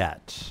over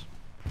yet.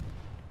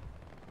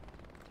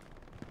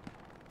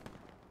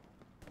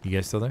 You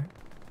guys still there?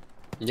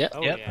 Yep.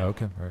 Oh Yep. yeah.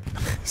 Okay, all right.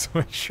 Just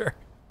make sure.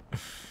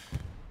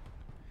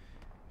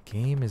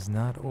 Game is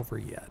not over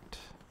yet.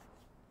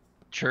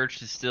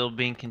 Church is still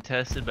being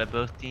contested by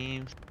both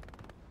teams.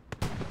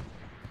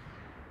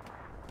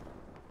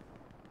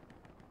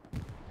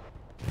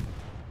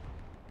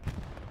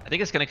 I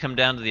think it's going to come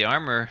down to the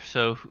armor.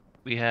 So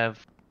we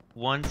have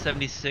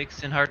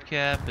 176 in hard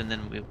cap, and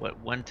then we have what,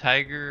 1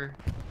 tiger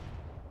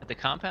at the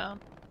compound.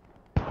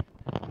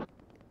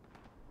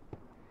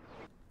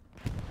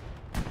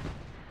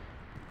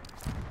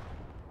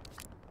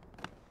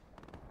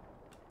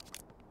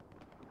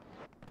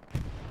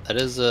 That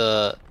is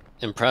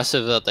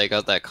impressive that they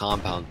got that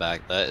compound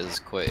back. That is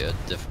quite a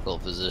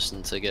difficult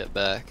position to get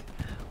back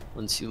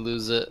once you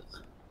lose it.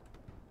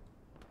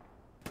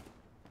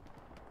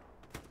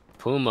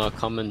 Puma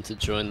coming to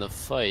join the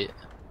fight.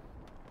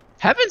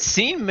 Haven't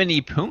seen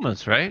many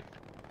pumas, right?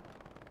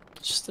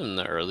 Just in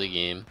the early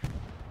game.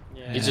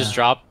 Yeah. He just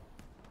dropped.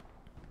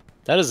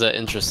 That is an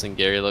interesting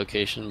Gary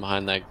location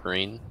behind that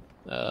green.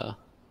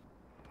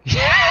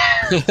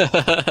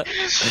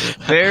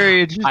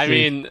 Very interesting. I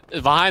mean,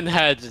 behind the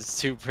hedge is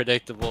too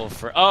predictable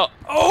for. Oh,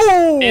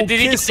 Oh! and did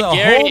he get Kiss the a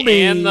Gary homie.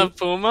 and the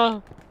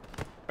Puma?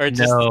 Or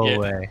just the no Gary?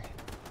 way.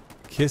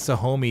 Kiss a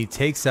homie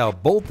takes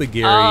out both the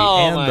Gary Oh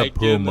and my the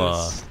Puma.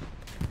 goodness.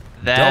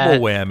 That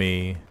Double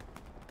whammy.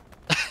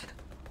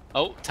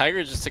 Oh,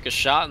 Tiger just took a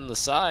shot in the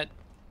side.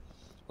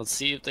 Let's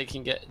see if they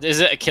can get. Is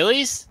it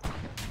Achilles?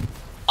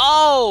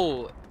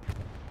 Oh,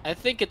 I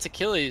think it's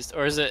Achilles,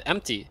 or is it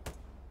empty?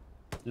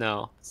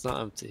 No, it's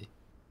not empty.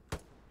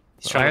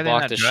 He's Why trying are to they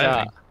block not the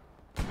driving?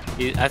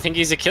 shot. I think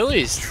he's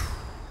Achilles.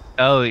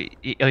 Oh, he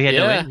had no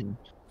Yeah. engine.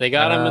 They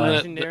got him in the.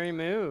 Legendary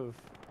move.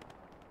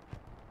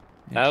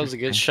 That was a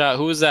good Interesting. shot.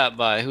 Who was that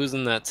by? Who's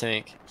in that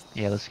tank?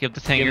 Yeah, let's give the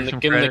Give tankers him the, some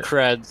give him the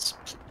credit. creds.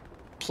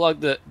 Plug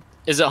the.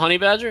 Is it Honey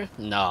Badger?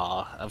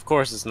 No, of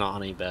course it's not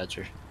Honey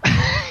Badger.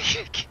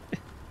 Jeez,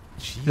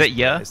 that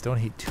yeah? guys, don't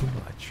hate too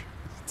much.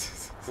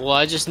 Well,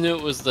 I just knew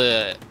it was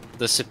the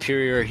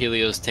superior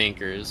Helios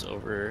tankers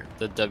over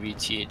the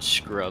WTH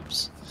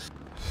scrubs.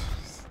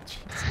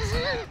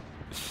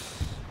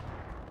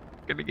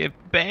 Gonna get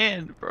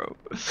banned, bro.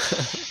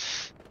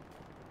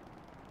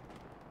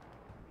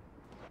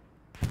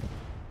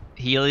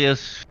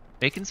 Helios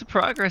making some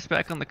progress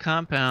back on the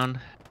compound.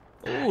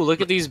 Ooh,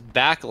 look at these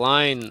back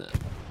line.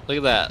 Look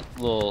at that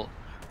little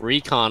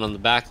recon on the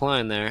back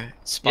line there.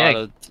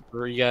 Spotted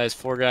 3 guys,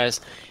 4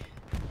 guys.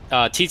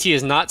 TT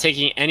is not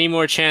taking any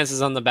more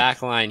chances on the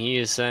back line. He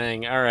is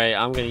saying, all right,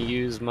 I'm going to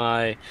use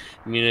my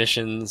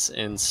munitions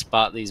and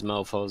spot these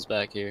mofos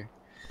back here.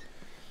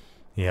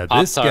 Yeah, Pop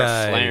this Tart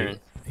guy. flaring.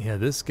 Yeah,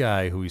 this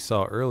guy who we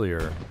saw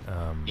earlier.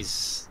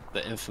 He's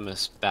the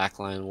infamous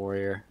backline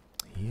warrior.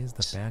 He is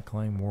the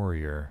backline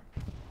warrior.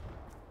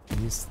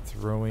 He's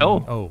throwing.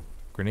 Oh. Oh,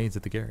 grenades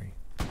at the Gary.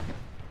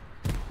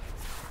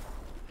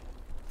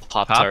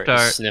 Pop-Tart Pop-Tart.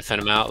 is sniffing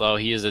him out, though.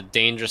 He is a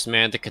dangerous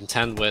man to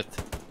contend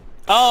with.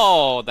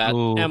 Oh, that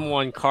Ooh.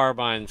 M1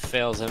 carbine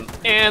fails him.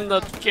 And the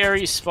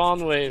Gary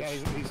spawn wave.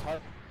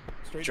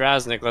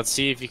 Draznik, let's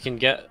see if you can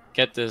get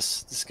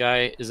this. This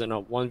guy is in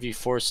a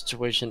 1v4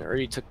 situation.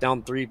 Already took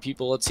down 3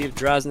 people. Let's see if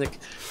Draznik.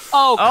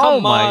 Oh, Oh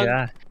come my on.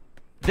 god.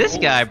 This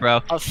guy, bro.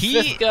 A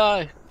 5th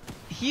guy.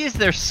 He is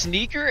their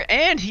sneaker,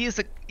 and he's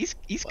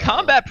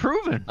combat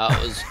proven.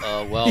 That was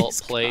well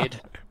He's played.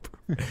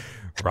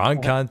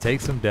 Roncon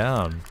takes him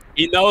down.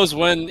 He knows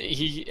when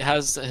he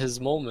has his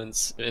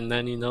moments, and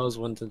then he knows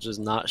when to just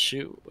not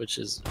shoot, which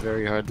is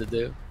very hard to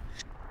do.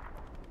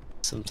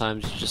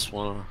 Sometimes you just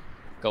want to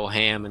go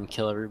ham and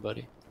kill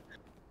everybody.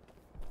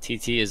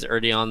 TT is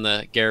already on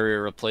the Gary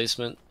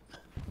replacement.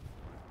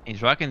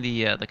 He's rocking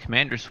the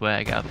commander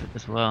swag outfit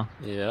as well.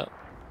 Yeah.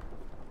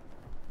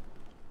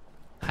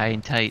 High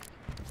and tight.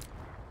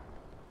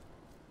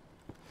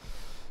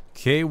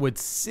 Okay, with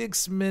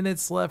 6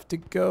 minutes left to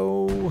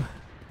go.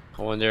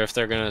 I wonder if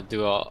they're gonna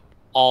do a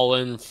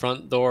all-in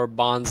front door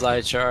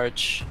bonsai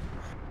charge.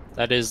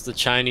 That is the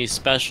Chinese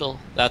special.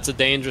 That's a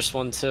dangerous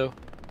one too.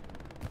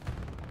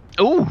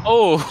 Ooh,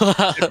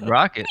 Oh! good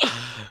rocket.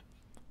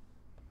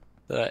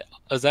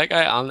 Was that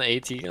guy on the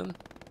AT gun?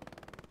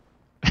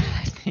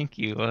 I think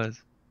he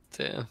was.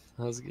 Damn,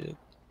 that was good.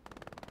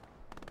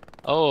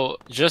 Oh,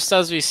 just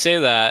as we say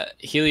that,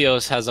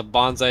 Helios has a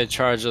bonsai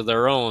charge of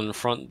their own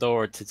front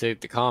door to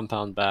take the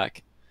compound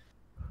back.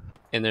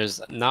 And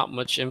there's not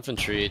much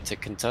infantry to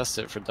contest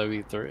it for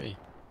W3.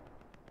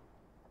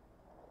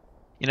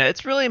 You know,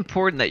 it's really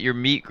important that your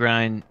meat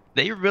grind,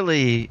 they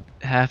really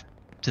have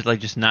to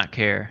like just not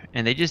care.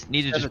 And they just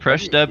need to just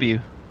press W.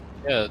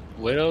 Yeah,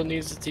 Widow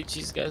needs to teach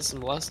these guys some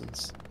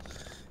lessons.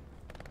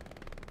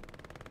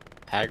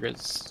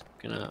 Hagrid's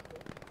gonna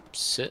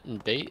sit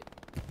and bait.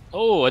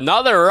 Oh,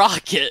 another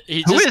rocket!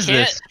 He Who just is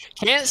this?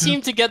 can't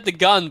seem to get the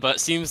gun, but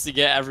seems to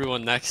get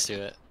everyone next to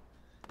it.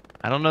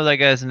 I don't know that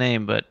guy's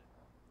name, but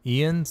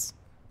Ian's.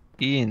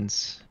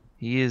 Ian's.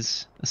 He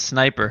is a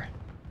sniper.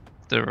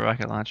 The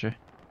rocket launcher.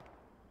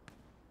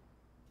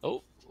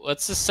 Oh,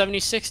 what's the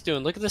 76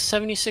 doing? Look at the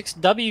 76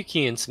 W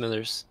key in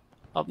Smithers.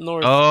 Up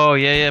north. Oh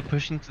yeah, yeah,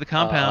 pushing to the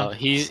compound.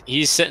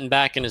 He's sitting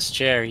back in his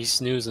chair. He's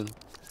snoozing.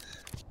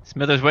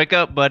 Smithers, wake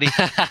up, buddy.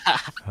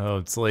 Oh,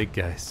 it's late,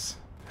 guys.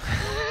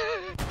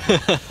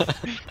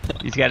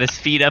 He's got his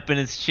feet up in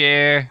his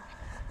chair.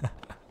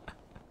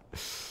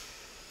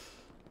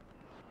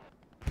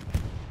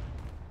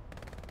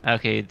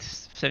 Okay,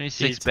 it's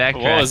 76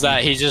 backtracking. What was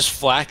that? He just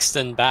flexed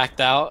and backed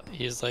out.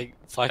 He's like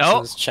flexing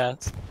his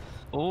chest.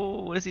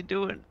 Oh, what is he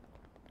doing?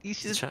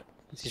 He's just.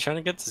 Is he trying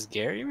to get this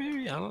Gary?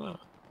 Maybe I don't know.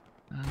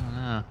 I don't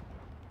know.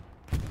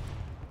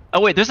 Oh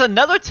wait, there's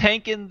another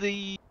tank in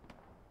the.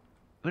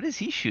 What is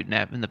he shooting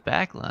at in the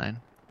back line?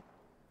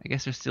 I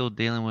guess they're still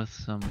dealing with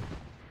some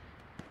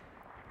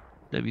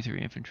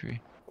W3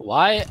 infantry.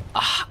 Why?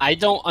 I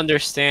don't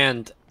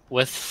understand.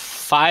 With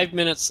 5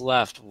 minutes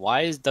left,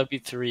 why is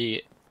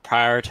W3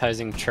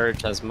 prioritizing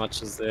church as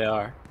much as they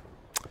are?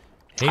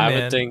 Hey, I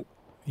man, would think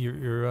you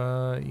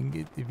can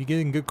get, if you get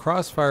in good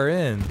crossfire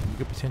in, you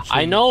could potentially.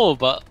 I know,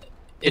 but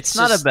It's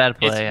not a bad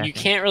play. You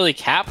can't really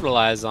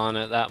capitalize on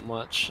it that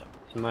much,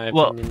 in my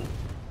opinion.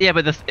 Yeah,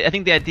 but I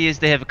think the idea is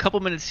they have a couple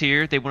minutes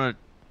here. They want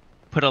to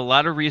put a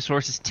lot of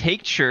resources,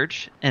 take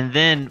church, and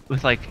then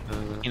with like, a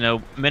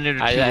minute or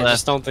two left. I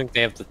just don't think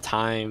they have the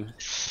time.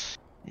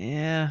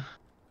 Yeah.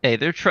 Hey,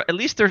 at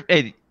least they're.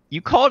 Hey,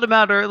 you called them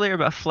out earlier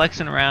about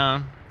flexing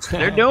around.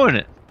 They're doing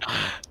it.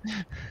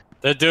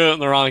 They're doing it in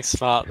the wrong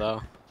spot,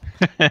 though.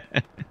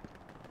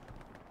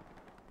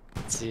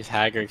 Let's see if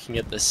Haggard can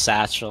get the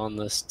satchel on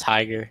this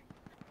tiger.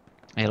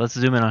 Hey, let's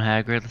zoom in on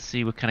Haggard. Let's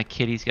see what kind of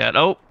kit he's got.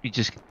 Oh, he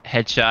just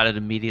headshotted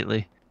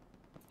immediately.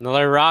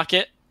 Another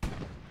rocket.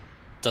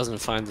 Doesn't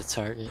find the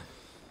target.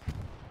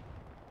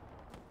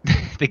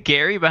 The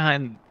Gary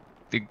behind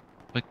the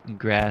fucking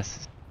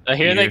grass.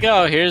 Here they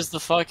go. Here's the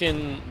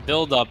fucking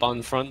build-up on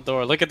the front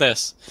door. Look at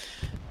this.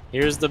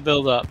 Here's the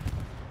build-up.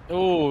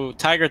 Ooh,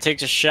 Tiger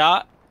takes a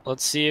shot.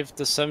 Let's see if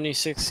the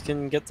 76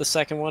 can get the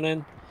second one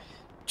in.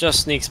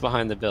 Just sneaks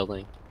behind the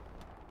building.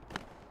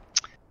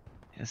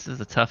 This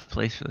is a tough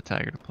place for the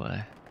Tiger to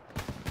play.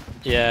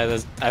 Yeah,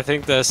 I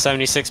think the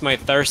 76 might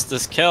thirst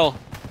this kill.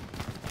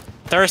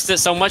 Thirst it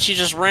so much he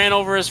just ran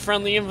over his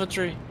friendly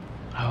infantry.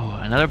 Oh,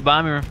 another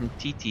bombing run from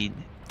TT.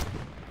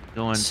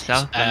 Going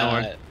south to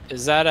north.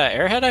 Is that an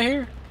airhead I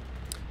hear?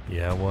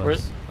 Yeah, it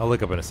was. I'll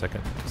look up in a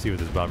second. See what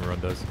this bombing run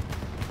does.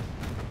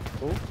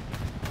 Ooh.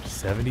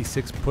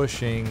 76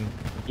 pushing.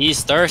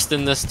 He's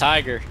thirsting this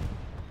tiger.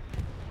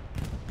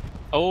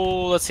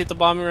 Oh, let's see if the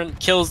bombing run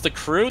kills the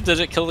crew. Did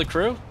it kill the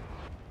crew?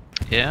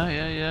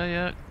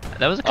 Yeah.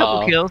 That was a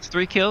couple kills.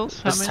 3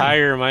 kills. This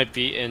tiger might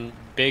be in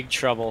big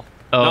trouble.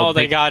 Oh, no,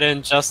 they got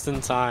in just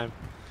in time.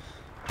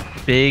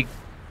 Big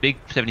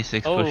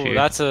 76 push here. Oh,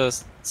 that's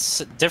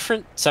a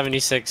different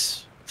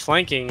 76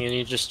 flanking, and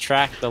you just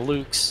track the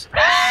Lukes.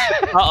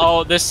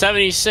 Uh-oh, this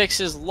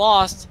 76 is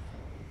lost.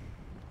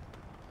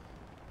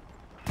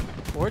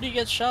 Where'd he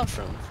get shot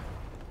from?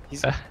 He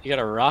got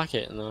a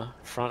rocket in the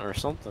front or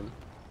something.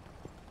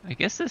 I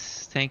guess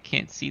this tank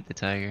can't see the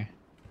tiger.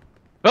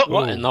 Oh,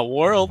 what in the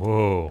world?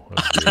 Whoa.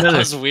 That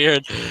was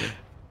weird.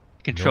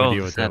 Control no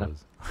idea what that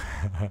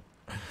was.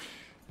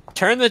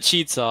 Turn the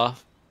cheats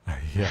off.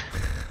 Yeah.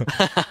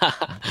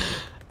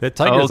 That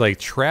tiger's like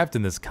trapped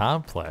in this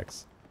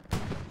complex.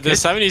 The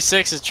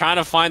 76 is trying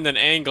to find an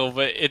angle,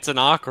 but it's an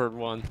awkward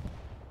one.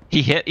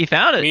 He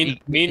found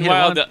it.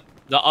 Meanwhile,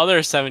 the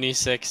other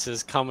 76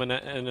 is coming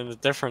in a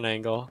different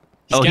angle.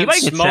 He's he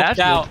might get smoked satcheled.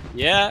 out.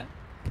 Yeah.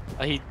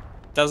 He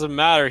doesn't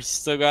matter. He's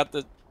still got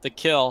the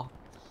kill.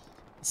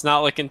 It's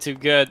not looking too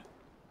good.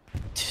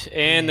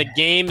 And the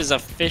game is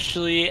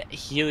officially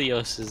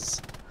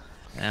Helios's.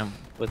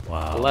 With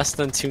less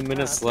than 2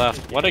 minutes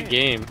left. What a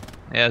game.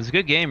 Yeah, it was a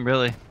good game,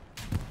 really.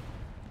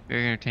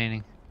 Very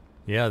entertaining.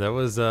 Yeah, that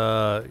was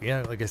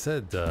like I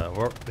said, they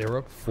were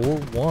up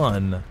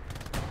 4-1,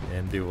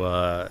 and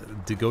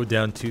to go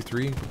down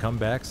 2-3, come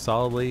back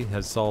solidly,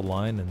 has solid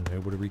line, and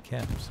able to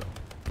recap. So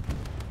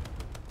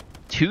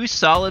 2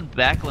 solid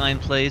backline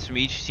plays from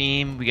each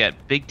team. We got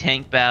big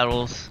tank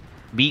battles,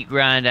 meat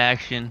grind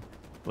action.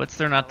 What's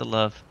there not to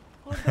love?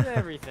 Look at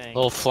everything.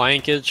 Little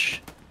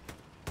flankage.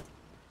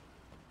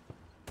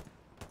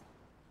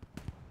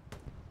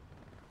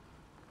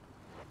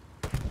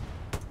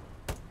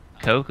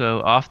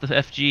 Coco off the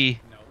FG.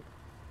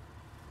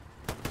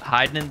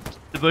 Hiding in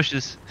the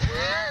bushes.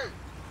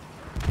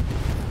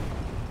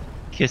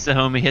 Kiss the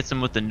homie, hits him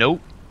with the nope.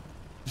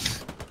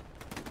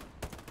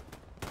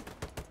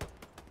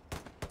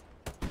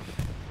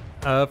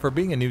 For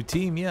being a new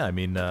team, yeah, I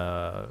mean,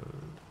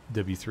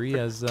 W3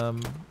 has,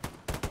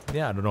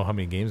 yeah, I don't know how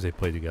many games they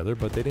played together,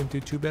 but they didn't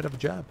do too bad of a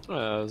job. It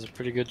was a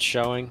pretty good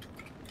showing.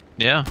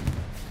 Yeah.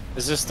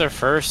 Is this their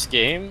first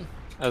game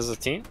as a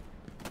team?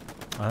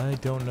 I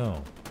don't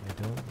know.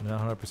 I'm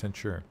not 100%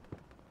 sure.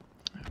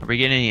 Are we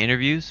getting any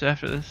interviews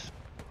after this?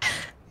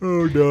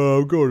 Oh no,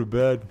 I'm going to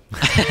bed.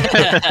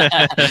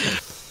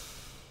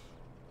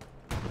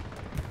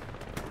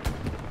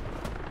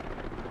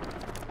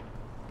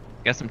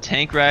 Got some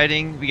tank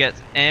riding. We got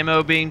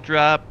ammo being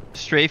dropped,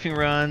 strafing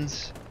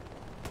runs.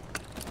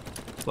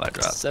 Flat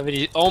drop.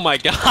 70. Oh my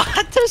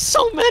god, there's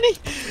so many!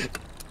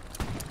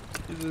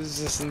 This is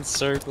just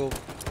encircled.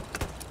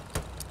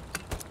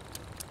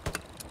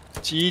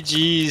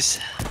 GG's.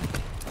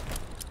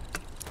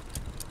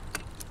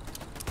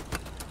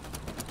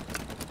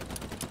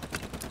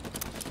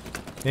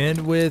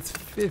 And with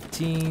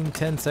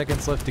 10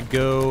 seconds left to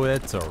go,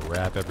 that's a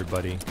wrap,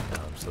 everybody.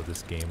 So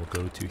this game will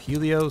go to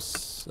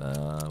Helios.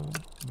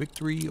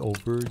 Victory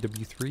over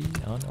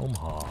W3 on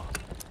Omaha.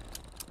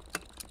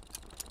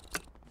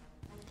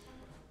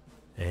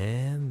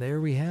 And there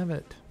we have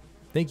it.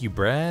 Thank you,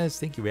 Braz.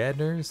 Thank you,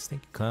 Adners.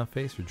 Thank you,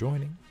 Clownface, for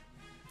joining.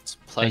 It's a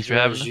Thanks for pleasure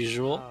having as us.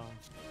 usual. Oh,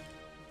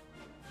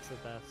 it's the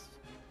best.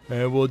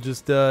 And we'll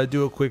just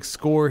do a quick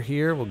score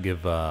here. We'll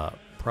give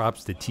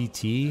props to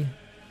TT.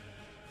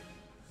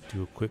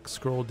 Do a quick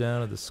scroll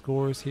down of the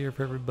scores here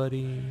for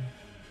everybody.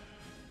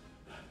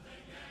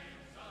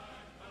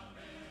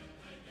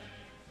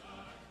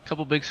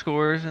 Couple big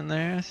scores in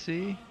there. I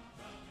see.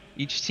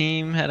 Each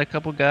team had a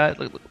couple guys.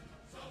 Look, a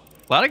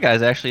lot of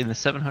guys actually in the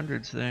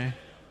 700s there.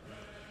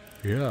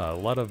 Yeah, a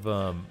lot of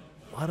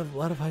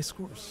high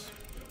scores.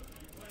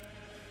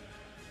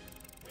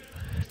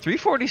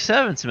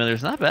 347,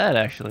 Smithers. Not bad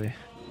actually.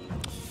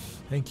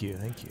 Thank you,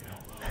 thank you.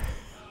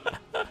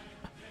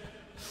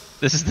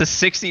 This is the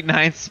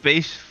 69th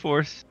Space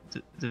Force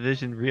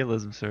Division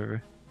Realism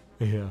server.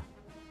 Yeah.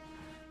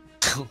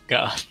 Oh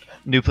god.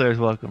 New players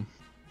welcome.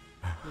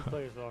 New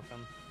players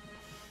welcome.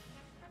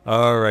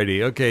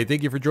 Alrighty, okay.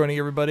 Thank you for joining,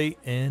 everybody,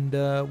 and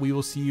we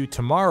will see you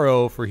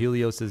tomorrow for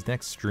Helios's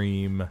next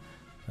stream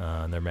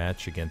on their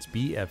match against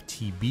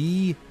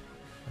BFTB.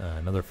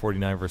 Another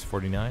 49 versus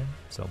 49.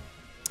 So,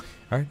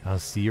 all right, I'll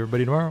see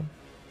everybody tomorrow.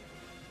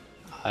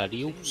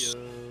 Adios.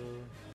 Yeah.